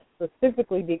to 8th,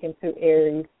 specifically Deacon 2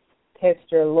 Aries, test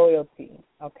your loyalty,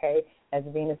 okay, as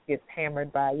Venus gets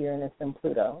hammered by Uranus and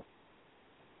Pluto.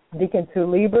 Deacon 2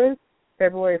 Libras,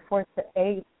 February 4th to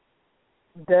 8th,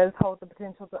 does hold the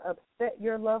potential to upset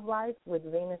your love life with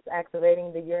Venus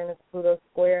activating the Uranus-Pluto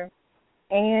square.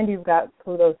 And you've got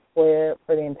Pluto square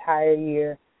for the entire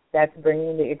year. That's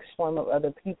bringing the extreme of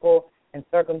other people and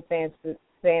circumstances,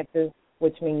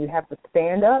 which mean you have to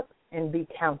stand up and be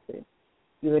counted.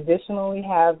 You additionally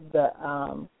have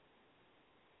the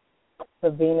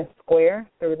Venus square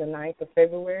through the 9th of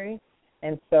February.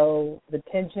 And so the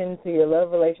tension to your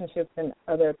love relationships and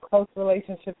other close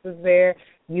relationships is there.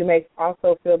 You may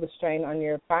also feel the strain on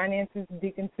your finances,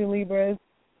 Deacon 2 Libras.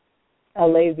 A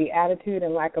lazy attitude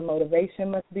and lack of motivation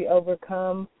must be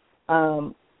overcome.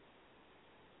 But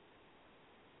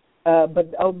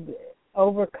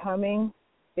overcoming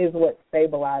is what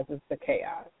stabilizes the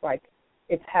chaos. Like,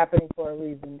 it's happening for a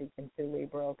reason, Deacon 2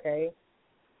 Libra, okay?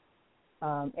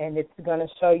 And it's going to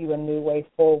show you a new way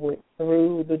forward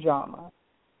through the drama.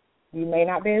 You may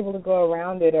not be able to go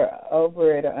around it or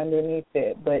over it or underneath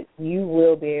it, but you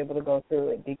will be able to go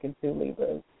through it, Deacon 2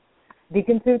 Libras.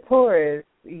 Deacon 2 Taurus,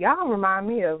 y'all remind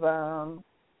me of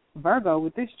Virgo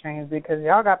with this transit because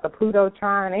y'all got the Pluto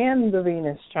trine and the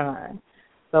Venus trine.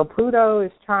 So Pluto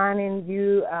is trining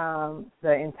you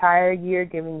the entire year,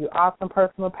 giving you awesome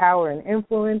personal power and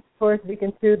influence. Taurus,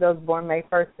 Deacon 2, those born May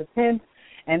 1st to 10th.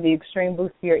 And the extreme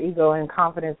boost to your ego and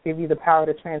confidence give you the power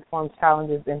to transform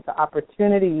challenges into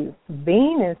opportunities.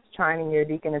 Venus, trining your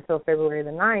Deacon until February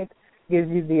the 9th, gives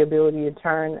you the ability to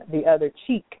turn the other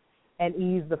cheek and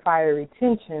ease the fiery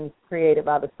tensions created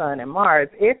by the Sun and Mars.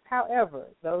 If, however,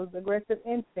 those aggressive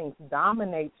instincts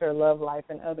dominate your love life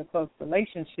and other close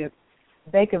relationships,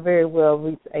 they could very well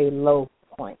reach a low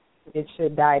point. It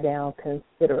should die down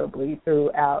considerably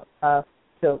through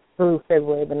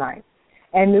February the 9th.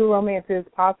 And new romance is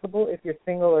possible if you're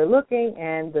single or looking,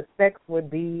 and the sex would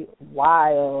be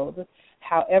wild.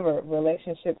 However,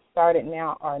 relationships started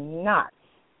now are not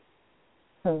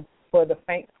for the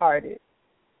faint-hearted.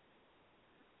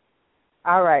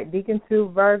 All right, Deacon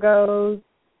 2 Virgos,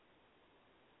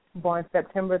 born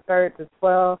September 3rd to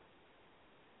 12th.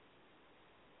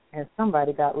 And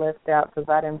somebody got left out because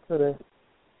I didn't put a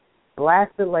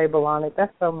blasted label on it.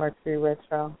 That's so Mercury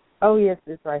retro. Oh, yes,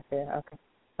 it's right there. Okay.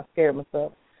 I scared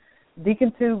myself.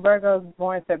 Deacon 2 Virgos,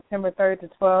 born September 3rd to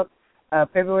 12th,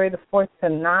 February the 4th to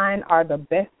 9 are the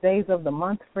best days of the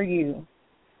month for you.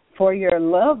 For your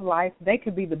love life, they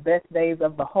could be the best days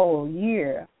of the whole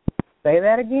year. Say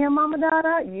that again, Mama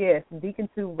Dada? Yes, Deacon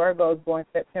 2 Virgos, born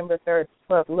September 3rd to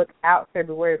 12th. Look out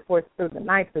February 4th through the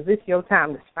 9th because it's your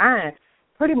time to shine.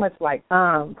 Pretty much like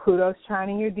Pluto's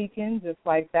trining your Deacon, just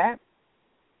like that.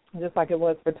 Just like it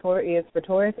was for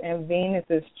Taurus, and Venus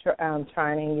is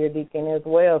trining your Deacon as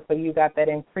well. So you got that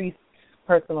increased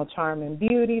personal charm and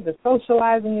beauty. The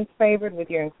socializing is favored with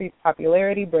your increased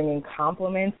popularity, bringing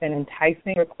compliments and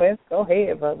enticing requests. Go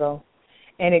ahead, Virgo.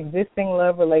 And existing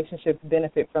love relationships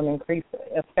benefit from increased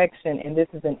affection, and this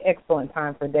is an excellent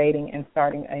time for dating and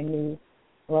starting a new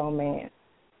romance.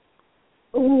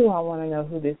 Ooh, I want to know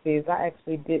who this is. I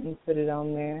actually didn't put it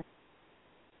on there.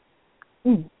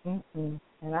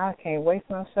 And I can't waste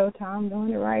my show time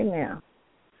doing it right now.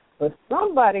 But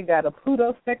somebody got a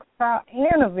Pluto sextile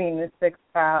and a Venus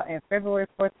sextile, and February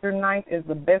 4th through 9th is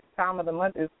the best time of the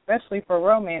month, especially for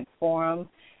romance forums.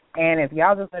 And if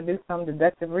y'all just going to do some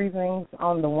deductive reasonings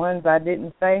on the ones I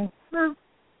didn't say,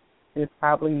 it's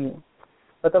probably you.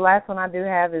 But the last one I do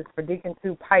have is for Deacon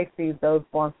 2 Pisces, those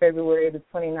born February the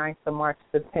 29th to March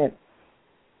the 10th.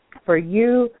 For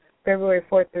you, February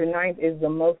 4th through 9th is the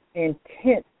most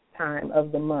intense time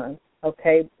of the month,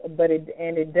 okay? But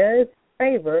it does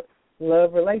favor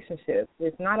love relationships.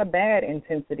 It's not a bad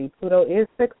intensity. Pluto is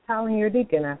sextiling your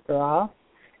deacon, after all.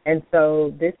 And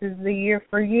so this is the year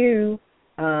for you,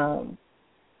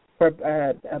 for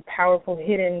a powerful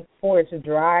hidden force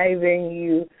driving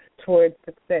you towards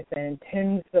success and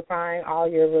intensifying all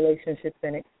your relationships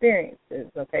and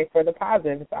experiences, okay, for the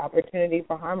positive. It's an opportunity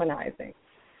for harmonizing.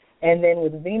 And then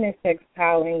with Venus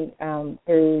sextiling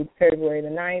through February the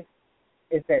 9th,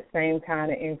 it's that same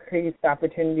kind of increased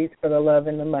opportunities for the love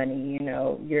and the money. You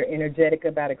know, you're energetic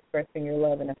about expressing your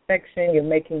love and affection. You're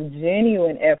making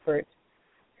genuine efforts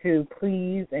to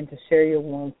please and to share your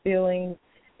warm feelings.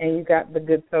 And you got the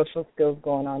good social skills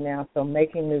going on now, so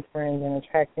making new friends and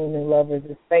attracting new lovers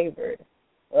is favored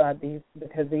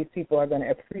because these people are going to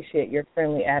appreciate your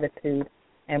friendly attitude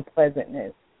and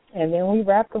pleasantness. And then we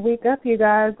wrap the week up, you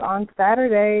guys, on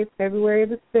Saturday, February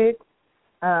the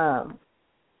 6th.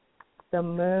 The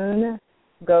moon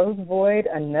goes void,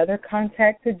 another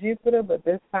contact to Jupiter, but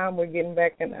this time we're getting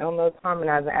back on those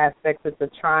harmonizing aspects. It's a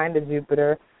trine to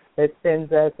Jupiter that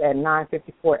sends us at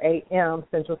 9:54 a.m.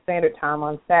 Central Standard Time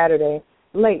on Saturday,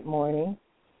 late morning,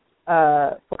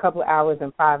 for a couple of hours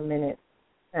and 5 minutes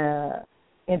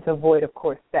into void of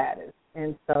course status.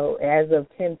 And so as of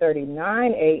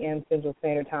 10:39 a.m. Central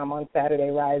Standard Time on Saturday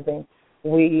rising,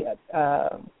 we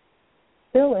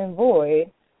still in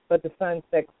void, but the sun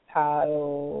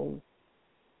sextiles.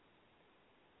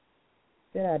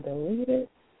 Did I delete it?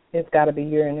 It's got to be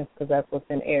Uranus because that's what's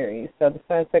in Aries. So the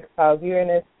sun sextiles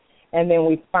Uranus, and then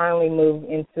we finally move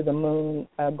into the moon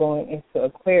going into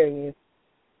Aquarius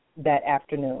that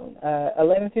afternoon.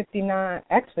 11:59,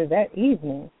 actually that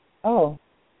evening. Oh,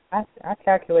 I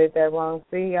calculated that wrong.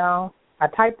 See, y'all? I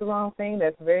typed the wrong thing.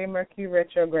 That's very Mercury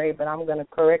retrograde, but I'm going to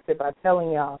correct it by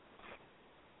telling y'all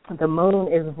the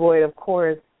moon is void, of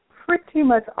course, pretty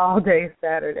much all day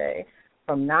Saturday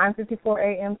from 9:54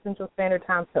 a.m. Central Standard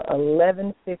Time to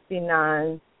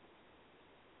 11:59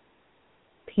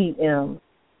 p.m.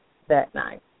 that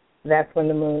night. That's when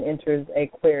the moon enters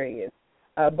Aquarius.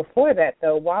 Before that,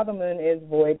 though, while the moon is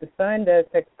void, the sun does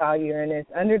sextile Uranus.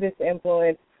 Under this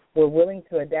influence, we're willing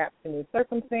to adapt to new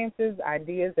circumstances,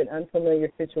 ideas, and unfamiliar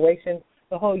situations.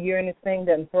 The whole Uranus thing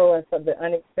doesn't throw us, the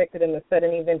unexpected and the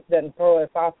sudden events doesn't throw us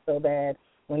off so bad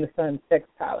when the sun's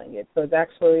sextiling it. So it's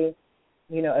actually,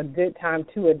 a good time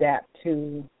to adapt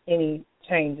to any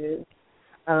changes.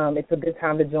 It's a good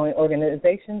time to join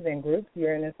organizations and groups.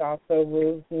 Uranus also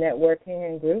rules networking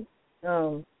and groups.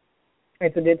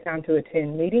 It's a good time to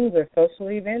attend meetings or social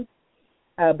events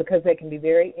because they can be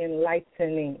very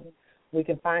enlightening. We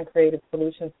can find creative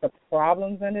solutions to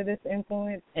problems under this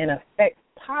influence and affect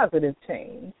positive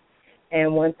change.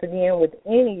 And once again, with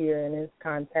any Uranus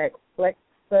contact,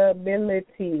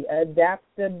 flexibility,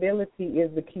 adaptability is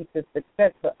the key to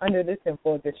success. But under this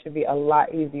influence, it should be a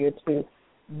lot easier to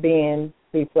bend,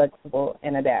 be flexible,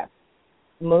 and adapt.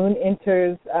 Moon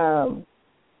enters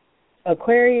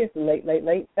Aquarius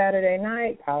late Saturday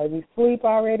night, probably sleep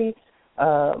already,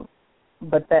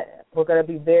 but that we're going to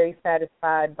be very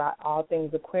satisfied by all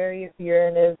things Aquarius.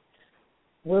 Uranus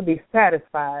will be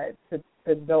satisfied to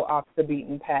go off the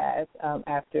beaten path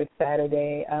after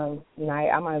Saturday night.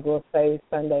 I might as well say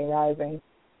Sunday rising.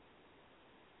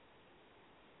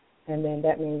 And then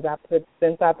that means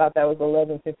since I thought that was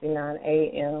 11:59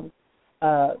 a.m.,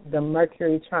 the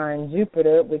Mercury trine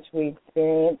Jupiter, which we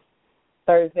experienced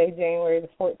Thursday, January the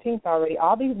 14th already.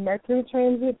 All these Mercury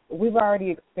transits, we've already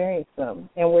experienced them,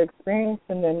 and we're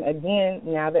experiencing them again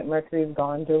now that Mercury has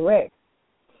gone direct.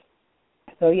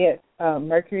 So, yes,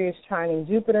 Mercury is trining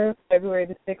Jupiter February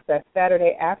the 6th. That's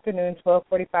Saturday afternoon,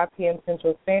 12:45 p.m.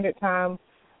 Central Standard Time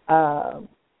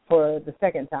for the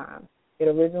second time. It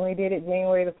originally did it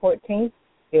January the 14th.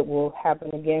 It will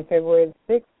happen again February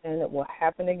the 6th, and it will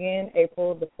happen again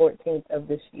April the 14th of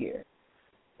this year.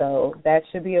 So that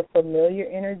should be a familiar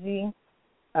energy,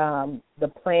 the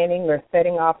planning or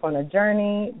setting off on a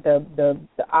journey, the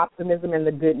optimism and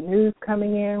the good news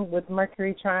coming in with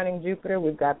Mercury trining Jupiter.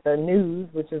 We've got the news,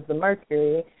 which is the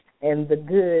Mercury, and the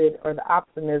good or the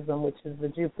optimism, which is the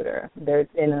Jupiter. They're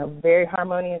in a very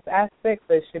harmonious aspect,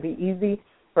 so it should be easy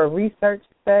for research,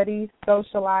 study,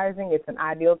 socializing. It's an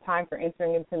ideal time for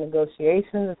entering into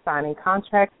negotiations and signing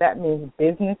contracts. That means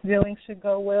business dealings should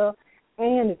go well.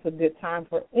 And it's a good time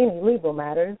for any legal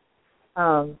matters.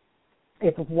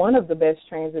 It's one of the best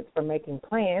transits for making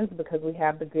plans because we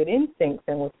have the good instincts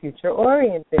and we're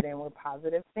future-oriented and we're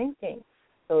positive thinking.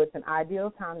 So it's an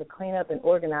ideal time to clean up and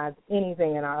organize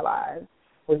anything in our lives.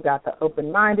 We've got the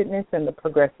open-mindedness and the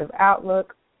progressive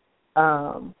outlook.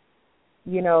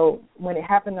 when it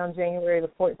happened on January the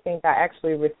 14th, I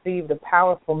actually received a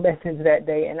powerful message that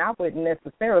day, and I wouldn't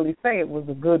necessarily say it was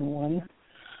a good one,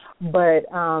 but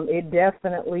it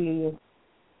definitely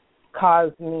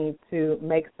caused me to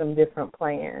make some different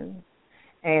plans.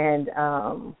 And,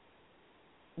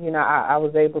 I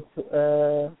was able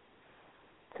to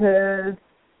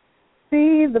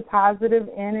see the positive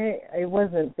in it. It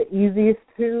wasn't the easiest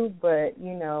to, but,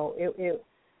 it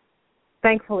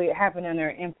thankfully it happened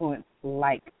under influence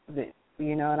like this.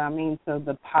 You know what I mean? So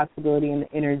the possibility and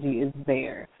the energy is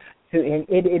there. And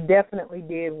it definitely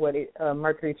did what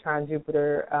Mercury trine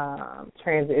Jupiter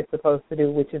transit is supposed to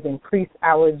do, which is increase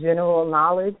our general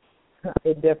knowledge.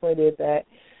 It definitely did that.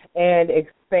 And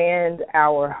expand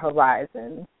our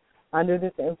horizons. Under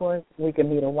this influence, we can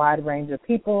meet a wide range of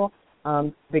people.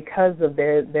 Because of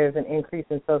there's an increase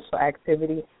in social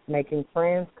activity, making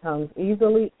friends comes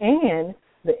easily, and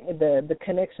the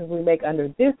connections we make under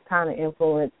this kind of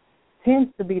influence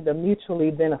tends to be the mutually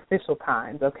beneficial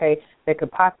kinds, okay, that could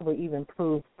possibly even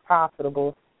prove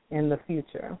profitable in the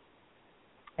future.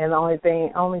 And the only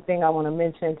thing I want to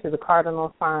mention to the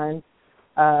cardinal signs,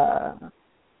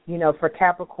 for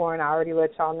Capricorn, I already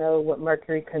let y'all know what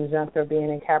Mercury conjunct or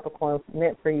being in Capricorn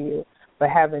meant for you, but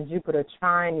having Jupiter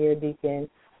trine your deacon,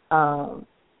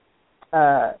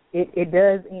 it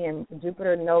does end.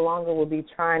 Jupiter no longer will be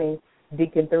trining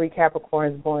Deacon 3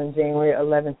 Capricorns born January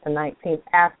 11th to 19th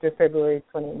after February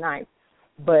 29th.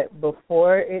 But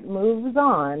before it moves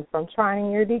on from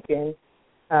trining your deacon,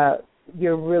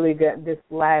 you're really good. This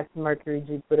last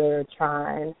Mercury-Jupiter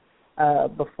trine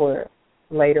before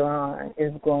later on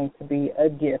is going to be a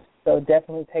gift. So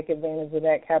definitely take advantage of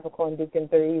that, Capricorn Deacon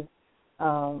 3s.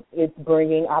 It's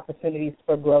bringing opportunities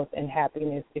for growth and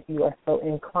happiness if you are so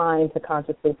inclined to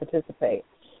consciously participate.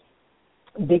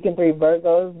 Deacon 3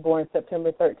 Virgos, born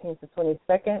September 13th to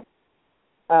 22nd.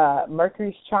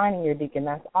 Mercury's trining your deacon.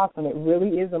 That's awesome. It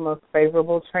really is the most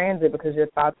favorable transit because your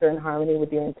thoughts are in harmony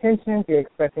with your intentions. You're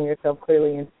expressing yourself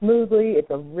clearly and smoothly. It's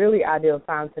a really ideal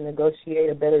time to negotiate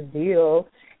a better deal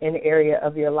in the area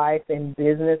of your life, in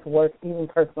business, work, even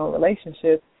personal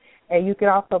relationships. And you can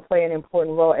also play an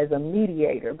important role as a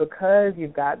mediator because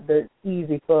you've got the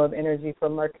easy flow of energy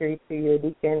from Mercury to your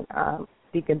Deacon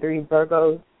 3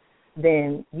 Virgos.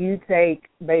 Then you take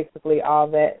basically all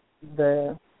that,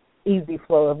 the easy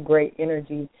flow of great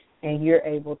energy, and you're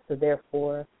able to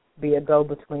therefore be a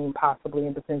go-between possibly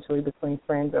and potentially between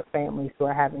friends or families who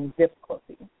are having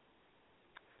difficulty.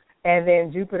 And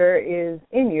then Jupiter is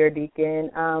in your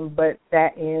Deacon, but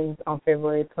that ends on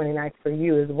February 29th for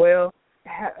you as well.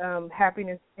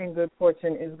 Happiness and good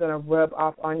fortune is going to rub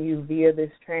off on you via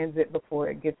this transit before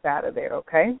it gets out of there,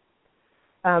 okay?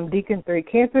 Deacon 3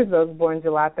 Cancers, those born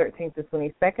July 13th to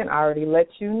 22nd, I already let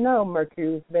you know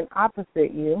Mercury's been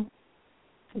opposite you,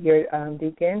 your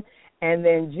Deacon. And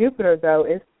then Jupiter, though,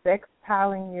 is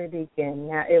sextiling your Deacon.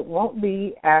 Now, it won't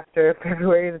be after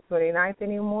February the 29th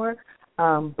anymore,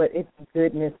 but its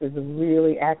goodness is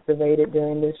really activated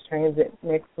during this transit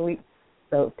next week,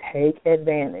 so take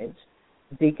advantage.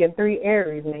 Deacon 3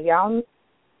 Aries. Now,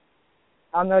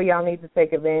 I know y'all need to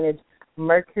take advantage.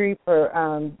 Mercury for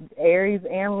Aries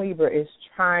and Libra is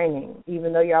trining.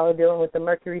 Even though y'all are dealing with the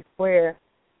Mercury square,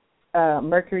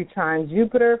 Mercury trine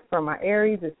Jupiter for my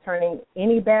Aries is turning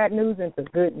any bad news into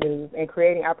good news and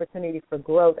creating opportunity for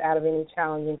growth out of any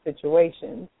challenging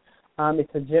situations.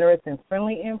 It's a generous and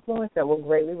friendly influence that will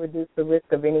greatly reduce the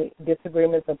risk of any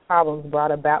disagreements or problems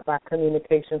brought about by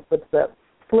communication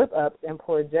slip-ups and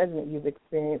poor judgment you've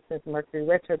experienced since Mercury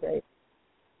retrograde.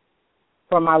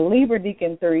 For my Libra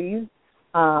Deacon 3s,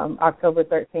 October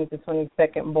 13th to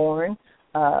 22nd born,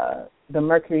 the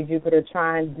Mercury-Jupiter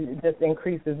trine just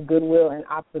increases goodwill and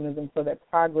optimism so that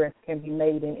progress can be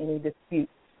made in any dispute.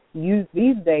 Use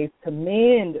these days to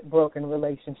mend broken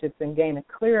relationships and gain a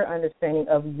clearer understanding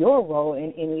of your role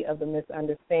in any of the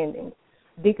misunderstandings.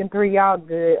 Deacon 3, y'all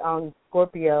good on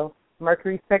Scorpio,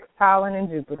 Mercury sextiling and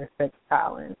Jupiter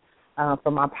sextiling.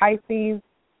 For my Pisces,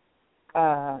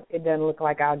 it doesn't look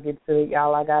like I'll get to it,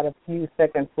 y'all. I got a few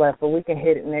seconds left, but we can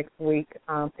hit it next week,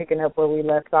 picking up where we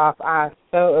left off. I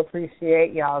so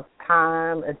appreciate y'all's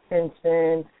time,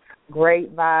 attention,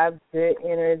 great vibes, good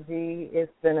energy.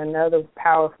 It's been another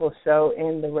powerful show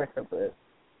in the Retrograde.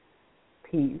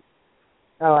 Peace.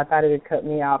 Oh, I thought it would cut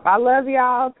me off. I love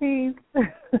y'all. Peace.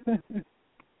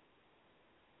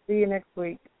 See you next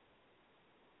week.